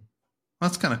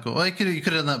 That's kind of cool. Well, you could have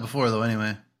done that before, though.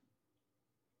 Anyway.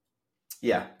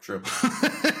 Yeah, true.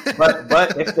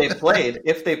 but if they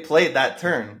played that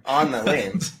turn on the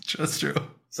lane, that's true.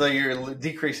 So you're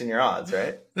decreasing your odds,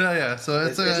 right? Yeah. So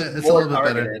it's a little bit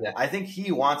targeted. better. I think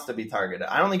he wants to be targeted.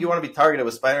 I don't think you want to be targeted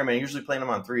with Spider-Man. You're usually playing him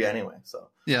on 3 anyway. So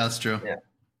yeah, that's true. Yeah.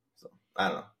 So I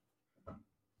don't know.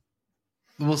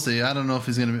 We'll see. I don't know if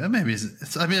he's going to be. Maybe. A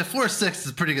 4/6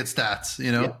 is pretty good stats.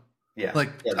 Yeah. Like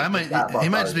he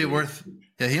might just be worth.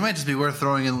 Yeah, he might just be worth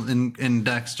throwing in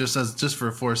decks just for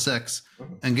a 4/6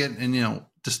 mm-hmm. and get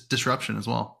just disruption as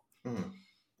well. Mm-hmm.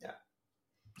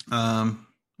 Yeah.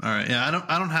 All right. Yeah,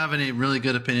 I don't have any really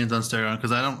good opinions on Stegron,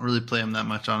 because I don't really play him that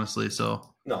much, honestly.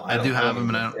 So no, I do have him,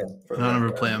 and I don't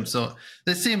ever play him. So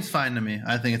this seems fine to me.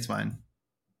 I think it's fine.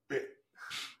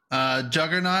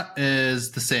 Juggernaut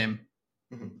is the same.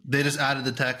 Mm-hmm. They just added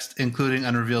the text, including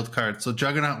unrevealed cards. So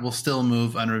Juggernaut will still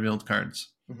move unrevealed cards.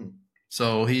 Mm-hmm.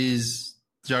 So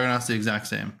Juggernaut's the exact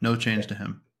same. No change to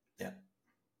him.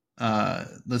 Yeah.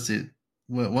 Let's see.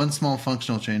 One small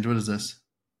functional change. What is this?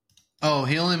 Oh,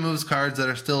 he only moves cards that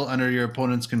are still under your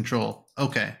opponent's control.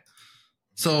 Okay.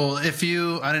 So I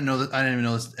didn't even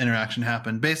know this interaction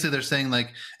happened. Basically, they're saying,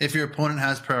 like, if your opponent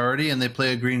has priority and they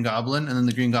play a green goblin, and then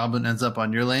the green goblin ends up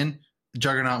on your lane,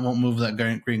 Juggernaut won't move that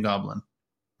green goblin.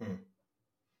 Does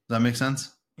that make sense?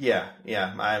 Yeah.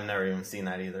 I've never even seen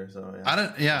that either. So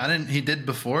yeah. I didn't. He did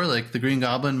before. Like, the green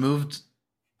goblin moved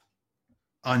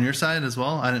on your side as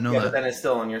well. I didn't know that. But then it's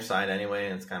still on your side anyway,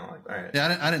 and it's kind of like, all right.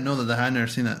 Yeah, I didn't know that. I'd never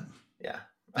seen that. Yeah.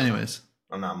 Anyways,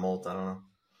 I'm not Molt. I don't know.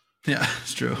 Yeah,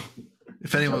 it's true.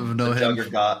 If anyone would know him,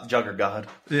 Jugger God.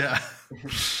 Yeah.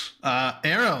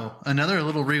 Arrow, another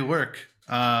little rework.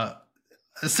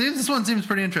 This one seems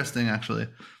pretty interesting, actually.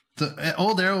 The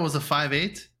old Arrow was a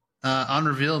 5/8. On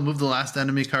reveal, move the last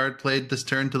enemy card played this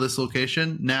turn to this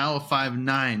location. Now a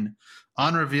 5/9.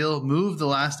 On reveal, move the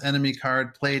last enemy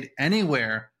card played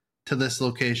anywhere to this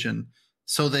location.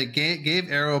 So they gave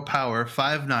Arrow power,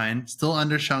 5/9, still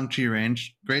under Shang-Chi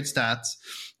range. Great stats.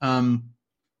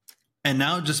 And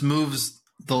now it just moves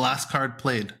the last card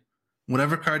played.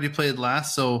 Whatever card you played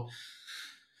last. So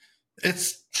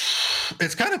it's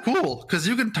kind of cool, because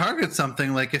you can target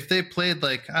something. Like, if they played,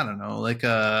 like, I don't know, like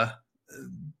a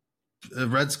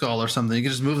Red Skull or something, you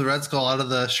can just move the Red Skull out of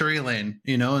the Shuri lane,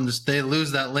 and just they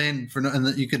lose that lane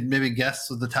and you could maybe guess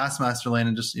with the Taskmaster lane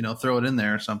and just throw it in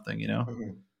there or something.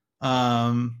 Mm-hmm.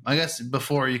 I guess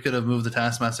before you could have moved the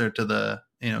Taskmaster to the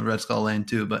Red Skull lane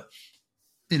too, but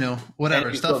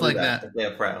whatever, stuff like that. They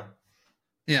have Prowl.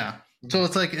 Yeah. So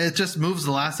it's like, it just moves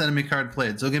the last enemy card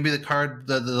played. So it can be the card,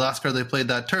 the last card they played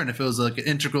that turn. If it was like an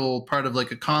integral part of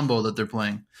like a combo that they're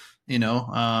playing, you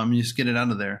just get it out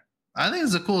of there. I think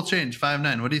it's a cool change.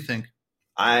 5/9. What do you think?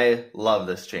 I love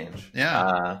this change.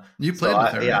 Yeah. You played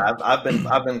with her. Yeah. Right?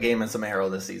 I've been gaming some Arrow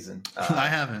this season. I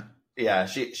haven't. Yeah.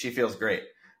 She feels great.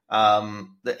 I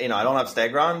don't have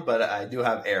Stegron, but I do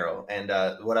have Arrow. And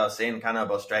what I was saying kind of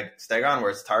about Stegron,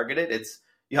 where it's targeted,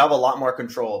 you have a lot more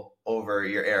control over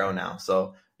your Arrow now.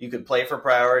 So you could play for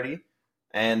priority,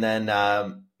 and then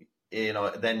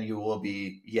then you will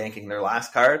be yanking their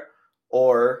last card,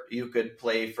 or you could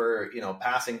play for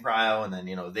passing prio, and then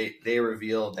they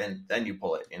reveal, then you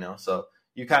pull it. So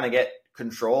you kind of get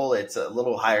control. It's a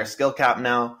little higher skill cap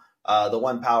now. The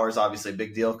 1 power is obviously a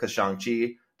big deal because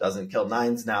Shang-Chi doesn't kill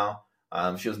 9s now.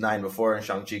 She was 9 before, and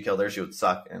Shang-Chi killed her. She would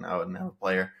suck, and I would never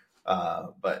play her.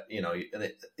 But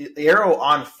the Arrow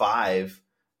on 5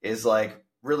 is like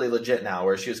really legit now,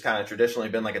 where she was kind of traditionally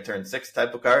been like a turn 6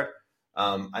 type of card.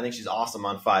 I think she's awesome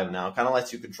on 5 now. Kind of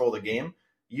lets you control the game.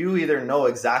 You either know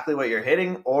exactly what you're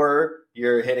hitting, or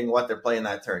you're hitting what they're playing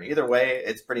that turn. Either way,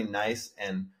 it's pretty nice,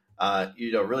 and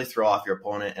really throw off your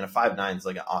opponent. And a 5/9 is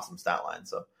like an awesome stat line.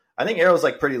 So I think Arrow's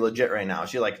like pretty legit right now.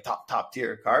 Is she like a top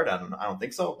tier card? I don't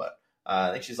think so, but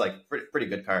I think she's like pretty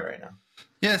good card right now.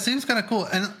 Yeah, it seems kind of cool.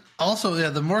 And also, yeah,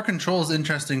 the more control is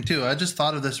interesting too. I just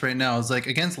thought of this right now. It's like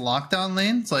against lockdown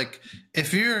lanes, like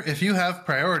if you have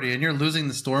priority and you're losing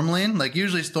the storm lane, like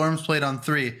usually storm's played on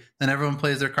 3, then everyone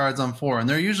plays their cards on 4, and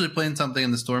they're usually playing something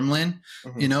in the storm lane.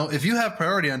 Mm-hmm. If you have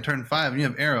priority on turn 5 and you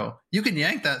have Arrow, you can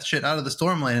yank that shit out of the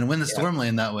storm lane and win the storm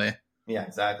lane that way. Yeah,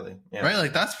 exactly. Yeah. Right?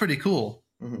 Like that's pretty cool.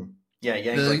 Mm-hmm. Yeah,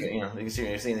 you're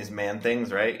seeing these man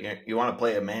things, right? You want to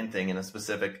play a man thing in a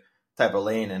specific type of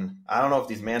lane, and I don't know if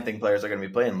these man thing players are going to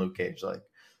be playing Luke Cage, so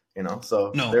no.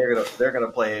 they're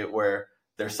gonna play where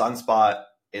their sunspot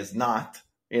is not,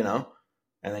 and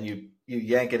then you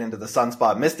yank it into the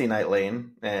sunspot Misty Knight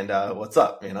lane, and what's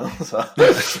up, so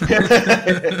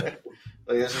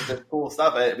it's just cool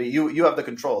stuff. But you have the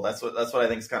control. That's what I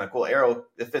think is kind of cool. Arrow,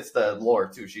 it fits the lore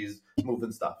too. She's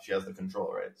moving stuff. She has the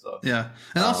control, right? So yeah,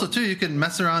 and also too, you can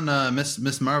mess around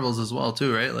Miss Marvels as well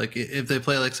too, right? Like if they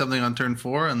play like something on turn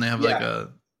 4 and they have like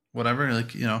a whatever,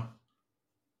 like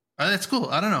it's cool.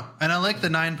 I don't know, and I like the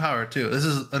 9 power too. This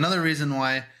is another reason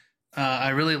why I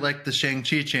really like the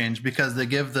Shang-Chi change, because they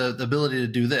give the ability to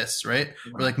do this, right?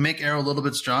 Mm-hmm. Or like make Arrow a little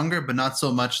bit stronger, but not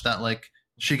so much that like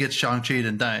she gets Shang-Chi'd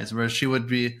and dies, whereas she would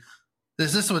be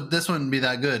this wouldn't be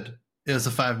that good. It was a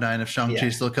 5/9 if Shang-Chi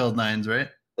still killed 9s, right?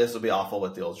 This would be awful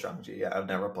with the old Shang-Chi. Yeah, I've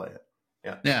never played it.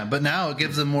 Yeah, but now it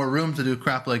gives them more room to do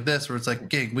crap like this, where it's like,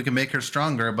 okay, we can make her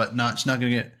stronger, but she's not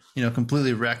going to get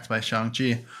completely wrecked by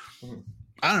Shang-Chi. Mm-hmm.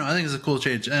 I don't know. I think it's a cool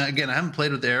change. Again, I haven't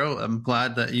played with Arrow. I'm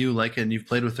glad that you like it and you've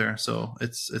played with her, so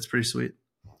it's pretty sweet.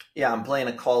 Yeah, I'm playing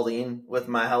a Colleen with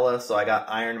my Hela, so I got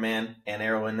Iron Man and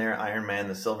Arrow in there. Iron Man,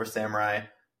 the Silver Samurai,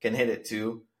 can hit it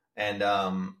too. And,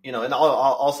 and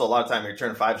also a lot of time your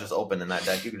turn 5 is just open in that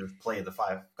deck. You can just play the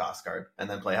 5 cost card and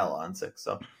then play Hela on 6.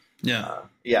 So,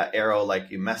 Arrow,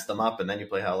 like you mess them up and then you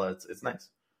play Hela. It's nice.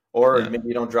 Or maybe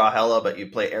you don't draw Hela, but you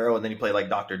play Arrow and then you play like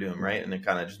Doctor Doom, right? And it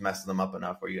kind of just messes them up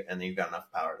enough and then you've got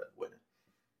enough power to win it.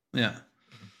 Yeah.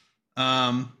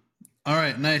 All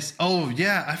right, nice. Oh,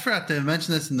 yeah, I forgot to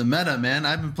mention this in the meta, man.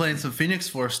 I've been playing some Phoenix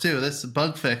Force, too. This is a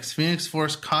bug fix. Phoenix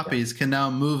Force copies can now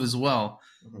move as well.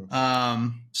 Mm-hmm.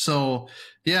 So,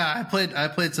 yeah, I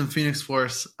played some Phoenix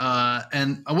Force,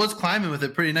 and I was climbing with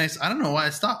it pretty nice. I don't know why I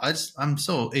stopped. I'm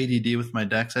so ADD with my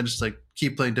decks. I just,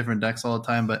 keep playing different decks all the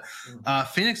time. But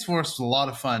Phoenix Force was a lot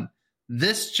of fun.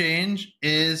 This change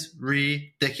is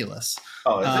ridiculous.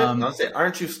 Oh, is it?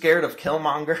 Aren't you scared of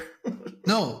Killmonger?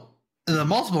 No. The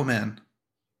multiple man.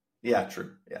 Yeah,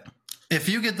 true. Yeah. If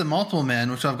you get the multiple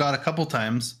man, which I've got a couple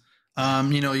times,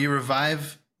 you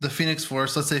revive the Phoenix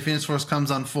Force. Let's say Phoenix Force comes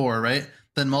on 4, right?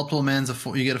 Then multiple man's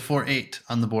you get a 4/8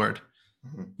 on the board.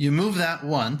 Mm-hmm. You move that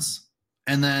once,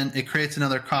 and then it creates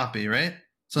another copy, right?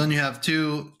 So then you have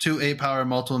two 8-power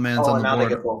multiple mans on the board. Oh, now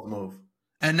they can both move.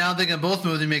 And now they can both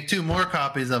move. You make 2 more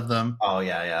copies of them. Oh,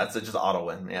 yeah. That's just auto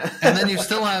win. Yeah. And then you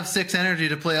still have 6 energy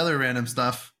to play other random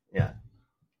stuff. Yeah.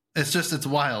 It's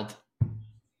wild.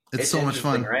 It's so much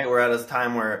fun. Right? We're at a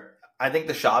time where I think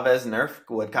the Chavez nerf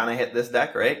would kind of hit this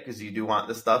deck, right? Because you do want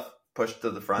this stuff pushed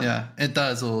to the front. Yeah, it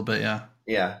does a little bit, yeah.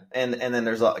 Yeah, and then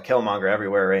there's a Killmonger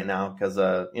everywhere right now because,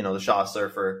 the Shaw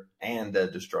Surfer and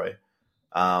Destroy.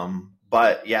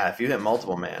 But, yeah, if you hit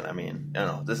multiple man, I mean,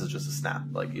 this is just a snap.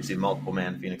 Like, you see multiple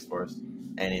man Phoenix Force,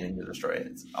 anything to destroy it,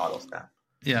 it's auto snap.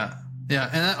 Yeah,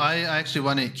 and I actually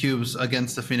won 8 cubes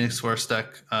against the Phoenix Force deck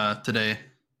today.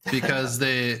 Because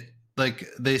they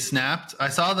snapped. I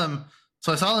saw them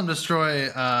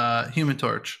destroy Human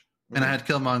Torch, and I had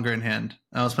Killmonger in hand.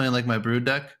 I was playing my Brood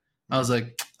deck. I was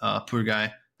like, oh, poor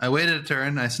guy. I waited a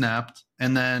turn, I snapped,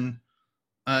 and then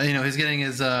he's getting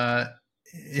his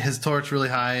torch really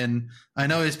high, and I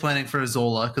know he's planning for a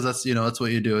Zola because that's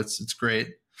what you do. It's great.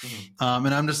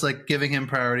 And I'm just like giving him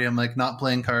priority. I'm like not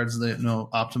playing cards that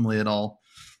optimally at all.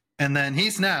 And then he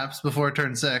snaps before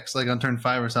turn 6, like on turn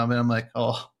 5 or something. I'm like,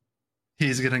 oh,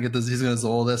 he's gonna get this. He's gonna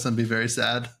Zol this and be very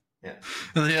sad. Yeah.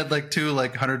 And then he had like 2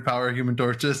 like 100 power Human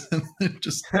Torches, and it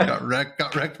just got wrecked by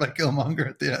Killmonger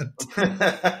at the end.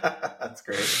 That's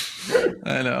great.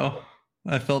 I know.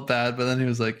 I felt bad, but then he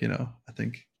was like, I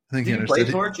think Did he you play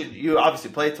understood. Torch? You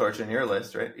obviously play Torch in your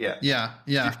list, right? Yeah. Yeah.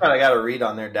 You kind of got to read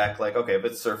on their deck, like, okay, if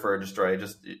it's Surfer or Destroy,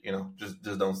 just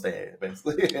don't stay,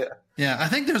 basically. Yeah, I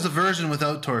think there's a version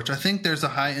without Torch. I think there's a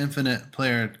high infinite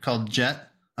player called Jet.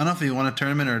 I don't know if you won a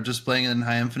tournament or just playing it in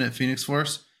high infinite Phoenix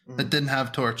Force that didn't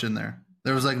have Torch in there.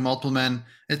 There was like multiple men.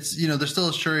 It's there's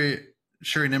still Shuri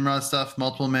Nimrod stuff,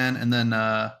 multiple men, and then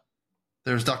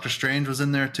there's Doctor Strange was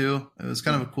in there too. It was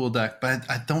kind of a cool deck, but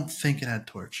I don't think it had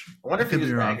Torch. I wonder if he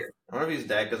used Dagger.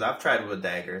 because I've tried with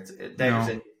Dagger. Dagger's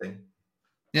interesting.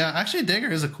 Yeah, actually,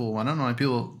 Dagger is a cool one. I don't know why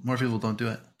more people don't do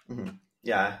it. Mm-hmm.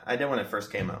 Yeah, I did when it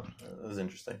first came out. It was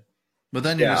interesting. But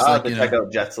then I'll have to check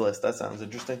out Jet's list. That sounds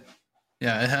interesting.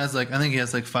 Yeah, it has I think he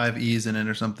has 5 E's in it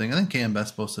or something. I think KM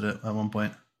Best posted it at one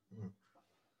point. Mm-hmm.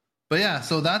 But yeah,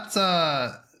 so that's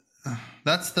the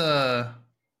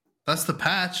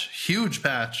patch, huge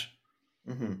patch.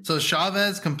 Mm-hmm. So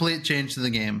Chavez, complete change to the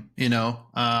game.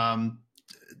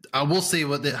 I will see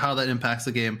how that impacts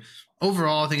the game.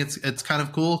 Overall, I think it's kind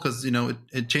of cool because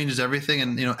it changes everything,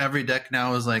 and every deck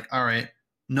now is like, all right,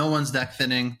 no one's deck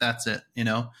thinning. That's it.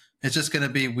 It's just going to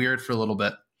be weird for a little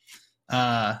bit.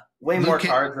 Way more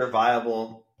cards are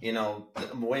viable.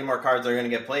 Way more cards are going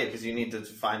to get played because you need to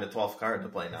find a 12th card to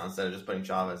play now instead of just putting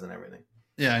Chavez and everything.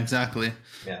 Yeah, exactly.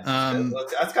 Yeah,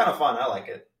 that's kind of fun. I like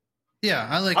it. Yeah,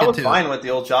 I like it too. I was fine with the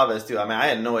old Chavez too. I mean, I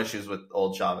had no issues with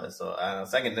old Chavez. So I don't know,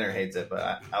 Second Dinner hates it,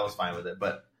 but I was fine with it.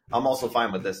 But I'm also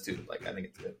fine with this too. I think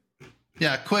it's good.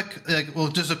 Yeah,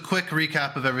 just a quick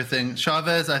recap of everything.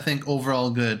 Chavez, I think overall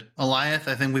good. Eliath,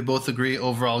 I think we both agree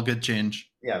overall good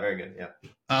change. Yeah, very good. Yeah.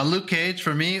 Luke Cage,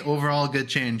 for me, overall good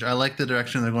change. I like the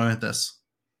direction they're going with this.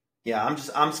 Yeah,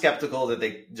 I'm skeptical that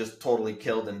they just totally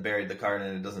killed and buried the card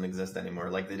and it doesn't exist anymore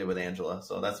like they did with Angela.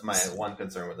 So that's my one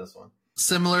concern with this one.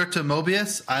 Similar to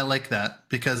Mobius, I like that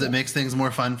because it makes things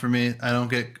more fun for me. I don't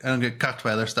get cucked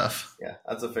by other stuff. Yeah,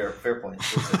 that's a fair point.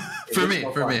 For me.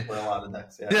 For a lot of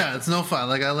decks. Yeah, it's no fun.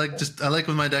 I like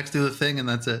when my decks do the thing and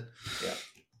that's it.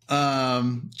 Yeah.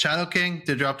 Shadow King,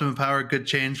 they dropped him in power. Good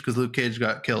change because Luke Cage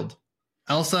got killed.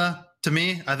 Elsa, to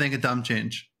me, I think a dumb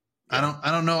change. Yeah.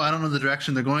 I don't know. I don't know the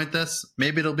direction they're going with this.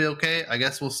 Maybe it'll be okay. I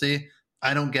guess we'll see.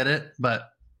 I don't get it,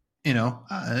 but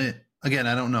again,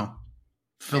 I don't know.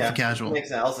 Filthy casual. It makes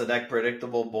Elsa deck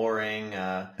predictable, boring.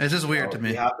 It's just weird to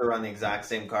me. You have to run the exact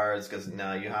same cards because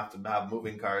now you have to have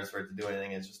moving cards for it to do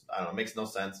anything. It's just, I don't know, it makes no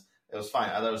sense. It was fine.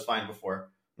 I thought it was fine before.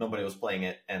 Nobody was playing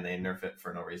it, and they nerf it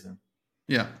for no reason.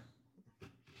 Yeah.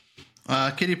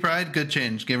 Kitty Pryde, good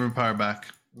change. Gave her power back.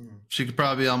 Mm-hmm. She could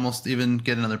probably almost even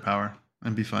get another power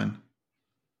and be fine.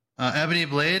 Ebony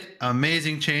Blade,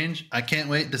 amazing change. I can't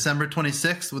wait. December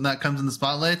 26th when that comes in the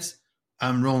spotlights.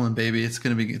 I'm rolling, baby. It's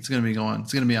gonna be going. It's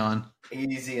gonna be on.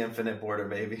 Easy infinite border,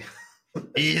 baby.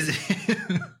 Easy.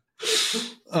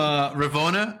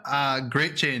 Ravona,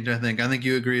 great change. I think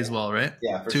you agree as well, right?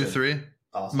 Yeah, for 2-3. Sure.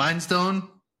 Awesome. Mindstone,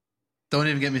 don't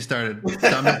even get me started.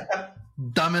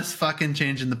 Dumbest fucking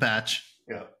change in the patch.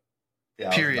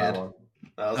 Yeah. Period.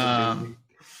 That was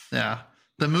yeah.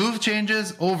 The move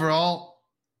changes overall,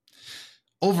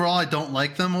 I don't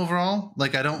like them overall. I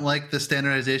don't like the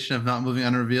standardization of not moving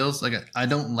on reveals. I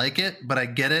don't like it, but I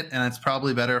get it. And it's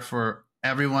probably better for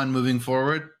everyone moving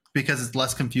forward because it's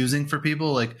less confusing for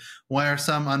people. Why are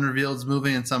some unrevealeds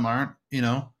moving and some aren't?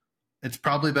 It's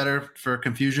probably better for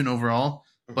confusion overall,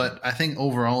 but I think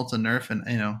overall it's a nerf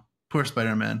and, poor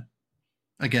Spider-Man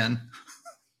again.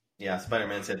 Yeah,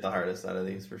 Spider-Man's hit the hardest out of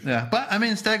these for sure. Yeah, but I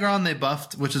mean, Stegron they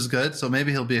buffed, which is good, so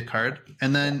maybe he'll be a card.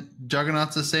 And then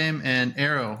Juggernaut's the same, and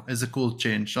Arrow is a cool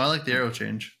change. So I like the Arrow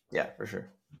change. Yeah, for sure.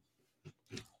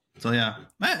 So yeah,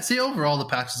 see, overall the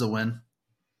patch is a win.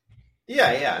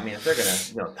 Yeah. I mean, if they're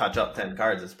gonna touch up 10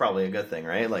 cards, it's probably a good thing,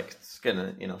 right? It's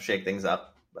gonna shake things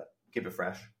up, but keep it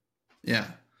fresh. Yeah.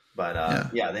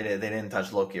 But they didn't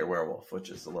touch Loki or Werewolf,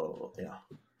 which is a little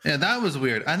Yeah, that was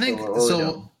weird. I think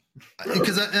so.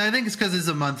 Because I think it's because it's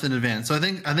a month in advance. So I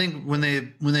think when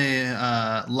they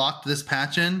locked this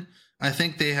patch in, I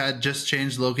think they had just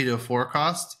changed Loki to a 4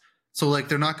 cost. So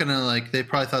they're not gonna they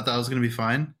probably thought that was gonna be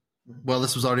fine. Well,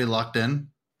 this was already locked in,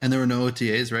 and there were no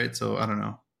OTAs, right? So I don't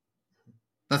know.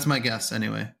 That's my guess,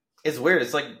 anyway. It's weird.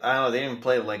 It's like, I don't know. They didn't even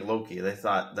play like Loki. They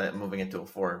thought that moving it to a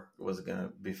 4 was gonna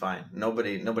be fine.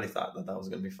 Nobody thought that was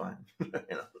gonna be fine.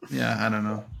 Yeah, I don't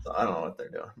know. So I don't know what they're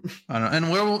doing. I don't know.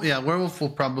 And Werewolf will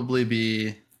probably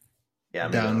be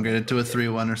downgraded to a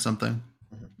 3-1 or something.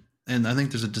 Mm-hmm. And I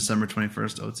think there's a December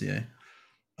 21st OTA.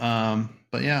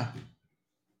 But yeah.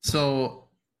 So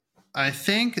I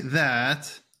think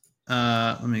that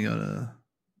let me go to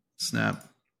Snap.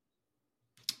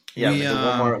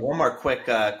 Yeah, one more quick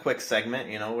segment.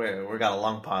 We got a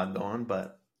long pod going,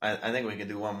 but I think we could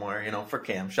do one more. For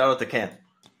Cam. Shout out to Cam.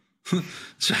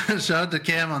 Shout out to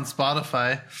Cam on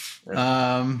Spotify.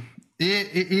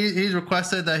 He's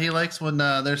requested that he likes when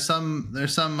there's some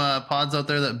pods out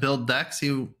there that build decks.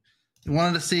 He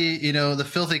wanted to see the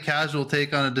filthy casual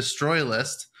take on a destroy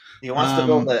list. He wants to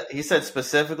build he said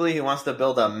specifically he wants to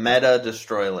build a meta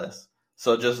destroy list.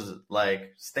 So just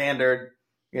like standard,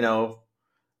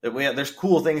 there's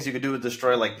cool things you could do with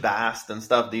destroy like Bast and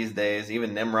stuff these days.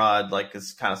 Even Nimrod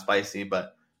is kind of spicy,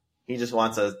 but he just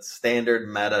wants a standard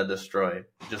meta destroy.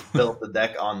 Just built the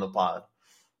deck on the pod.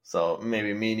 So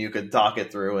maybe me and you could talk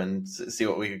it through and see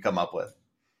what we could come up with.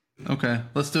 Okay,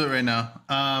 let's do it right now.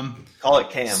 Call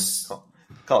it Cam.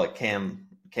 Call it Cam.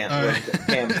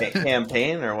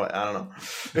 Campaign or what? I don't know.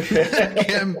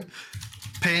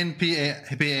 Campaign Pain.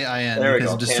 There we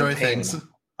because go. Destroy Campaign. things.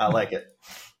 I like it.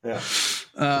 Yeah.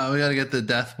 We got to get the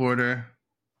Death Border,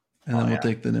 and then we'll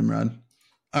take the Nimrod.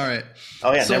 All right.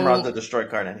 Oh yeah, so, Nimrod's a destroy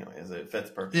card anyways. It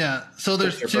fits perfect. Yeah. So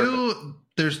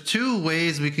there's two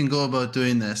ways we can go about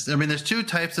doing this. I mean, there's two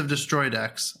types of destroy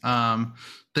decks.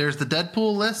 There's the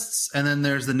Deadpool lists, and then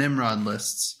there's the Nimrod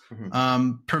lists.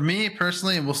 Mm-hmm. For me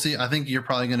personally, we'll see. I think you're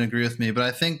probably going to agree with me, but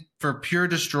I think for pure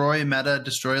destroy meta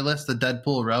destroy list, the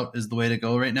Deadpool route is the way to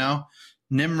go right now.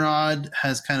 Nimrod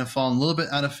has kind of fallen a little bit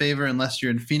out of favor unless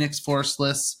you're in Phoenix Force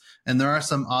lists. And there are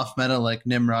some off meta like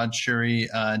Nimrod, Shuri,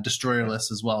 Destroyer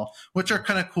lists as well, which are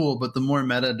kind of cool. But the more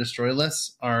meta Destroy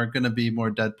lists are going to be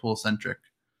more Deadpool centric.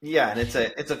 Yeah, and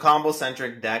it's a combo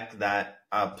centric deck that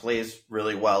plays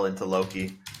really well into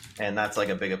Loki, and that's like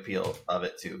a big appeal of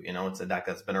it too. It's a deck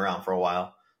that's been around for a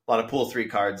while. A lot of pool 3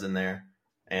 cards in there,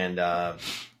 and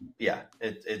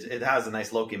it has a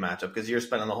nice Loki matchup because you're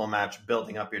spending the whole match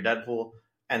building up your Deadpool,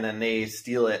 and then they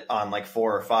steal it on like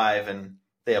 4 or 5 and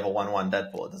they have a 1/1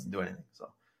 Deadpool. It doesn't do anything.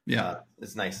 So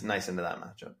it's nice into that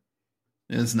matchup.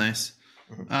 It's nice.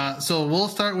 Mm-hmm. So we'll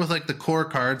start with like the core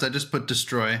cards. I just put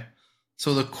destroy.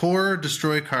 So the core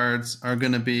destroy cards are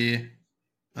going to be.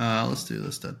 Let's do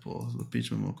this Deadpool. The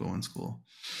Beachman will go in school.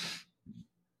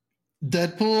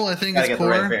 Deadpool, I think, is get core.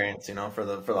 The right variants, for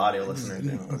the audio listeners.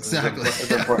 Exactly.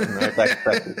 It's important,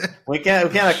 right? We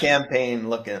can't have campaign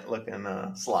looking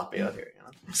sloppy out here.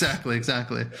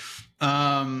 Exactly.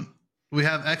 We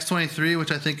have X-23,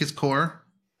 which I think is core.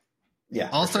 Yeah,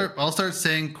 I'll start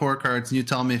saying core cards, and you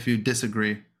tell me if you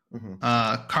disagree.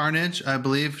 Mm-hmm. Carnage, I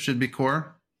believe, should be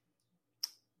core.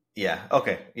 Yeah.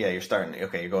 Okay. Yeah, you're starting.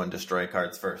 Okay, you're going destroy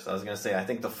cards first. I was gonna say I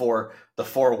think the four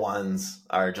ones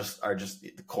are just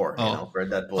the core. For a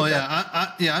Deadpool. Oh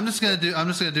yeah, I'm just gonna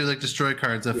do like destroy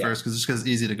cards at first because it's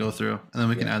easy to go through, and then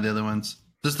we can add the other ones.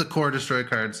 Just the core destroy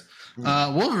cards.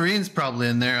 Mm-hmm. Wolverine's probably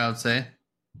in there. I would say.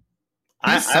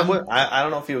 I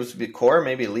don't know if he was to be core.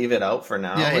 Maybe leave it out for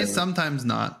now. Yeah, he's sometimes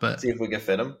not, but see if we can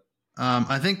fit him.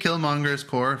 I think Killmonger is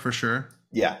core for sure.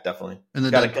 Yeah, definitely. And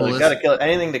gotta kill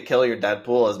anything to kill your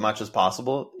Deadpool as much as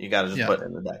possible. You got to just put it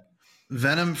in the deck.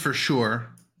 Venom for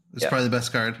sure is probably the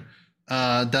best card.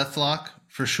 Deathlock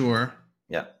for sure.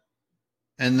 Yeah.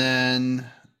 And then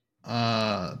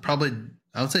probably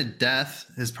I would say Death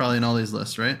is probably in all these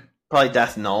lists, right? Probably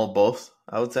Death, Null, both.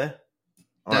 I would say.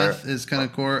 Death is kind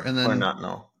of core, and then or not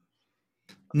Null.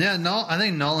 Yeah, Null. I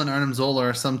think Null and Arnim Zola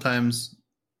are sometimes.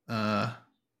 I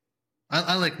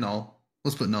like Null.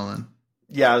 Let's put Null in.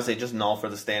 Yeah, I would say just Null for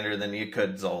the standard. Then you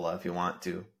could Zola if you want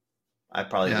to. I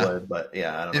probably would, but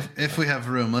I don't know. If we have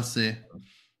room, let's see.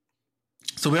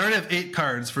 So we already have 8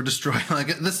 cards for destroy. Like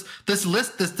this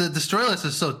list, the destroy list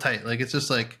is so tight. Like it's just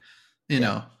like,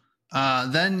 know.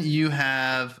 Then you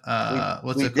have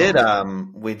we did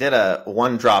a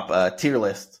 1-drop tier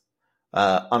list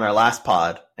on our last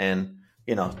pod, and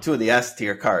 2 of the S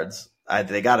tier cards.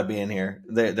 They got to be in here.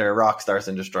 They're rock stars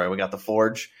in destroy. We got the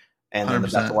Forge, and then 100%.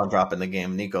 The best 1-drop in the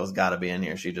game. Nico's got to be in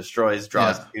here. She destroys,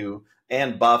 draws 2,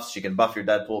 and buffs. She can buff your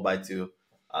Deadpool by 2.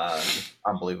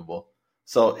 Unbelievable.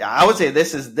 So I would say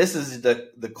this is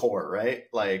the core, right?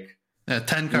 Like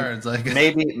 10 cards. Like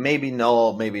maybe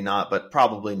Null, maybe not, but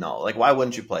probably Null. Like why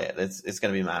wouldn't you play it? It's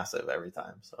going to be massive every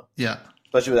time. So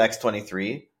especially with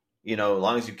X-23. As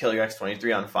long as you kill your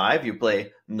X-23 on 5, you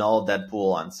play Null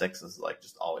Deadpool on 6 is like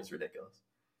just always ridiculous.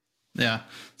 Yeah.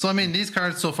 So, I mean, these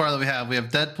cards so far that we have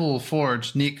Deadpool,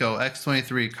 Forge, Nico,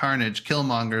 X-23, Carnage,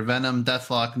 Killmonger, Venom,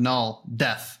 Deathlock, Null,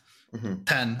 Death. 10.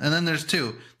 And then there's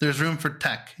 2. There's room for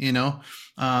tech, you know?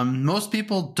 Most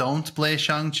people don't play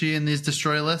Shang-Chi in these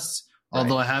destroy lists,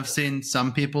 although I have seen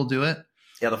some people do it.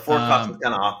 Yeah, the 4 cost is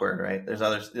kind of awkward, right? There's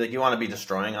others, like, you want to be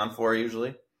destroying on 4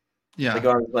 usually. Yeah. Like, you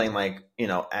want to be playing, like, you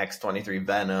know, X-23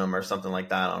 Venom or something like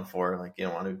that on 4. Like, you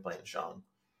don't want to be playing Shang.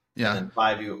 Yeah. And then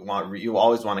 5, you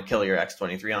always want to kill your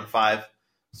X-23 on 5.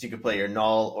 So you could play your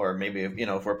Null, or maybe, you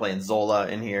know, if we're playing Zola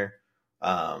in here,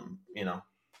 you know,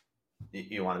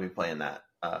 you want to be playing that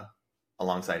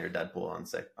alongside your Deadpool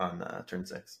on turn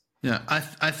 6. Yeah,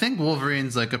 I think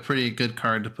Wolverine's like a pretty good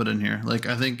card to put in here. Like,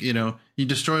 I think, you know, you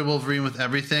destroy Wolverine with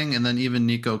everything, and then even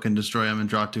Nico can destroy him and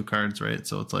draw 2 cards, right?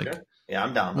 So it's like... Sure. Yeah,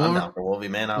 I'm down. I'm down for Wolvie,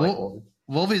 man. I like Wolvie.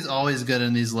 Wolvie's always good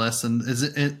in these lists, and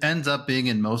it ends up being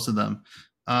in most of them.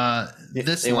 Why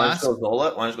don't you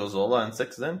go Zola on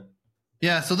 6 then?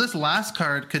 Yeah, so this last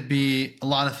card could be a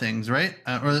lot of things, right?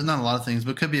 Or not a lot of things,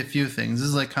 but could be a few things. This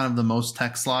is like kind of the most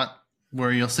tech slot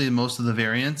where you'll see most of the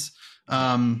variants.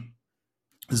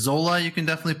 Zola, you can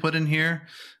definitely put in here.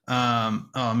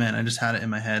 Oh man, I just had it in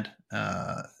my head.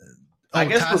 I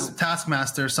guess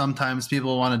Taskmaster. Sometimes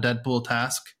people want a Deadpool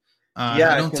task.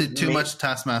 I don't see too much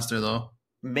Taskmaster though.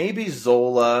 Maybe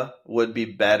Zola would be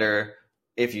better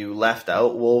if you left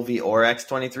out Wolvie or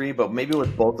X-23, but maybe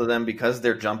with both of them, because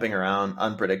they're jumping around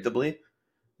unpredictably,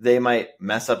 they might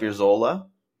mess up your Zola.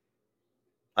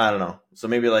 I don't know. So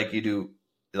maybe like you do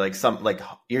like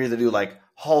you either do like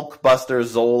Hulkbuster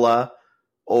Zola,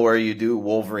 or you do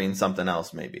Wolverine something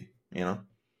else, maybe, you know?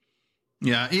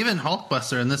 Yeah, even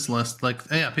Hulkbuster in this list, like,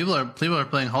 yeah, people are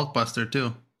playing Hulkbuster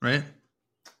too, right?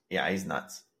 Yeah, he's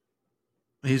nuts.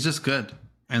 He's just good.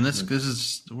 And this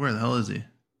is, where the hell is he?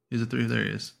 He's a 3, there he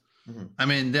is. Mm-hmm. I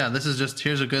mean, yeah, this is just,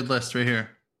 here's a good list right here.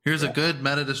 Here's a good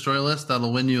meta destroy list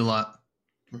that'll win you a lot.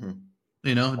 Mm-hmm.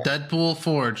 You know, Deadpool,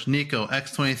 Forge, Nico,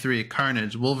 X-23,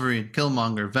 Carnage, Wolverine,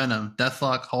 Killmonger, Venom,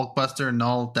 Deathlock, Hulkbuster,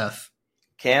 Null, Death.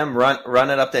 Cam, run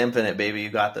it up to infinite, baby. You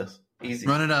got this. Easy.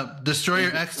 Run it up. Destroy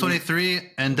your X-23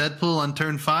 and Deadpool on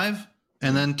turn 5,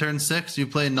 and then turn 6, you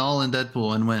play Null and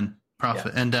Deadpool and win.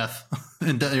 Profit and Death.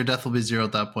 And your Death will be 0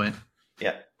 at that point.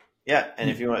 Yeah. Yeah, and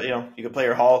if you want, you know, you could play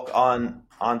your Hulk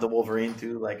onto Wolverine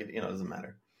too. Like, it doesn't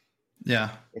matter. Yeah.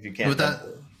 If you can't.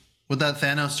 With that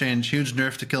Thanos change, huge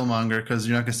nerf to Killmonger, because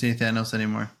you're not going to see Thanos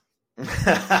anymore.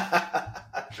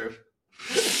 True.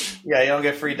 Yeah, you don't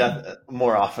get free death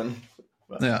more often.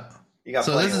 But yeah. You got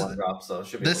plenty of one drop, so it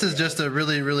should be. This is just a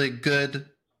really, really good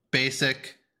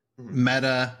basic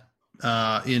meta,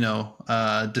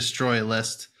 destroy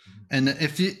list. And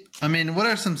what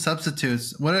are some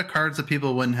substitutes? What are cards that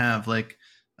people wouldn't have? Like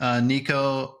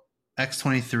Nico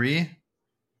X-23.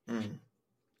 I mean,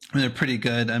 they're pretty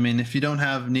good. I mean, if you don't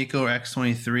have Nico or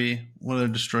X-23, what other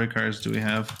destroy cards do we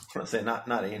have? I want to say not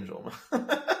Angel.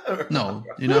 No,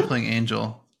 you're not playing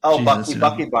Angel. Oh, Jesus,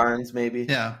 Bucky Barnes, maybe.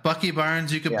 Yeah, Bucky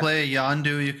Barnes. You could play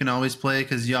Yondu. You can always play,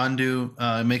 because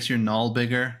Yondu makes your Null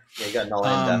bigger. Yeah, you got Null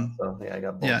and Death, so yeah, I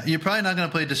got both. Yeah, you're probably not going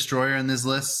to play Destroyer in this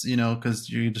list, because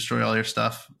you destroy all your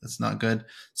stuff. It's not good.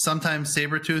 Sometimes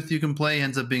Sabretooth you can play. He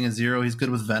ends up being a 0. He's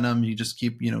good with Venom. You just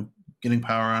keep, getting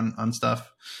power on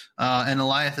stuff. And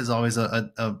Eliath is always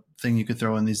a thing you could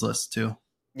throw in these lists too.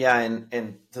 Yeah,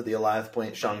 and to the Eliath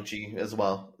point, Shang-Chi as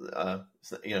well.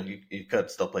 You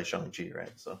could still play Shang-Chi, right?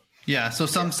 So yeah, so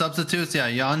some substitutes,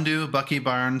 Yondu, Bucky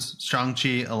Barnes,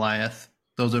 Shang-Chi, Eliath.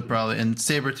 Those are probably, and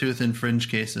Sabretooth in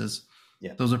fringe cases.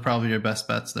 Yeah, those are probably your best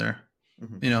bets there.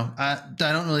 Mm-hmm. I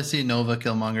don't really see Nova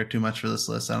Killmonger too much for this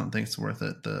list. I don't think it's worth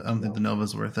it. I don't think the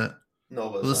Nova's worth it.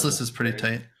 This list is pretty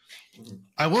tight. Mm-hmm.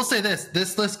 I will say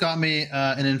this list got me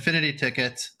an Infinity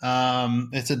ticket.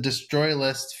 It's a destroy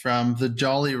list from the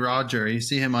Jolly Roger. You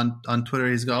see him on Twitter.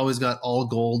 He's always got all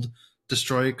gold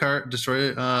destroy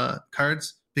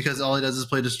cards, because all he does is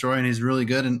play destroy, and he's really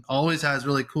good and always has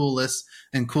really cool lists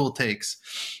and cool takes.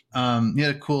 He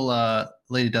had a cool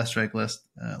Lady Deathstrike list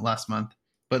last month,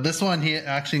 but this one he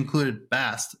actually included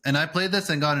Bast, and I played this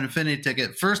and got an Infinity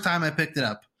ticket. First time I picked it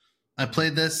up, I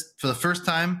played this for the first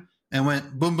time and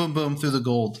went boom, boom, boom through the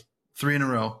gold 3 in a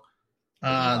row.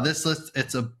 This list,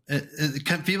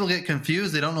 people get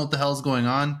confused. They don't know what the hell is going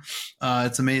on.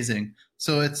 It's amazing.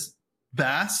 So it's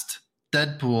Bast,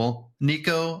 Deadpool,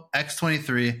 Nico,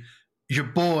 X-23, your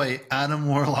boy, Adam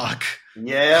Warlock.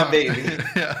 Yeah, baby.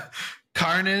 Yeah.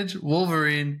 Carnage,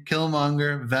 Wolverine,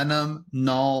 Killmonger, Venom,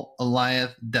 Null,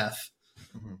 Eliath, Death.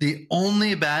 Mm-hmm. The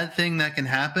only bad thing that can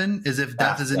happen is if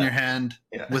Death is in your hand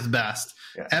with Bast.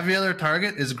 Yeah. Every other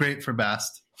target is great for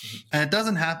Bast. Mm-hmm. And it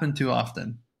doesn't happen too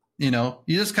often. you know,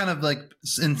 you just kind of like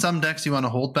in some decks you want to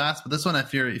hold Bast, but this one I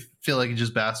feel like you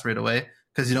just Bast right away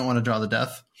because you don't want to draw the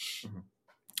death. Mm-hmm.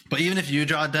 But even if you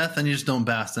draw death, then you just don't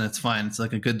Bast, and it's fine. It's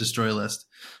like a good destroy list.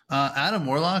 Adam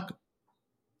Warlock,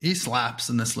 he slaps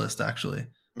in this list actually,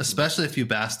 especially if you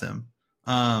Bast him.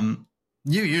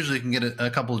 You usually can get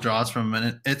a couple of draws from him,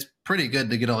 and it's pretty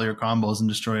good to get all your combos and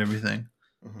destroy everything.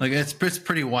 Mm-hmm. Like it's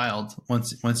pretty wild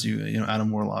once you know Adam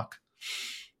Warlock.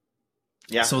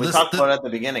 Yeah, so we talked about it at the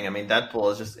beginning. I mean,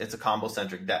 Deadpool is it's a combo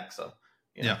centric deck, so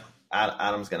you know,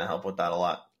 Adam's going to help with that a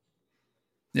lot.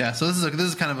 Yeah, so this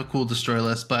is kind of a cool destroy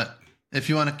list. But if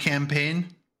you want a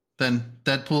campaign, then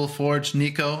Deadpool, Forge,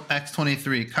 Nico,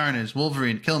 X-23, Carnage,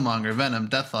 Wolverine, Killmonger, Venom,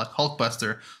 Deathlock,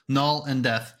 Hulkbuster, Null, and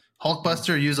Death.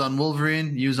 Hulkbuster, use on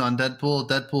Wolverine, use on Deadpool.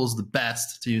 Deadpool's the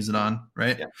best to use it on,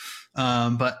 right? Yeah.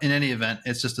 But in any event,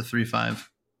 it's just a 3/5.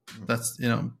 That's, you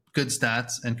know, good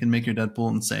stats and can make your Deadpool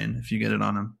insane if you get it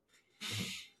on him.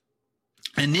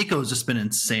 And Nico's just been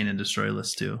insane in destroy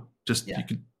lists too. Just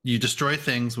you destroy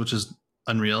things, which is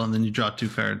unreal, and then you draw 2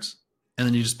 cards, and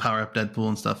then you just power up Deadpool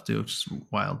and stuff too, which is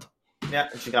wild. Yeah,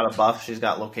 she got a buff. She's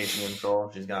got location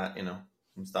control. She's got, you know,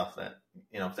 some stuff that,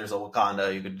 you know, if there's a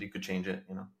Wakanda, you could change it,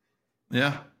 you know.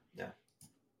 Yeah.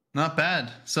 Not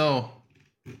bad. So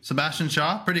Sebastian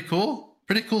Shaw, pretty cool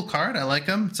card. I like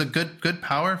him. It's a good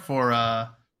power for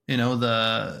you know,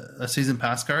 a season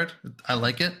pass card. I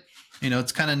like it. You know,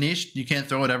 it's kind of niche. You can't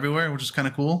throw it everywhere, which is kind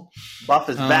of cool. Buff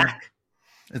is back.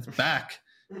 It's back.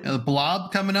 You know, the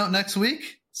Blob coming out next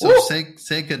week. So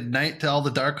say good night to all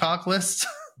the Darkhawk lists.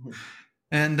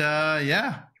 And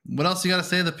what else you got to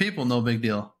say to the people? No big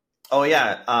deal. Oh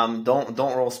yeah, don't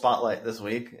roll Spotlight this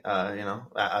week. You know,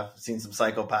 I've seen some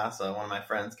psychopaths. One of my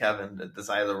friends, Kevin,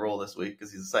 decided to roll this week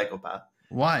because he's a psychopath.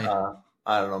 Why?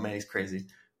 I don't know, man. He's crazy.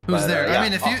 Who's there? I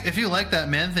mean, if you like that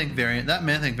Man-Thing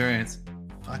variant's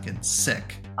fucking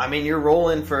sick. I mean, you're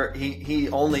rolling for he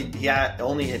only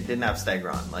didn't have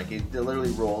Stegron. Like he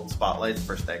literally rolled Spotlights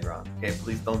for Stegron. Okay,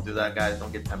 please don't do that, guys.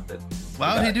 Don't get tempted.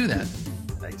 Why would he do that?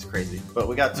 It's crazy. But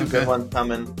we got 2 good ones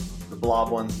coming. The Blob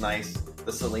one's nice.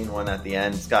 The Celine one at the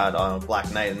end, it's got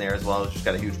Black Knight in there as well. It's just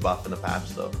got a huge buff in the patch.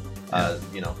 So,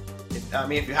 you know,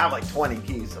 if you have like 20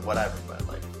 keys or whatever, but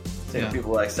like, say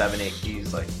people like 7, 8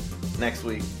 keys, like next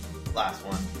week, last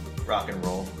one, rock and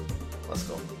roll. Let's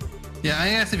go. Yeah, I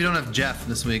guess if you don't have Jeff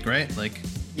this week, right? Like,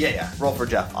 yeah, roll for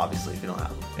Jeff, obviously, if you don't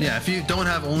have him. Yeah, if you don't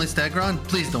have only Stegron,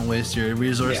 please don't waste your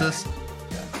resources.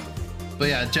 Yeah. But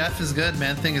yeah, Jeff is good.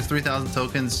 Man-Thing is 3,000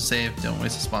 tokens saved. Don't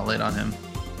waste a Spotlight on him.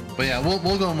 But yeah,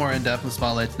 we'll go more in depth with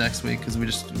Spotlights next week because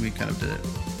we kind of did it,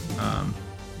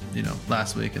 you know,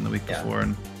 last week and the week before,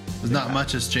 and there's not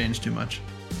much has changed too much.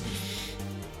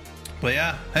 But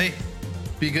yeah, hey,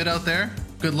 be good out there.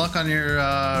 Good luck on your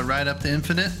ride up to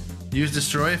Infinite. Use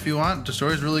Destroy if you want.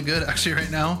 Destroy is really good actually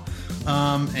right now.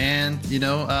 And you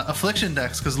know, Affliction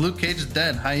decks because Luke Cage is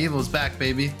dead. High Evil is back,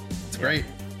 baby. It's great.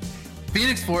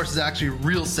 Phoenix Force is actually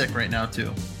real sick right now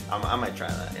too. I might try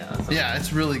that. Yeah,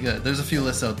 it's really good. There's a few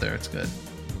lists out there. It's good.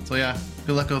 So yeah,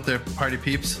 good luck out there, party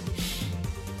peeps.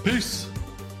 Peace.